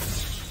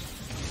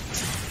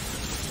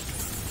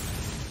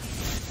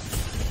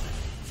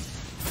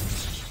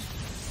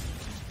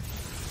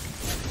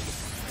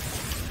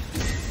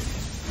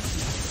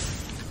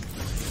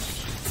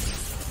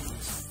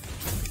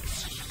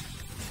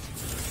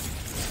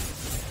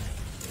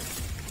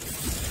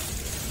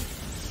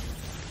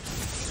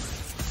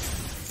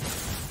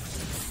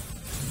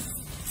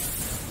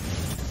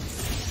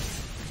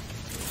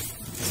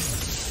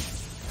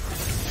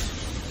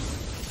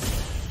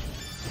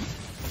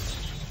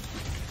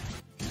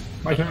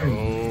 My turn.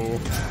 Oh.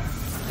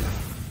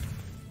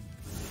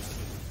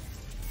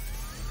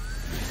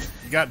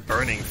 You got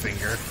burning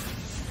finger.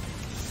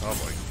 Oh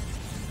boy.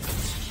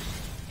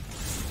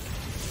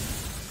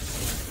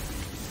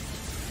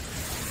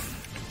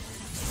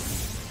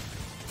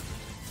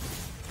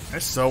 I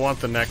so want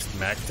the next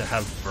mech to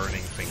have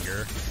burning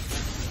finger.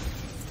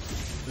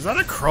 Is that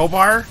a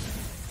crowbar?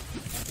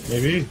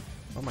 Maybe.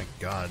 Oh my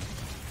god.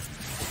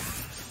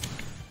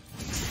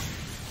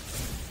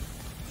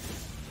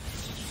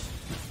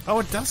 Oh,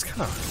 it does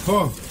kind of.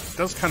 Oh. It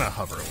does kind of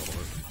hover a little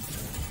bit.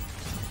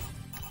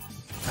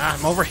 Ah,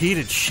 I'm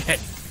overheated. Shit.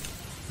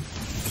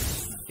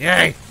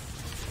 Yay.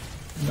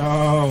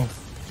 No.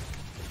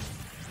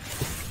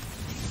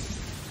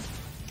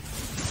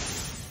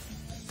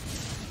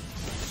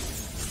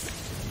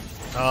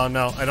 Oh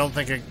no, I don't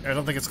think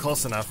it's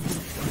close enough.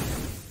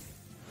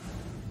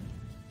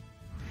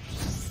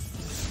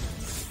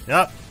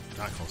 Yep,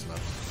 not close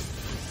enough.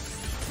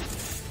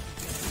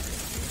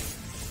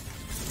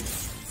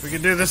 We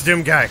can do this,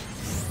 Doom guy.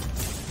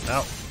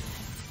 No.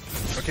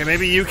 Okay,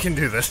 maybe you can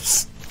do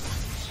this.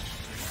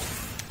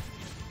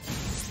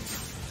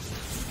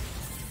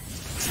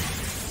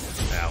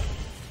 Now.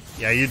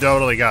 Yeah, you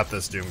totally got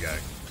this, Doom guy.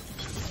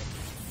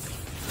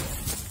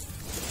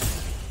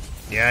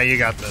 Yeah, you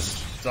got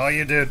this. That's all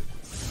you did.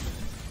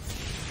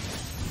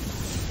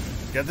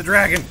 Get the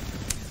dragon.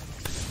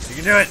 You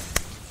can do it.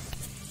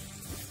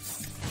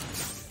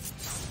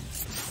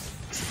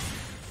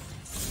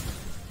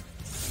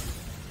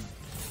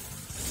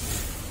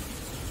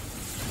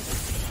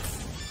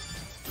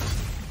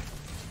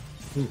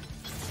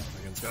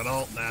 Dragon's got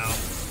ult now.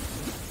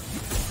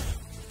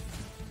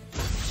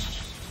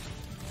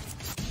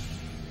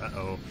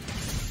 Uh-oh.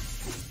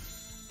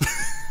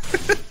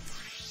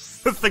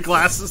 With the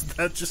glasses,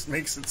 that just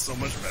makes it so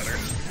much better.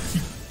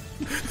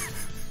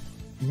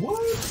 What?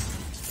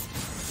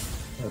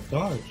 A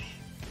dodge.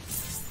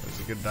 That's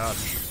a good dodge.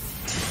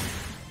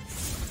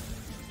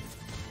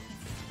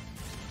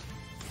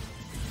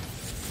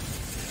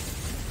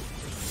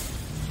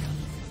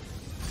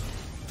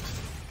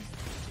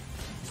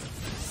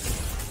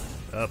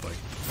 Oh boy.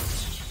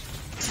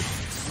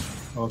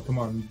 Oh, come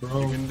on,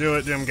 bro. You can do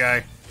it, Jim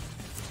guy.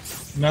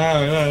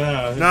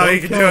 No. No,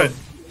 you can do it.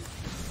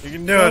 You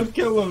can do Don't it.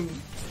 kill him.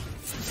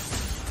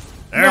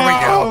 There we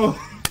go. No!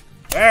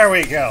 There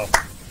we go.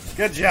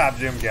 Good job,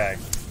 Jim guy.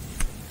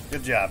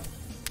 Good job.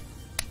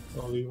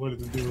 All he wanted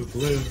to do was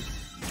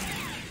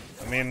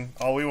live. I mean,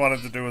 all we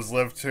wanted to do was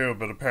live too,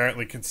 but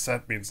apparently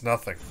consent means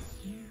nothing.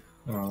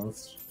 Oh,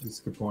 that's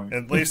a good point.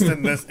 At least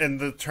in this, in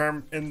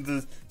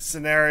the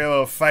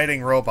scenario of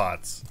fighting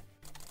robots.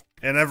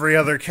 In every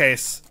other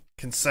case,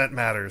 consent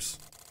matters.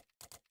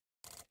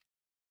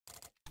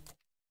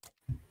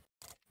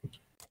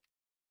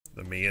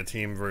 The Mia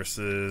team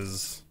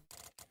versus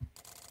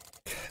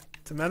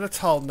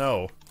Demental.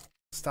 No,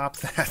 stop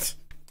that.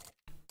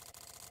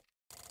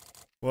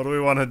 What do we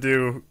want to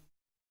do?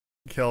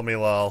 Kill me,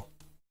 lol.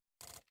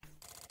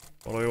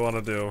 What do we want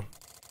to do?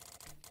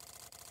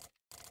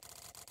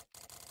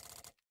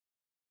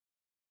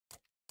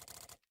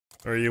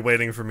 Or are you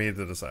waiting for me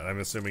to decide? I'm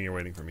assuming you're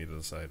waiting for me to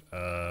decide.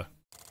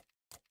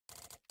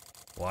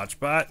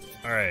 Watchbot?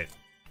 Alright.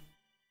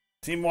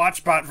 Team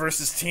Watchbot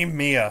versus Team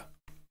Mia.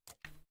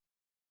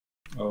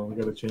 Oh, we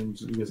gotta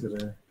change. You guys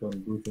gotta go on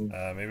blue team.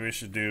 Maybe we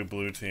should do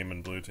blue team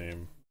and blue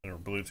team. Or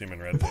blue team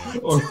and red team.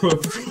 Or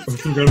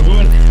we got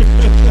one.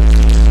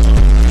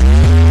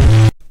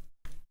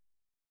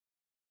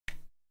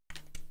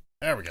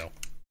 There we go.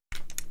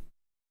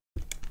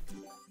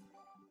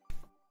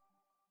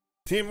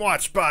 Team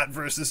Watchbot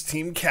versus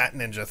Team Cat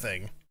Ninja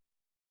thing.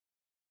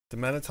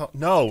 Demental?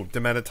 No,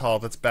 Demental,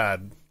 that's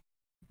bad.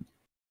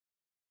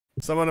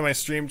 Someone in my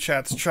stream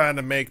chat's trying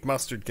to make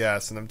mustard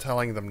gas, and I'm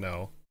telling them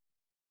no.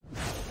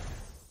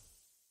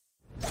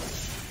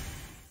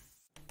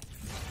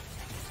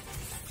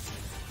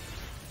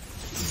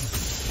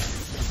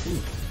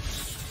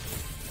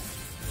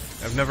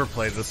 I've never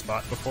played this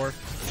spot before.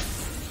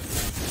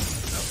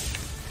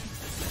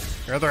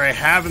 No. Rather, I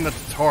have in the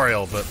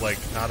tutorial, but like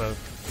not a.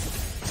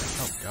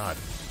 Oh god.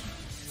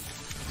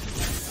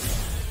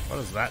 What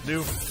does that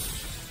do?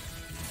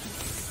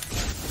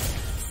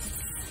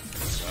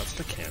 That's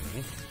the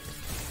cannon.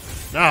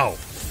 No!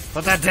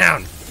 Put that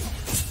down!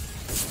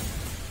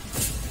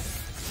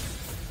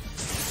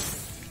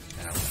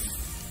 Ow.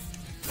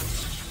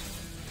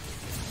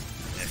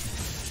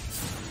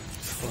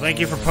 Well, thank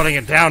you for putting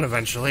it down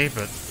eventually,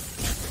 but...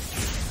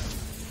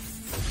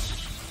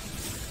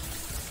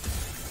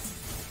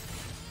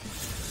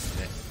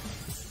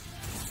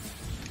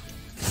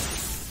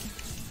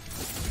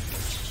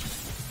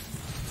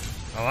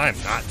 Oh, I'm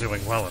not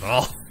doing well at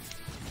all.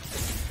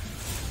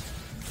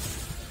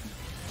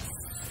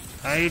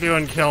 How you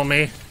doing, Kill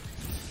Me?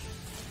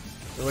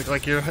 You look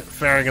like you're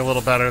faring a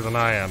little better than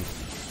I am.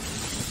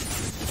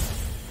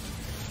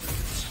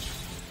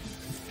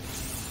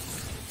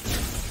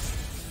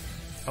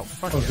 Oh,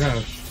 fuck Oh you.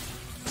 gosh.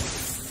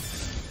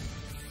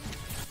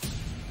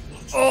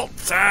 Ult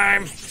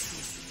time!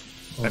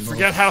 Oh, I no.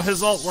 forget how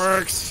his ult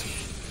works.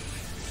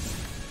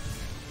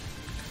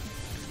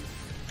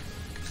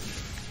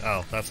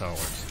 Oh, that's how it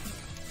works.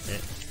 Yeah.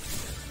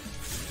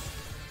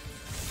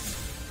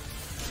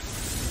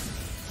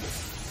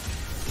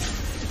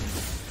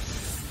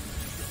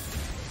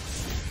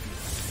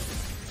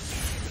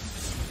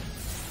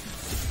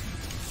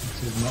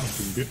 This is not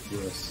too good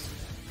for us.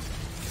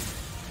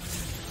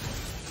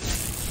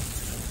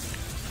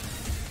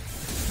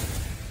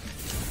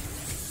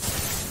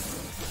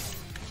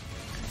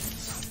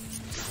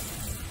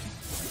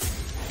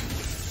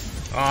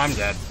 Oh, I'm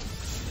dead.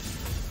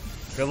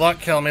 Good luck,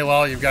 Kill Me,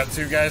 lol. You've got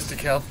 2 guys to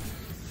kill.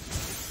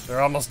 They're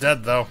almost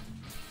dead, though.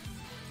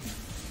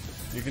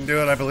 You can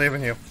do it, I believe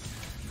in you.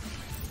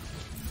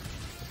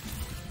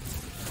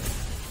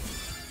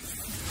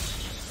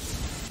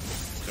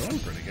 Doing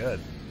pretty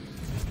good.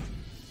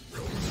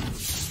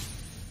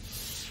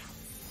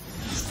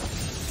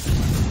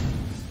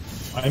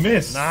 I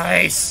missed.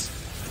 Nice!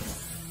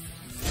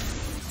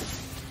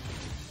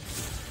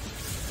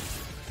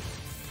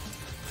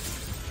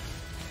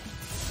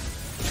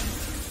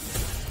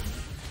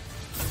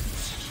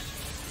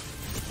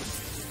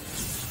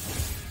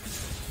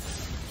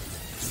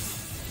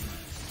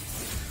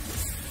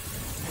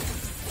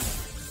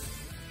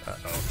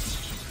 Uh-oh.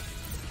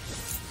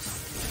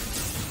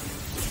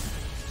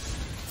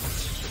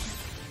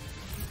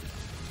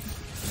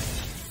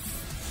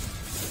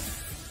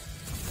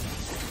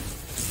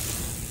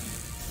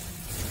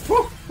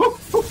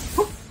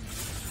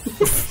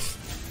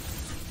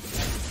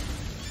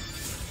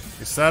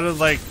 You sounded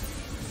like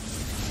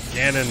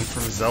Ganon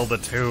from Zelda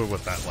 2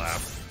 with that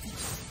laugh.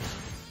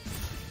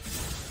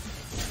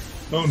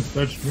 Don't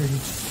touch me.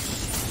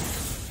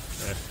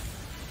 Eh.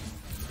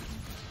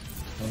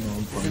 I don't know, I'm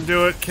You fine. can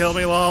do it, Kill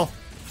Me, lol.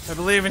 I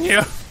believe in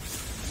you.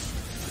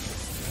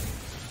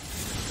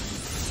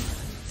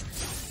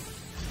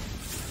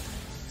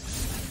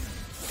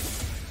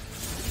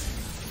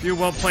 Few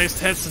well-placed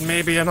hits and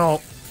maybe an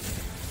ult.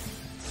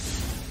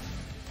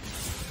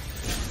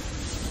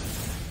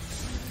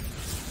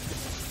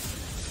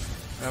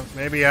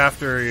 Maybe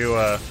after you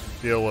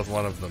deal with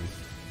one of them.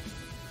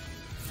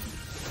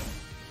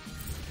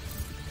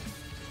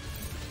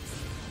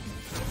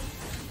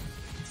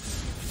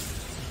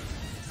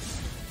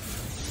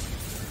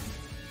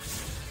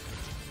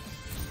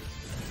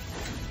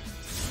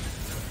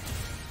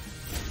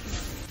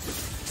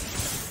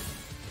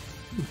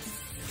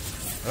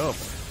 Oh.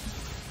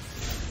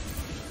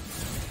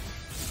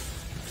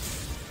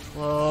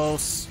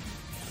 Close.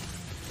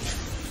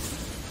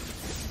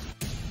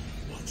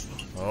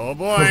 Oh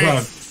boy. Oh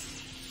god.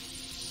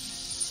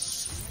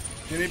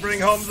 Can he bring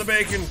home the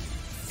bacon?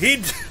 He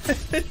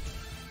did.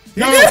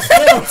 No!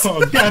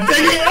 Oh god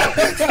dang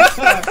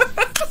it!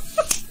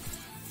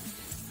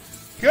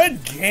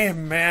 Good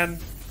game, man.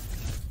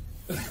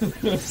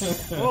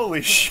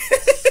 Holy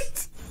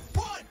shit.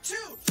 1, 2,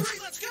 3,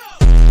 let's go!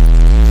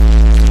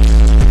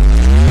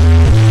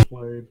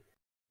 Played.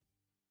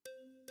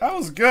 That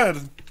was good.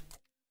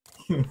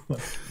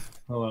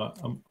 Hold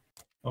on,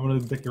 I'm gonna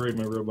decorate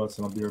my robots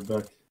and I'll be right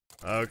back.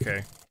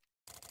 Okay.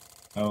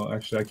 Oh,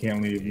 actually, I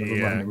can't leave. Never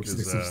Yeah, mind. We're 'cause,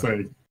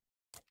 6:30.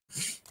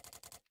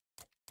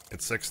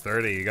 It's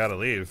 6:30. You gotta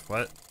leave.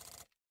 What?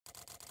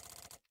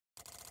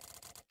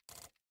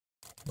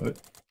 What?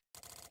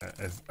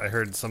 I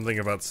heard something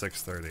about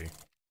 6:30.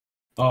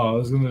 Oh, I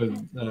was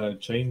gonna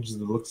change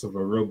the looks of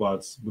our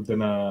robots, but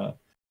then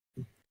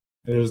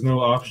there's no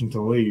option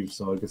to leave,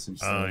 so I guess I'm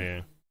Oh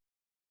yeah.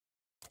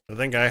 I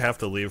think I have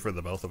to leave for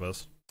the both of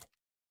us.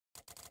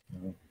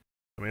 Yeah.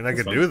 I mean, I That's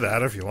could fine. do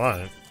that if you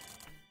want.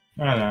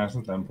 Nah, it's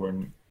not that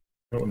important.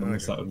 I don't want to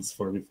miss Okay. out on this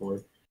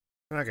 4v4.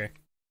 Okay.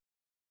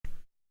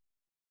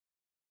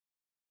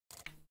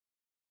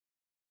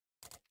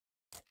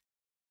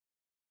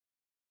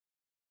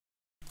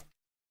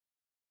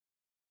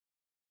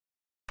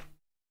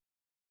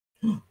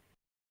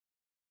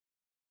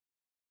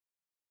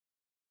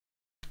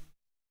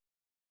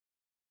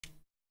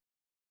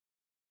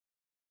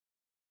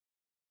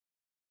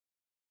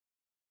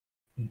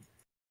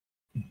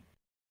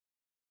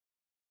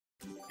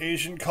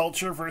 Asian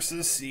culture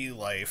versus sea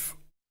life.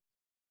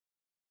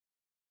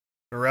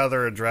 Or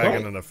rather, a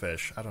dragon What? and a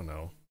fish. I don't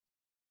know.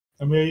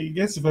 I mean, I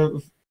guess if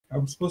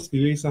I'm supposed to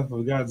be based off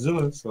of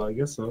Godzilla, so I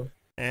guess so.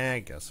 I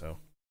guess so.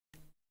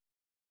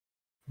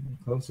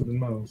 Closer than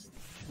most.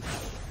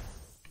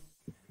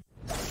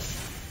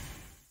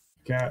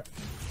 Cat.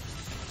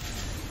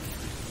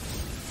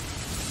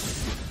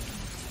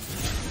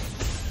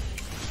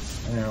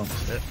 Ow.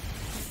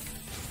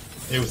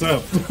 Hey, what's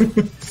up?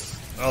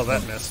 Oh,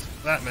 that missed.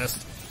 That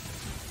missed.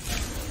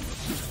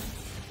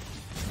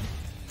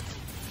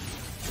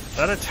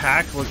 That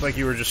attack looked like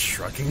you were just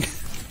shrugging.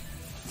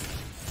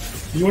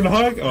 You want a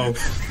hug? Oh.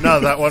 No,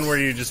 that one where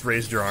you just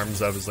raised your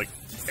arms up is like,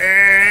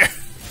 eh.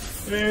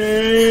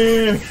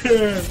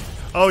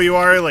 Oh, you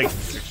are like,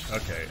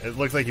 okay. It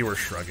looked like you were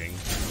shrugging.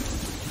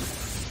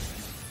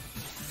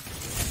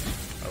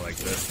 I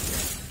liked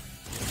it.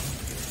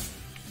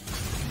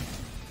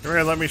 You're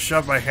gonna let me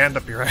shove my hand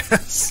up your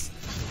ass.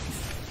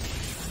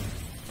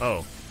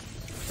 Oh.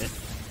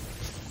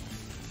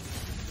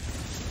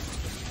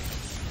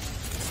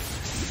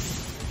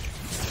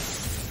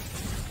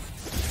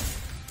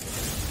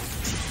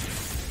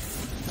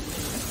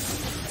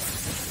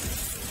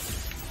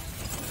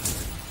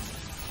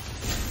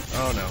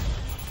 Oh no.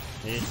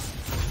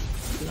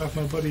 Get off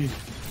my buddy.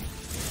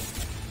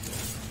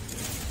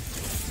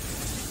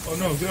 Oh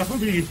no, get off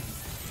of me.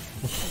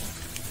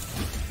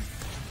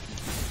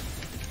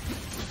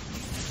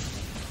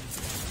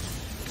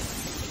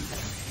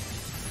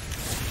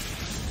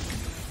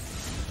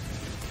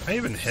 I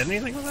even hit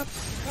anything with that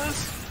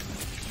class?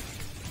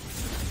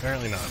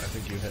 Apparently not. I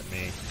think you hit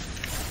me.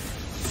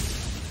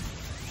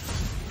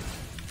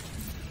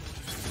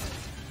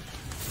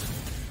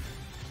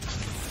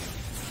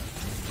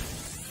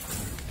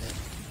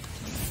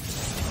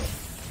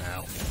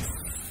 Ow.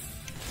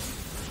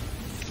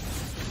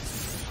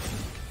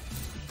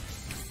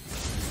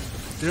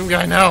 Doom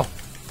guy, no!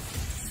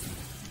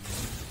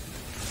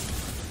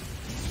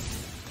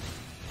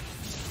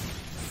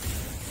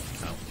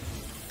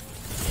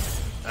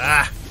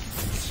 Ah!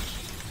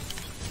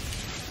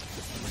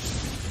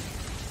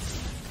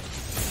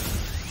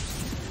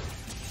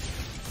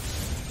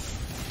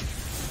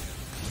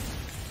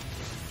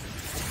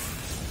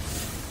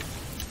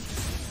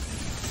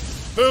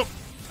 Boop!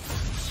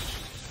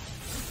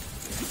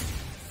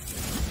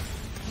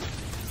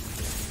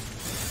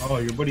 Oh,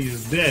 your buddy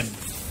is dead.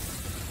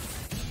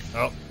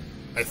 Oh.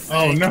 I think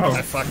Oh no!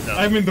 I fucked up.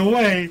 I'm in the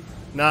way.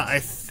 Nah, I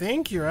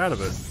think you're out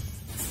of it.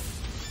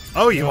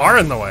 Oh, you are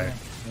in the way.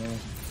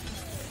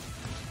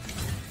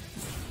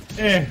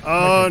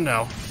 Oh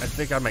no. I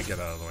think I might get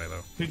out of the way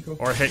though.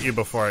 Or hit you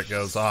before it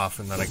goes off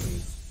and then I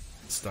can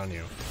stun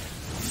you.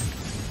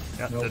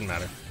 Yeah, Nope. didn't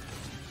matter.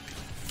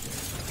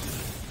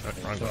 Oh,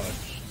 wrong button.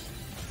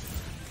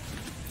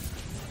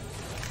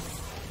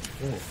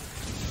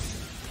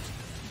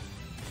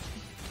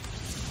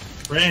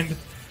 Friend,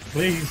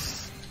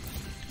 please.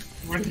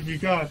 What have you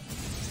got?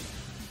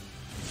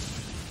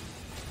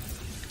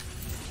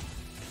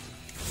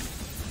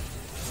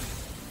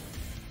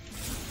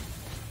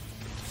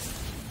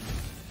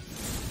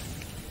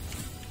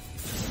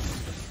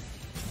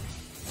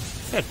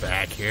 Get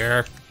back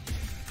here.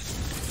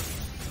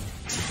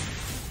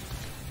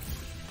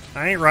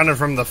 I ain't running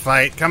from the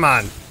fight. Come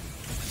on.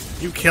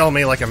 You kill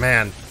me like a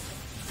man.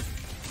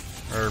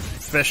 Or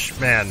fish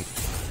man.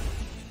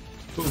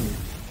 Ooh.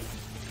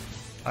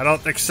 I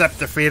don't accept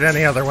defeat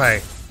any other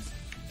way.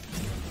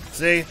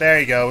 See? There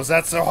you go. Was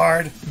that so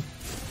hard?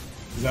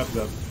 Zap,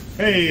 zap.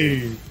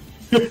 Hey!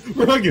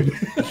 We're hugging!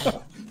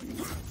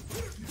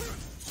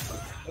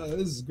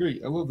 This is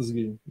great. I love this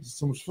game. This is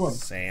so much fun.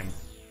 Same.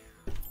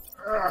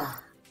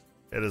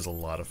 It is a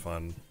lot of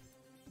fun.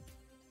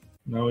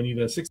 Now we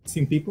need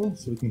 16 people,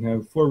 so we can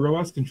have 4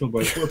 robots controlled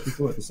by 4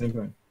 people at the same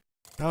time.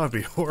 That would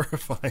be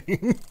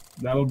horrifying.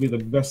 That would be the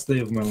best day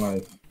of my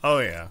life. Oh,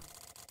 yeah.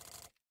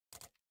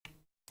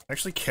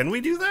 Actually, can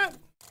we do that?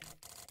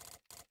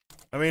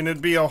 I mean,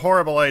 it'd be a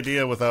horrible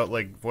idea without,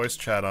 like, voice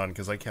chat on,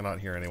 because I cannot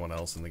hear anyone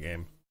else in the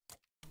game.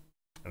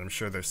 And I'm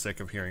sure they're sick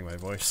of hearing my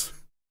voice.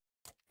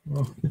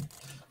 Well,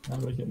 how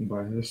are they getting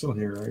by? They're still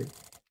here, right?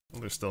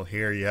 Well, they're still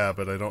here, yeah,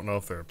 but I don't know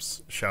if they're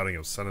shouting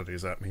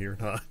obscenities at me or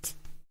not.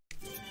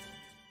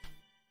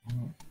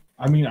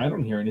 I mean, I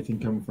don't hear anything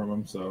coming from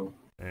them, so...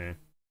 Eh.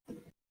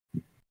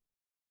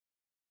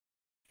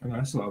 And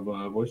I still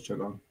have voice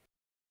chat on.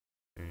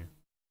 Eh.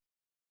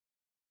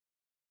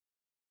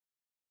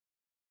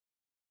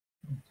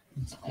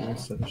 It's a cool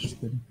set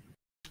thing.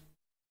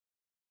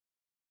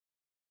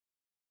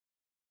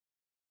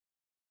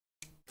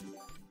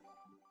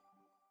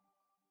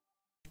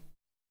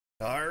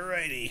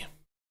 Alrighty.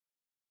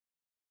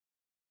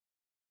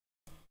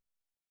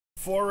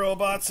 4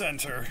 robots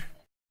enter.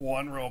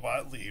 1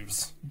 robot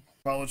leaves.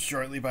 Followed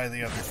shortly by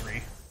the other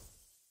 3.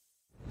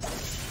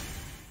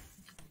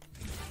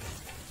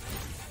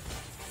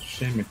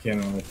 Shame I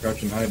can't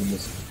crouch and hide in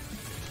this.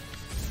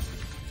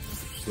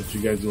 Just let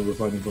you guys do all the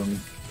fighting for me.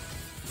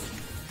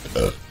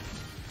 Oh,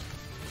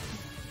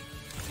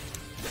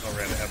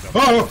 right, I have no...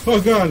 Oh! Oh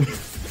god!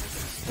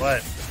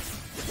 What?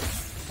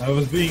 I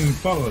was being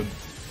followed.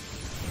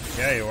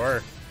 Yeah, you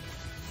were.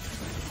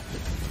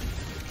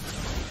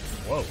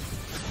 Whoa.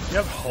 You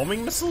have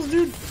homing missiles,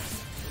 dude?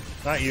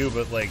 Not you,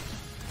 but like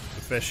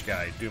The fish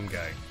guy, Doom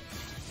guy.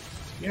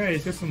 Yeah,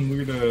 he's got some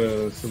weird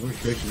silver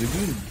creations.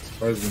 He did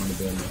surprisingly on the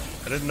damage.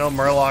 I didn't know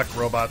Murloc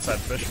robots had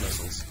fish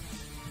missiles.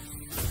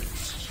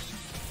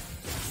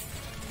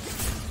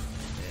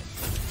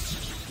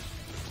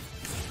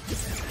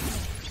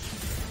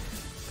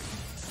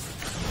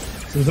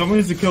 So someone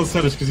needs to kill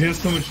Setish because he has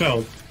so much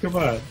health. Come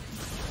on.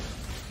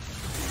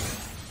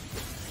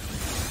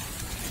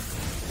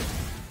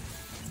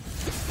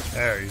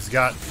 There, he's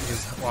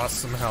lost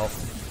some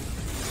health.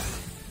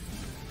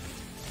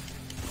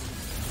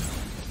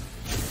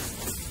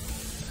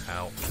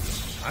 Ow.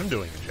 I'm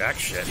doing jack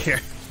shit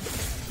here.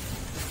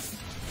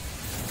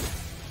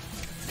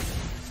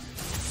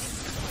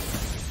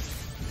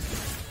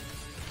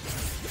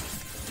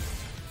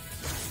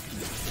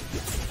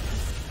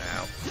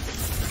 Ow.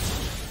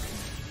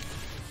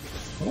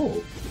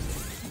 Oh.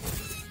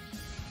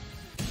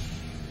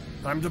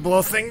 Time to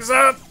blow things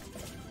up!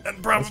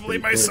 And probably pretty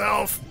quick.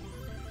 myself.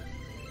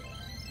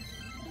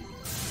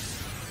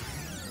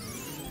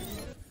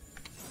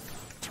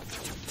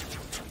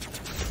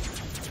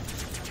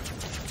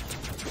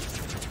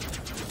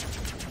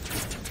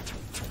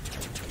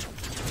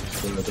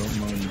 But I don't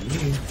mind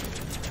me.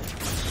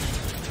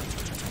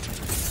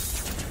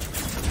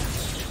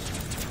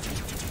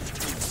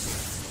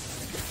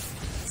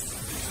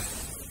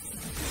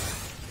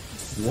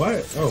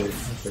 What? Oh,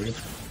 okay.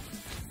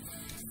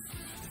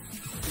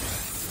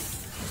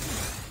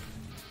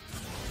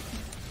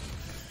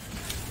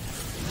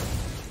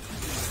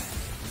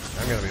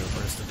 I'm gonna be the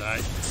first to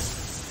die.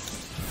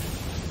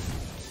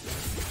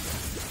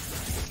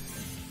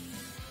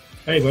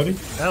 Hey, buddy.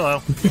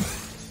 Hello.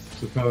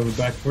 Just pat on the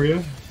back for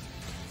you.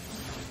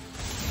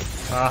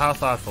 How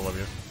thoughtful of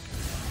you.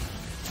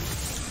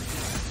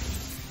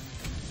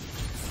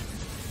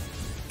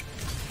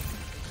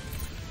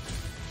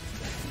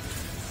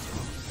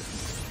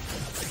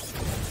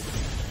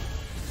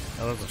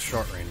 Oh, those are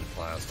short-range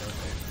blast, okay.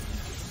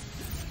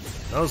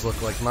 Those look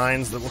like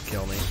mines that will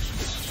kill me.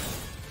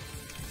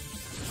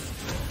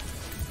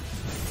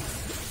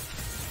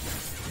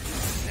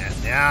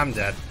 Yeah, I'm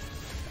dead.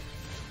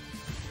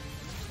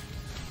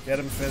 Get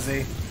him,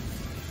 Fizzy.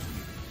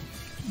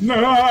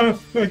 No!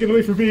 Get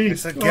away from me! I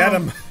said get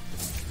him.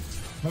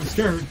 I'm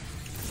scared.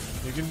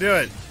 You can do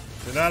it.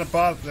 They're not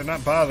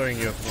bothering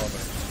you at the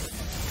moment.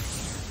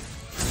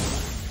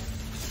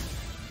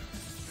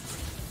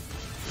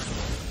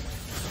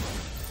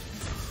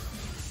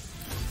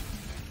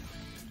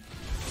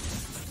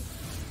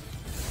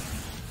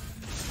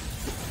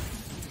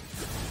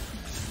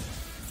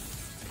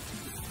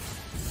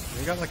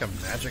 You got like a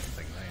magic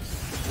thing, nice.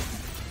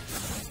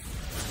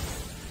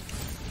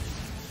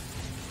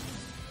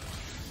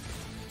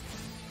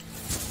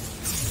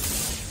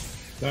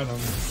 Got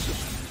him.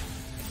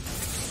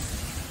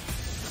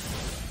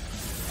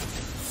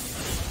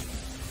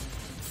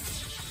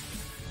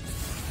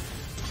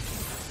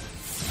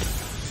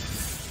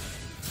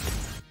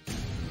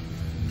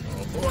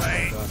 Oh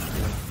boy.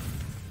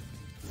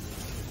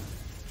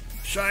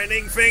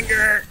 Shining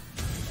finger.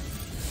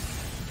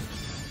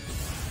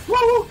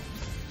 Woo!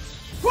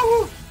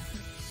 Woo!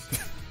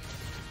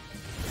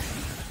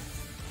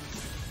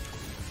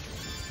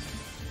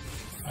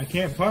 I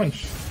can't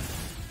punch.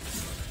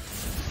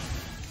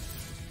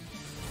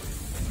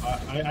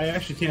 I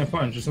actually can't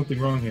punch. There's something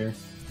wrong here.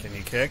 Can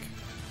you kick?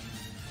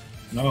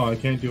 No, I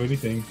can't do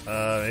anything.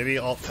 Maybe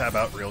Alt tab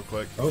out real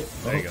quick. Oh,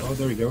 There you go. Oh,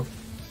 there we go.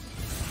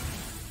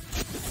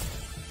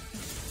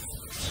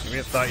 Maybe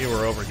I thought you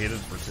were overheated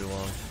for too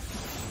long.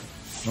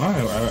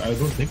 No, I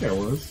don't think I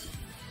was.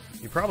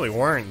 You probably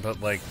weren't, but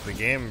like the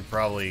game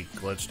probably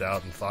glitched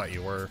out and thought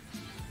you were.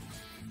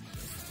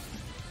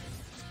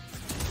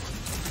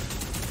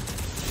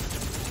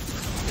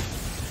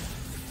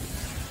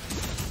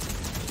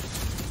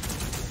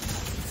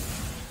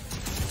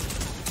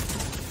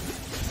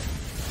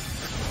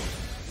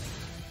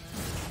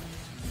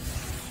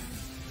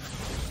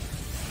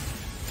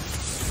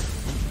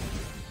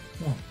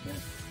 Oh, man.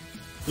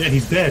 Yeah,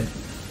 he's dead.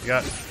 You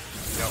got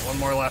one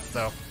more left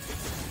though.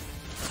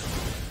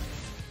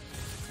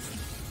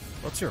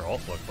 What's your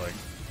ult look like?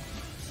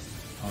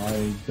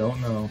 I don't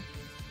know.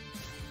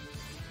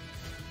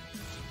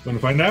 Want to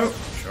find out?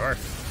 Sure.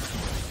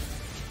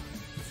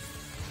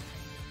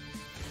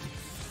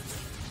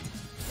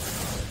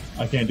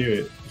 I can't do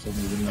it for some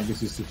reason. I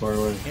guess he's too far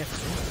away. Yeah.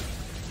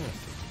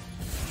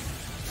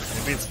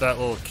 Maybe it's that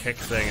little kick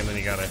thing and then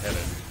you gotta hit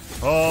it.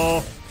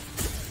 Oh!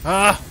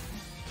 Ah!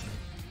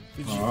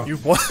 Did you, you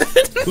what?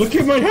 Look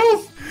at my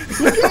health!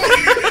 Look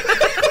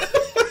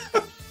at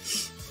my...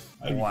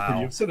 I'd be Wow.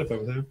 pretty upset if I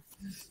was him.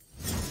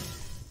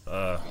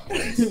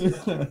 Nice.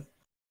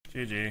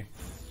 GG.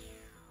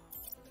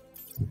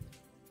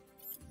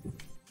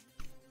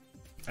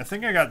 I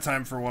think I got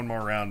time for one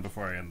more round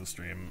before I end the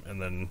stream,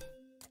 and then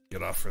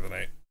get off for the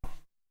night.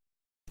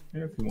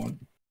 Yeah, if you want.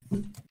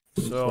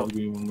 So,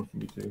 probably one more for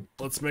me too.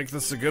 let's make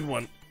this a good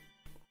one.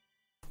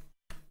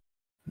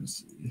 Let's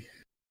see.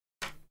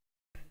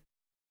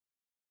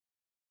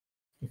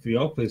 If we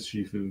all play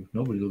Shifu,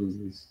 nobody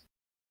loses.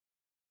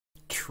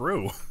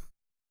 True.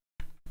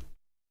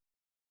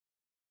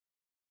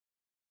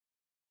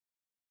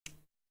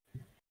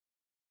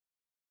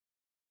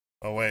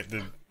 Oh wait,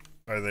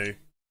 are they?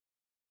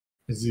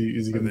 Is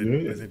he gonna do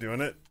it? Is he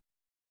doing it?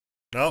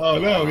 No. Oh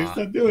no, he's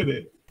not doing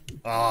it.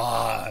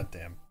 Ah,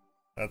 damn.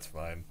 That's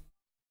fine.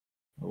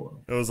 Oh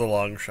well. It was a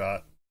long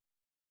shot.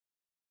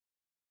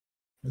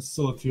 It's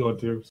still a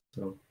 2-on-2,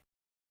 so.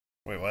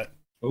 Wait, what?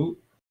 Oh,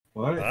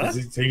 what? Huh? Is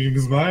he changing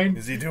his mind?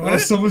 Is he doing Oh, it?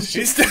 so much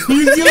shit. He's doing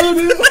He's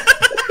doing it!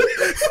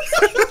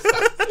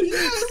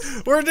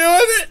 We're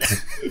doing it!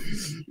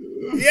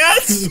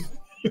 Yes!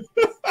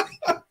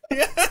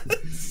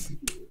 Yes!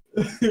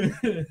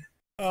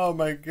 Oh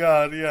my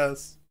god,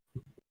 yes.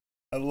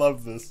 I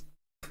love this.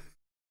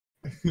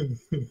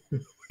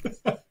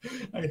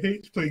 I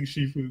hate playing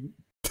Shifu.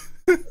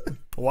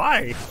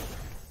 Why?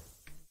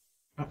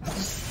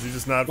 You're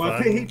just not Well,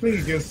 fun? I hate playing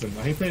against him.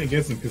 I hate playing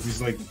against him because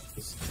he's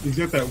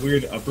got that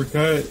weird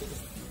uppercut.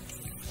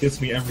 Gets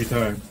me every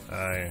time.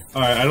 Alright,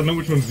 I don't know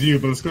which one's you,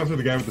 but let's go after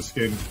the guy with the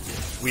skin.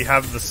 We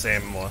have the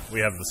same one. We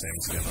have the same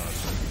skin on.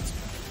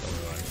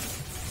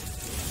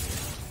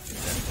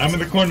 I'm in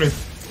the corner.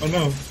 Oh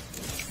no.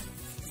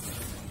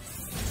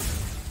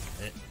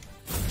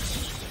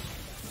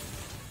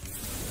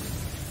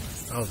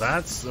 Oh,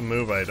 that's a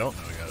move I don't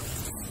know yet. I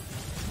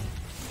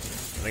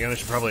think I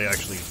should probably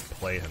actually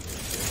play him.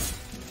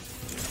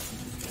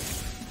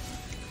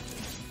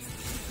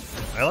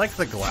 I like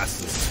the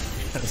glasses.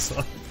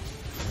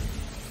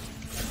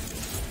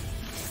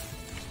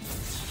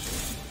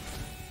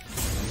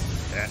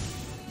 Yeah.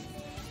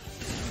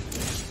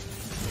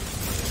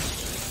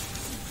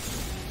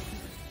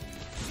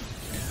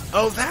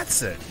 Oh,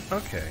 that's it.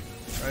 Okay,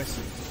 I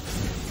see.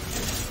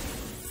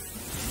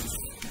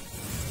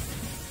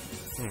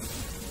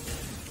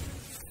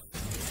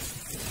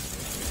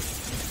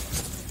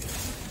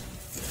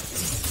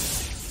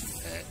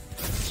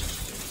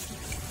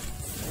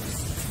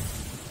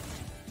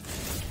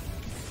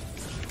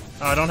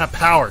 Oh, I don't have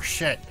power.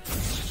 Shit.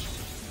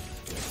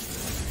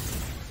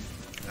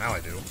 Now I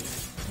do.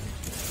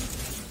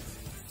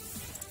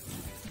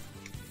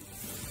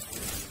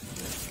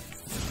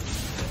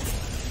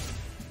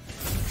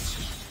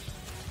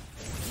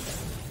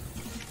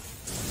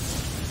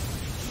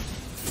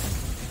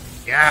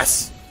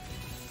 Yes!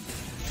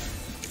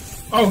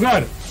 Oh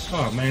god!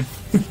 Oh man.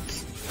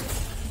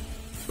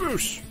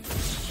 Whoosh!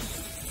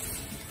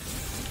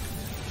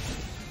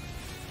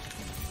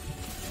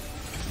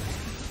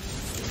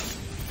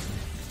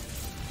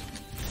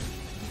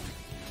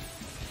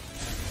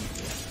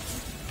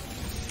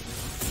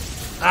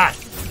 Ah!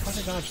 How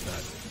did I dodge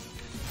that?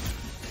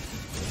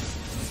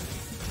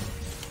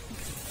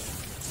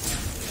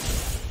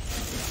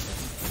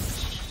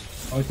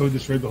 Oh, I thought we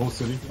destroyed the whole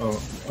city. Oh,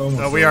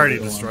 No, we already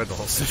destroyed the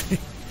whole city.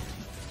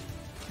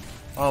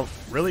 Oh,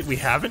 really? We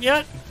haven't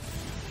yet?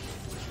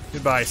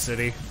 Goodbye,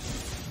 city.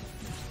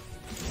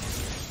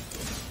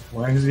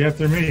 Why is he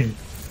after me?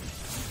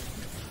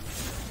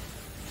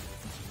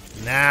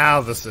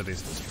 Now the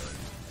city's destroyed.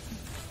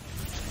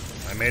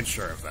 I made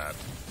sure of that.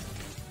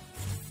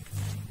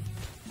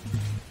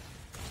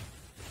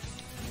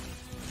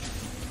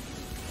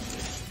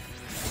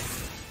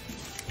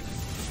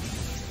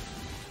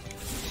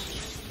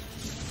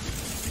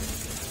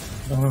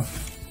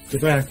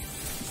 Get back.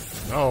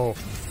 No.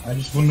 I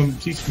just want to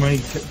teach my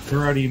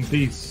karate in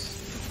peace.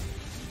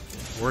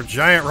 We're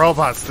giant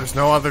robots. There's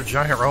no other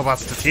giant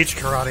robots to teach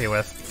karate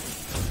with.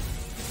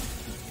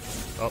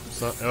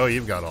 Oh,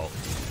 you've got ult.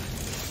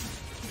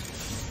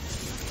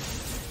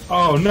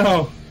 Oh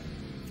no!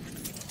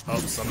 Oh,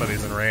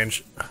 somebody's in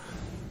range.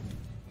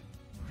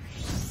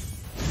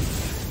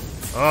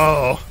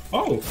 Oh.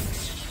 Oh!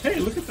 Hey,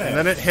 look at that! And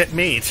then it hit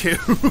me, too.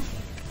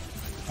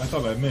 I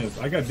thought I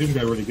missed. I got Doom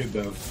Guy really good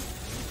though.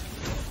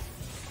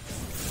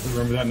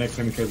 Remember that next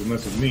time he tries to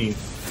mess with me.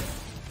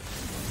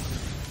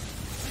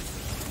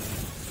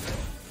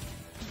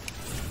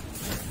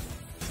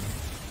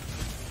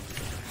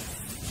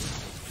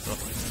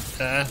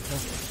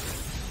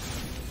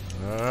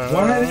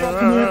 Why are they all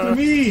coming after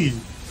me?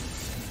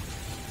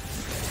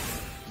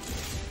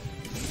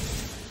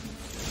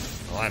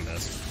 Oh, I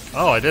missed.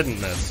 Oh, I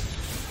didn't miss.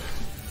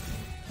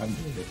 I'm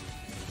dead.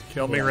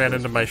 Killed me, ran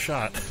into my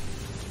shot.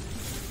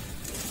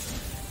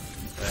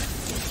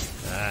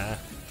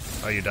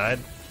 Oh, you died?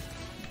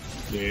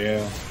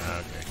 Yeah.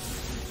 Okay.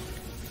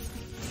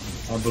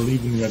 I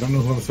believe in you. I don't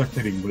know who I'm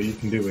spectating, but you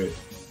can do it.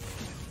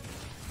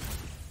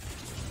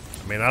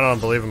 I mean, I don't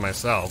believe in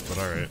myself, but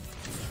alright.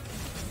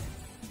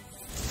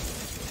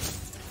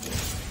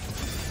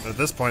 At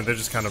this point, they're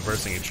just kind of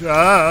versing each other.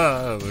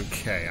 Ah,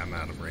 okay, I'm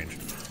out of range.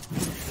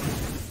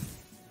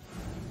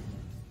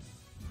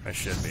 I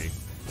should be.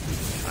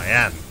 I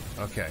am.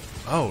 Okay.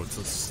 Oh, it's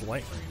a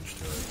slight range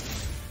to it.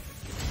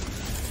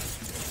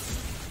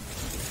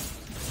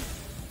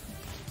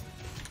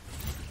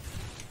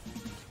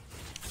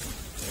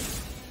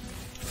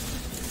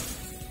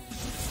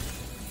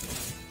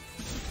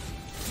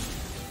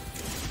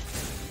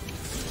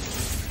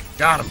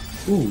 Got him!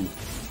 Ooh,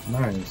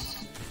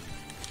 nice.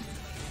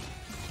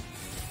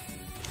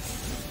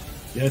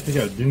 Yeah, I think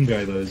our Doom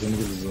Guy though is gonna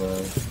get his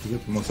to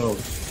get the most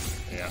health.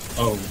 Yeah.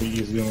 Oh, but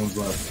he's the only ones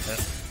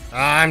left.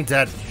 I'm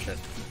dead. Shit.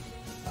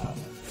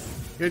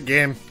 Good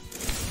game.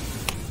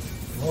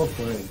 Well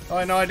played. Oh,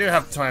 I know I do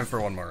have time for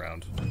one more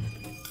round.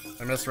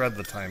 I misread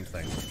the time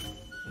thing.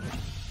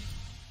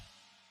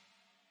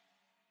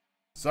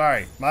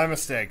 Sorry, my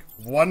mistake.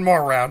 One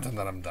more round and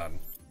then I'm done.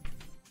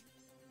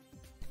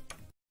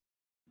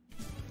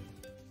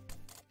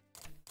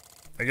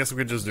 I guess we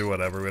could just do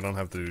whatever. We don't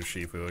have to do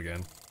Shifu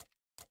again.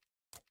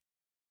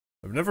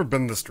 I've never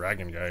been this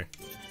dragon guy.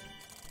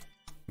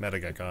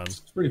 Metagekon.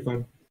 It's pretty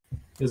fun.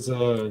 His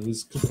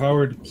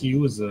powered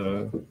Q is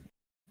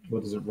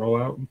what is it,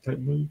 rollout type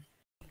move?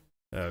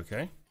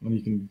 Okay. And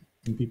you can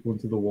pin people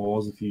into the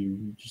walls if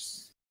you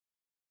just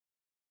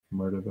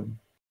murder them.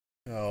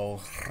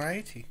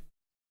 Alrighty.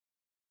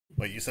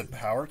 Wait, you said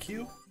power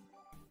Q?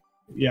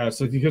 Yeah,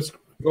 so if you just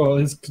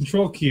his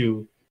control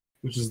Q,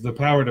 which is the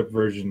powered up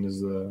version,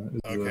 is the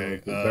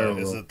barrel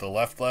is roll. it the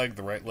left leg,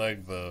 the right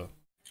leg, the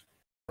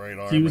right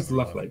arm? Q is the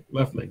left leg.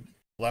 Left leg.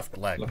 Left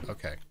leg.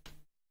 Okay.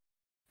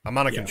 I'm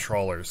on a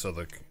controller, so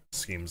the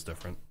scheme's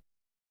different.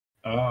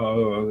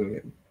 Oh,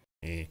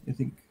 okay. I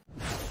think.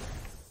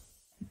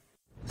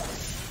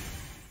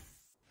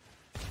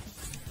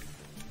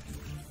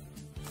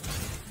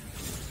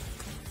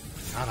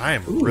 God, I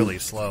am really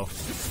slow.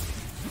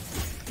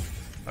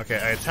 Okay,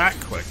 I attack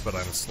quick, but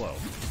I'm slow.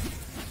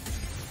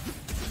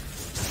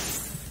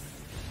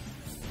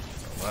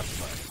 So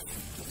left leg.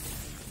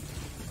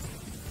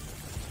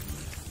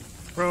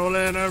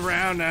 Rolling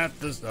around at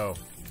this. Oh,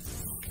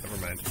 never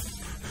mind.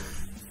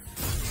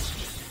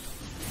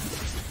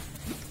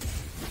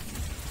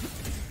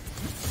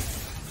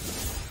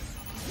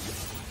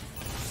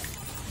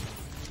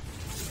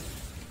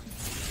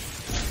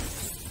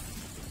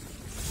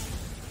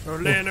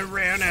 Rolling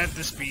around at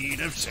the speed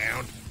of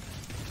sound.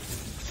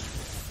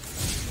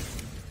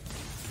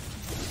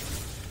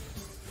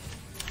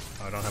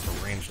 Oh, I don't have a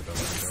ranged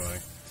ability, do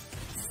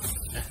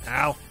I?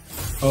 Ow!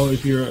 Oh,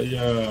 if your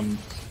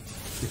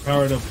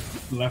powered up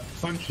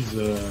left punch is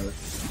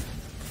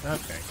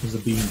a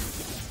beam.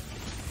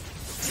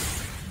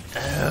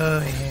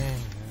 Oh yeah.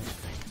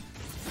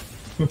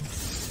 Okay.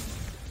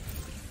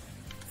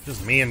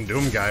 Just me and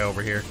Doom Guy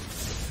over here.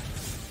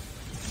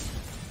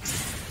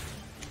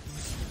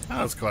 Oh,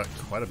 that's quite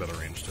a bit of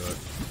range to it.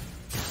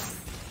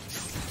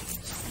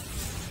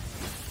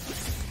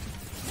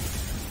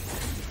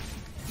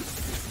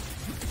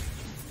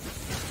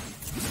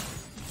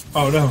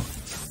 Oh no!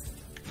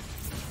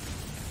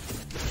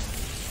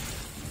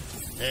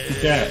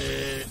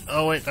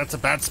 Oh wait, that's a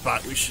bad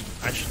spot. I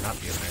should not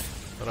be in there.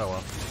 But oh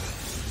well.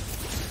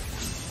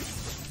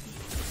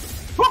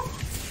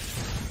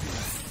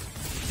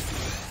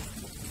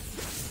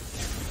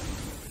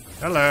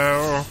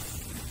 Hello.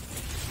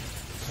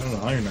 I don't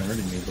know how you're not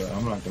hurting me, but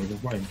I'm not gonna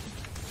complain.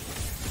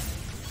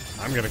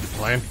 I'm gonna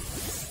complain.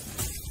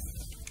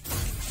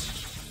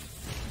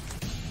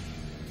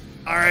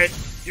 Alright,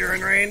 you're in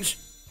range,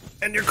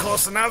 and you're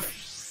close enough.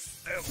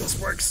 I hope this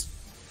works.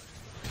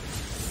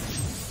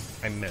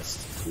 I missed.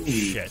 Ooh.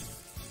 Shit.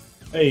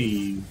 Hey,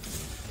 you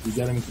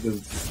got him to the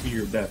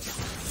spear of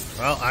death.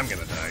 Well, I'm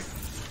gonna die.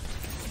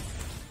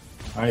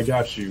 I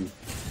got you.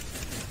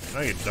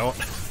 No, you don't.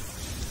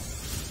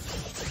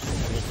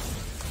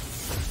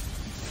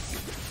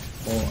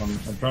 Well, I'm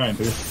trying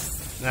to.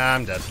 Nah,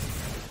 I'm dead.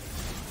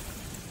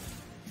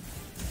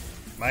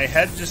 My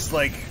head just,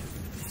 like,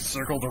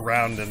 circled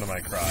around into my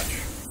crotch.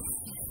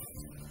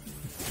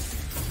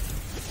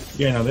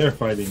 Yeah, now they're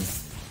fighting.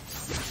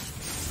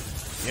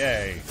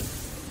 Yay.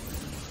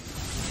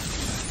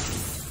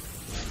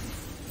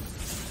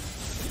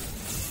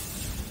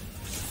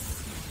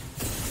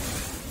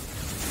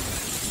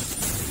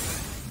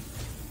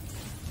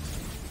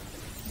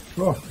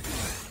 Oh.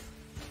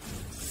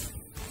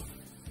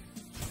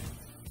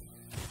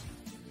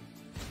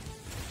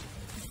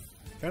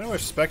 Kinda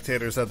wish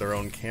spectators had their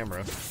own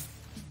camera.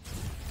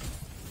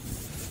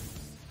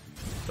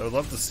 I would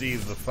love to see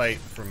the fight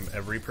from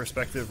every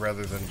perspective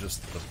rather than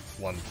just the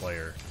one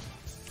player.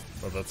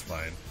 But that's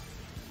fine.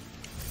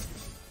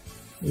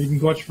 You can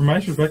watch from my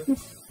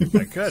perspective.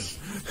 I could.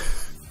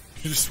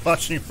 You're just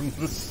watching from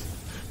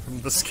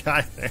the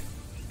sky there.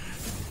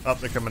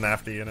 Up, they're coming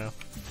after you now.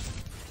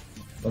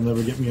 They'll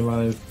never get me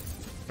alive.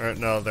 Or,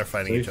 no, they're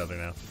fighting each other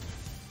now.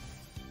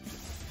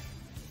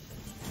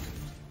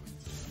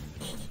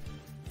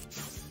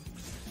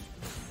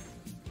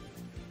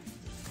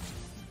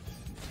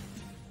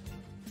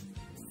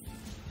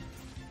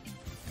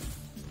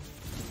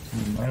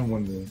 I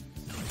wonder.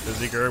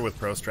 Busiger with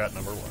Pro Strat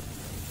 #1.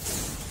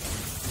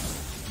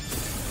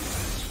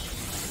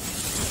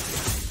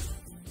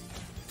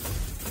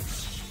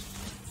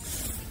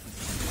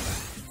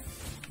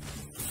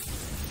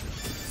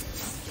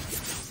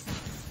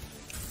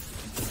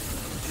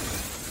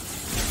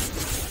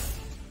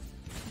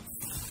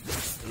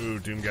 Ooh,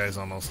 Doom Guy's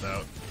almost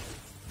out.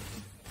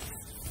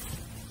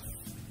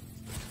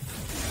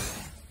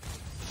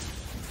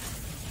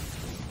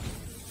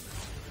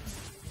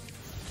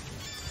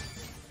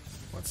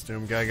 What's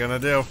Doom Guy gonna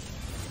do?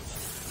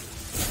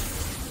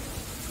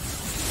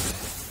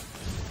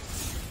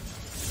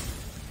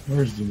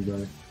 Where's Doom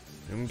Guy?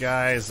 Doom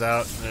Guy is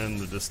out in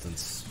the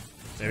distance.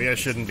 Maybe I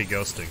shouldn't be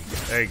ghosting.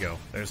 There you go.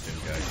 There's Doom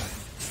Guy.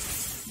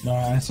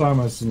 Nah, I saw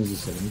him as soon as you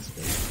said him. It's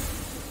okay.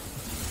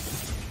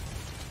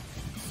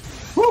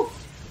 Woo!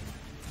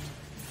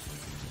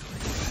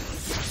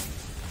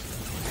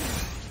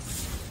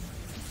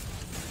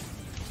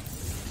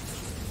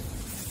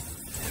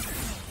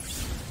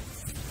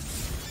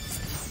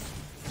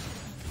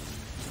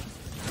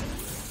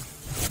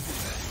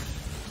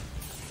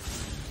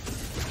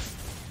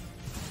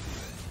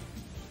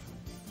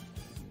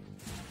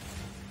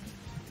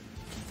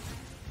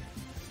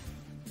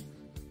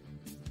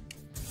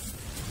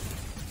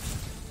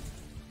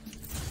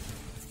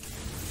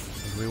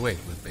 We wait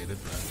with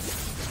bated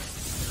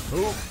breath.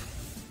 Ooh.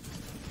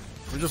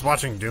 We're just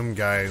watching Doom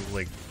Guy,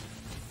 like,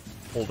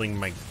 holding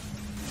my...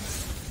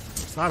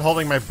 It's not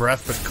holding my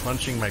breath, but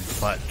clenching my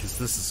butt, because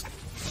this is...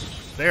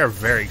 They are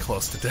very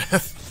close to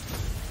death.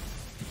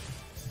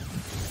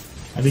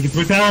 I think it's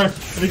my tower! I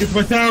think it's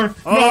my tower!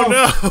 Oh,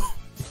 no!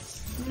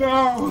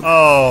 No!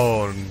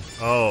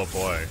 Oh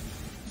boy.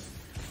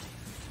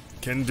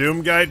 Can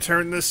Doom Guy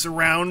turn this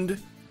around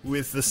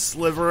with the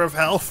sliver of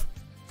health?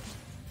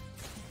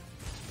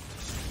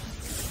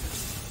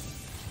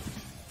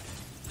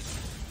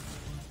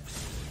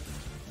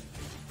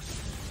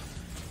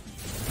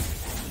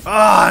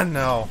 Ah,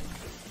 no.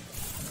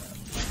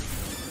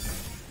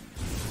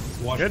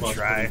 Good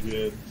try.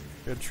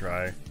 Good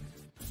try.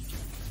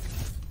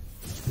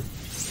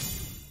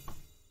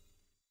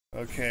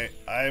 Okay,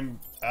 I'm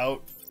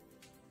out.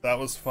 That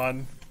was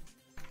fun.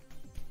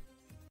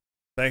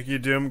 Thank you,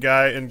 Doom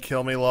Guy and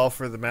Kill Me Lol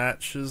for the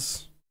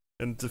matches,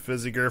 and to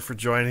Fizziger for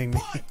joining me.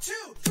 1, 2,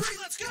 3,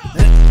 let's go!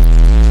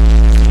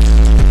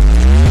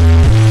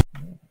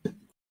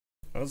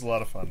 That was a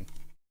lot of fun.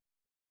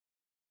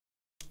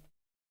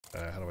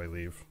 How do I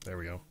leave? There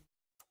we go.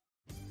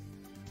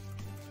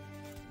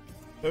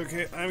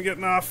 Okay, I'm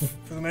getting off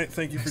for the night.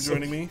 Thank you for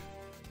joining me.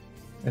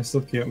 I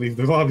still can't leave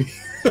the lobby.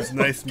 It was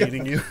nice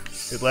meeting you.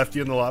 It left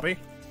you in the lobby?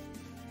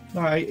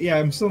 No, yeah,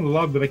 I'm still in the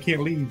lobby, but I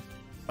can't leave.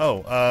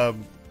 Oh,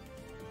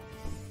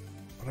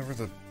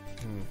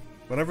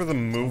 whatever the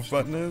move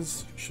button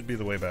is, should be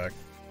the way back.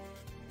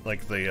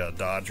 Like the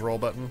dodge roll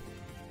button.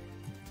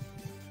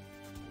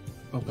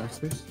 Oh,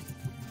 backspace?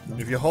 No.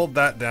 If you hold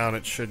that down,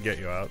 it should get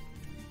you out.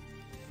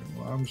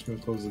 Well, I'm just gonna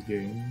close the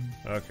game.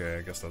 Okay,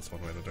 I guess that's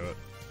one way to do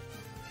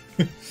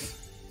it.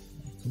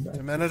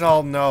 And then it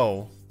all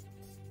no.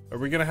 Are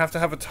we gonna have to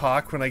have a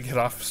talk when I get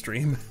off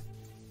stream?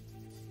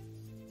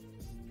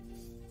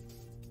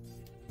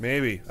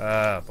 Maybe.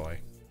 Ah, boy.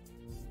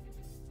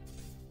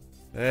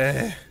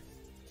 Well,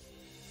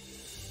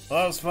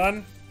 that was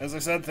fun. As I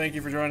said, thank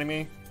you for joining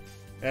me.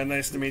 And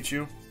nice to meet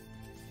you.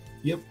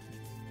 Yep.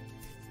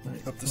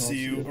 Hope to see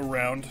you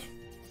around.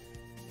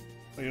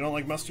 Oh, you don't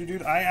like mustard,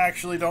 dude? I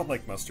actually don't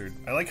like mustard.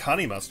 I like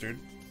honey mustard.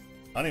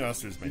 Honey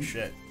mustard is my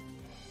shit.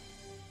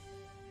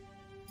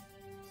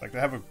 Like, I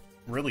have a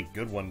really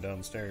good one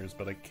downstairs,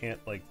 but I can't,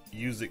 like,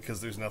 use it because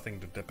there's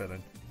nothing to dip it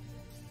in.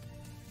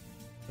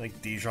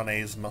 Like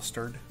Dijonnaise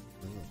mustard.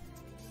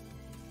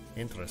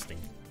 Interesting.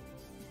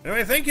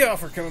 Anyway, thank you all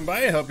for coming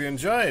by. I hope you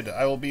enjoyed.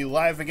 I will be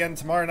live again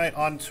tomorrow night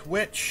on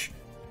Twitch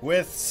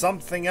with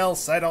something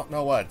else. I don't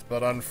know what.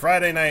 But on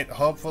Friday night,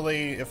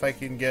 hopefully, if I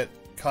can get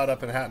caught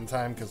up in Hat in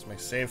Time because my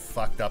save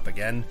fucked up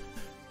again,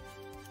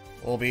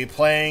 we'll be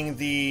playing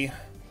the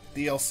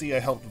DLC I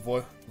helped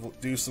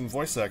do some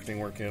voice acting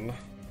work in.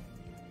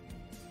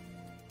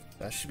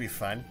 That should be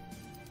fun.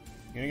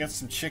 You're gonna get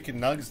some chicken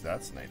nugs?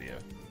 That's an idea.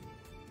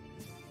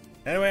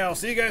 Anyway, I'll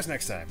see you guys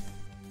next time.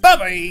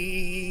 Bye-bye!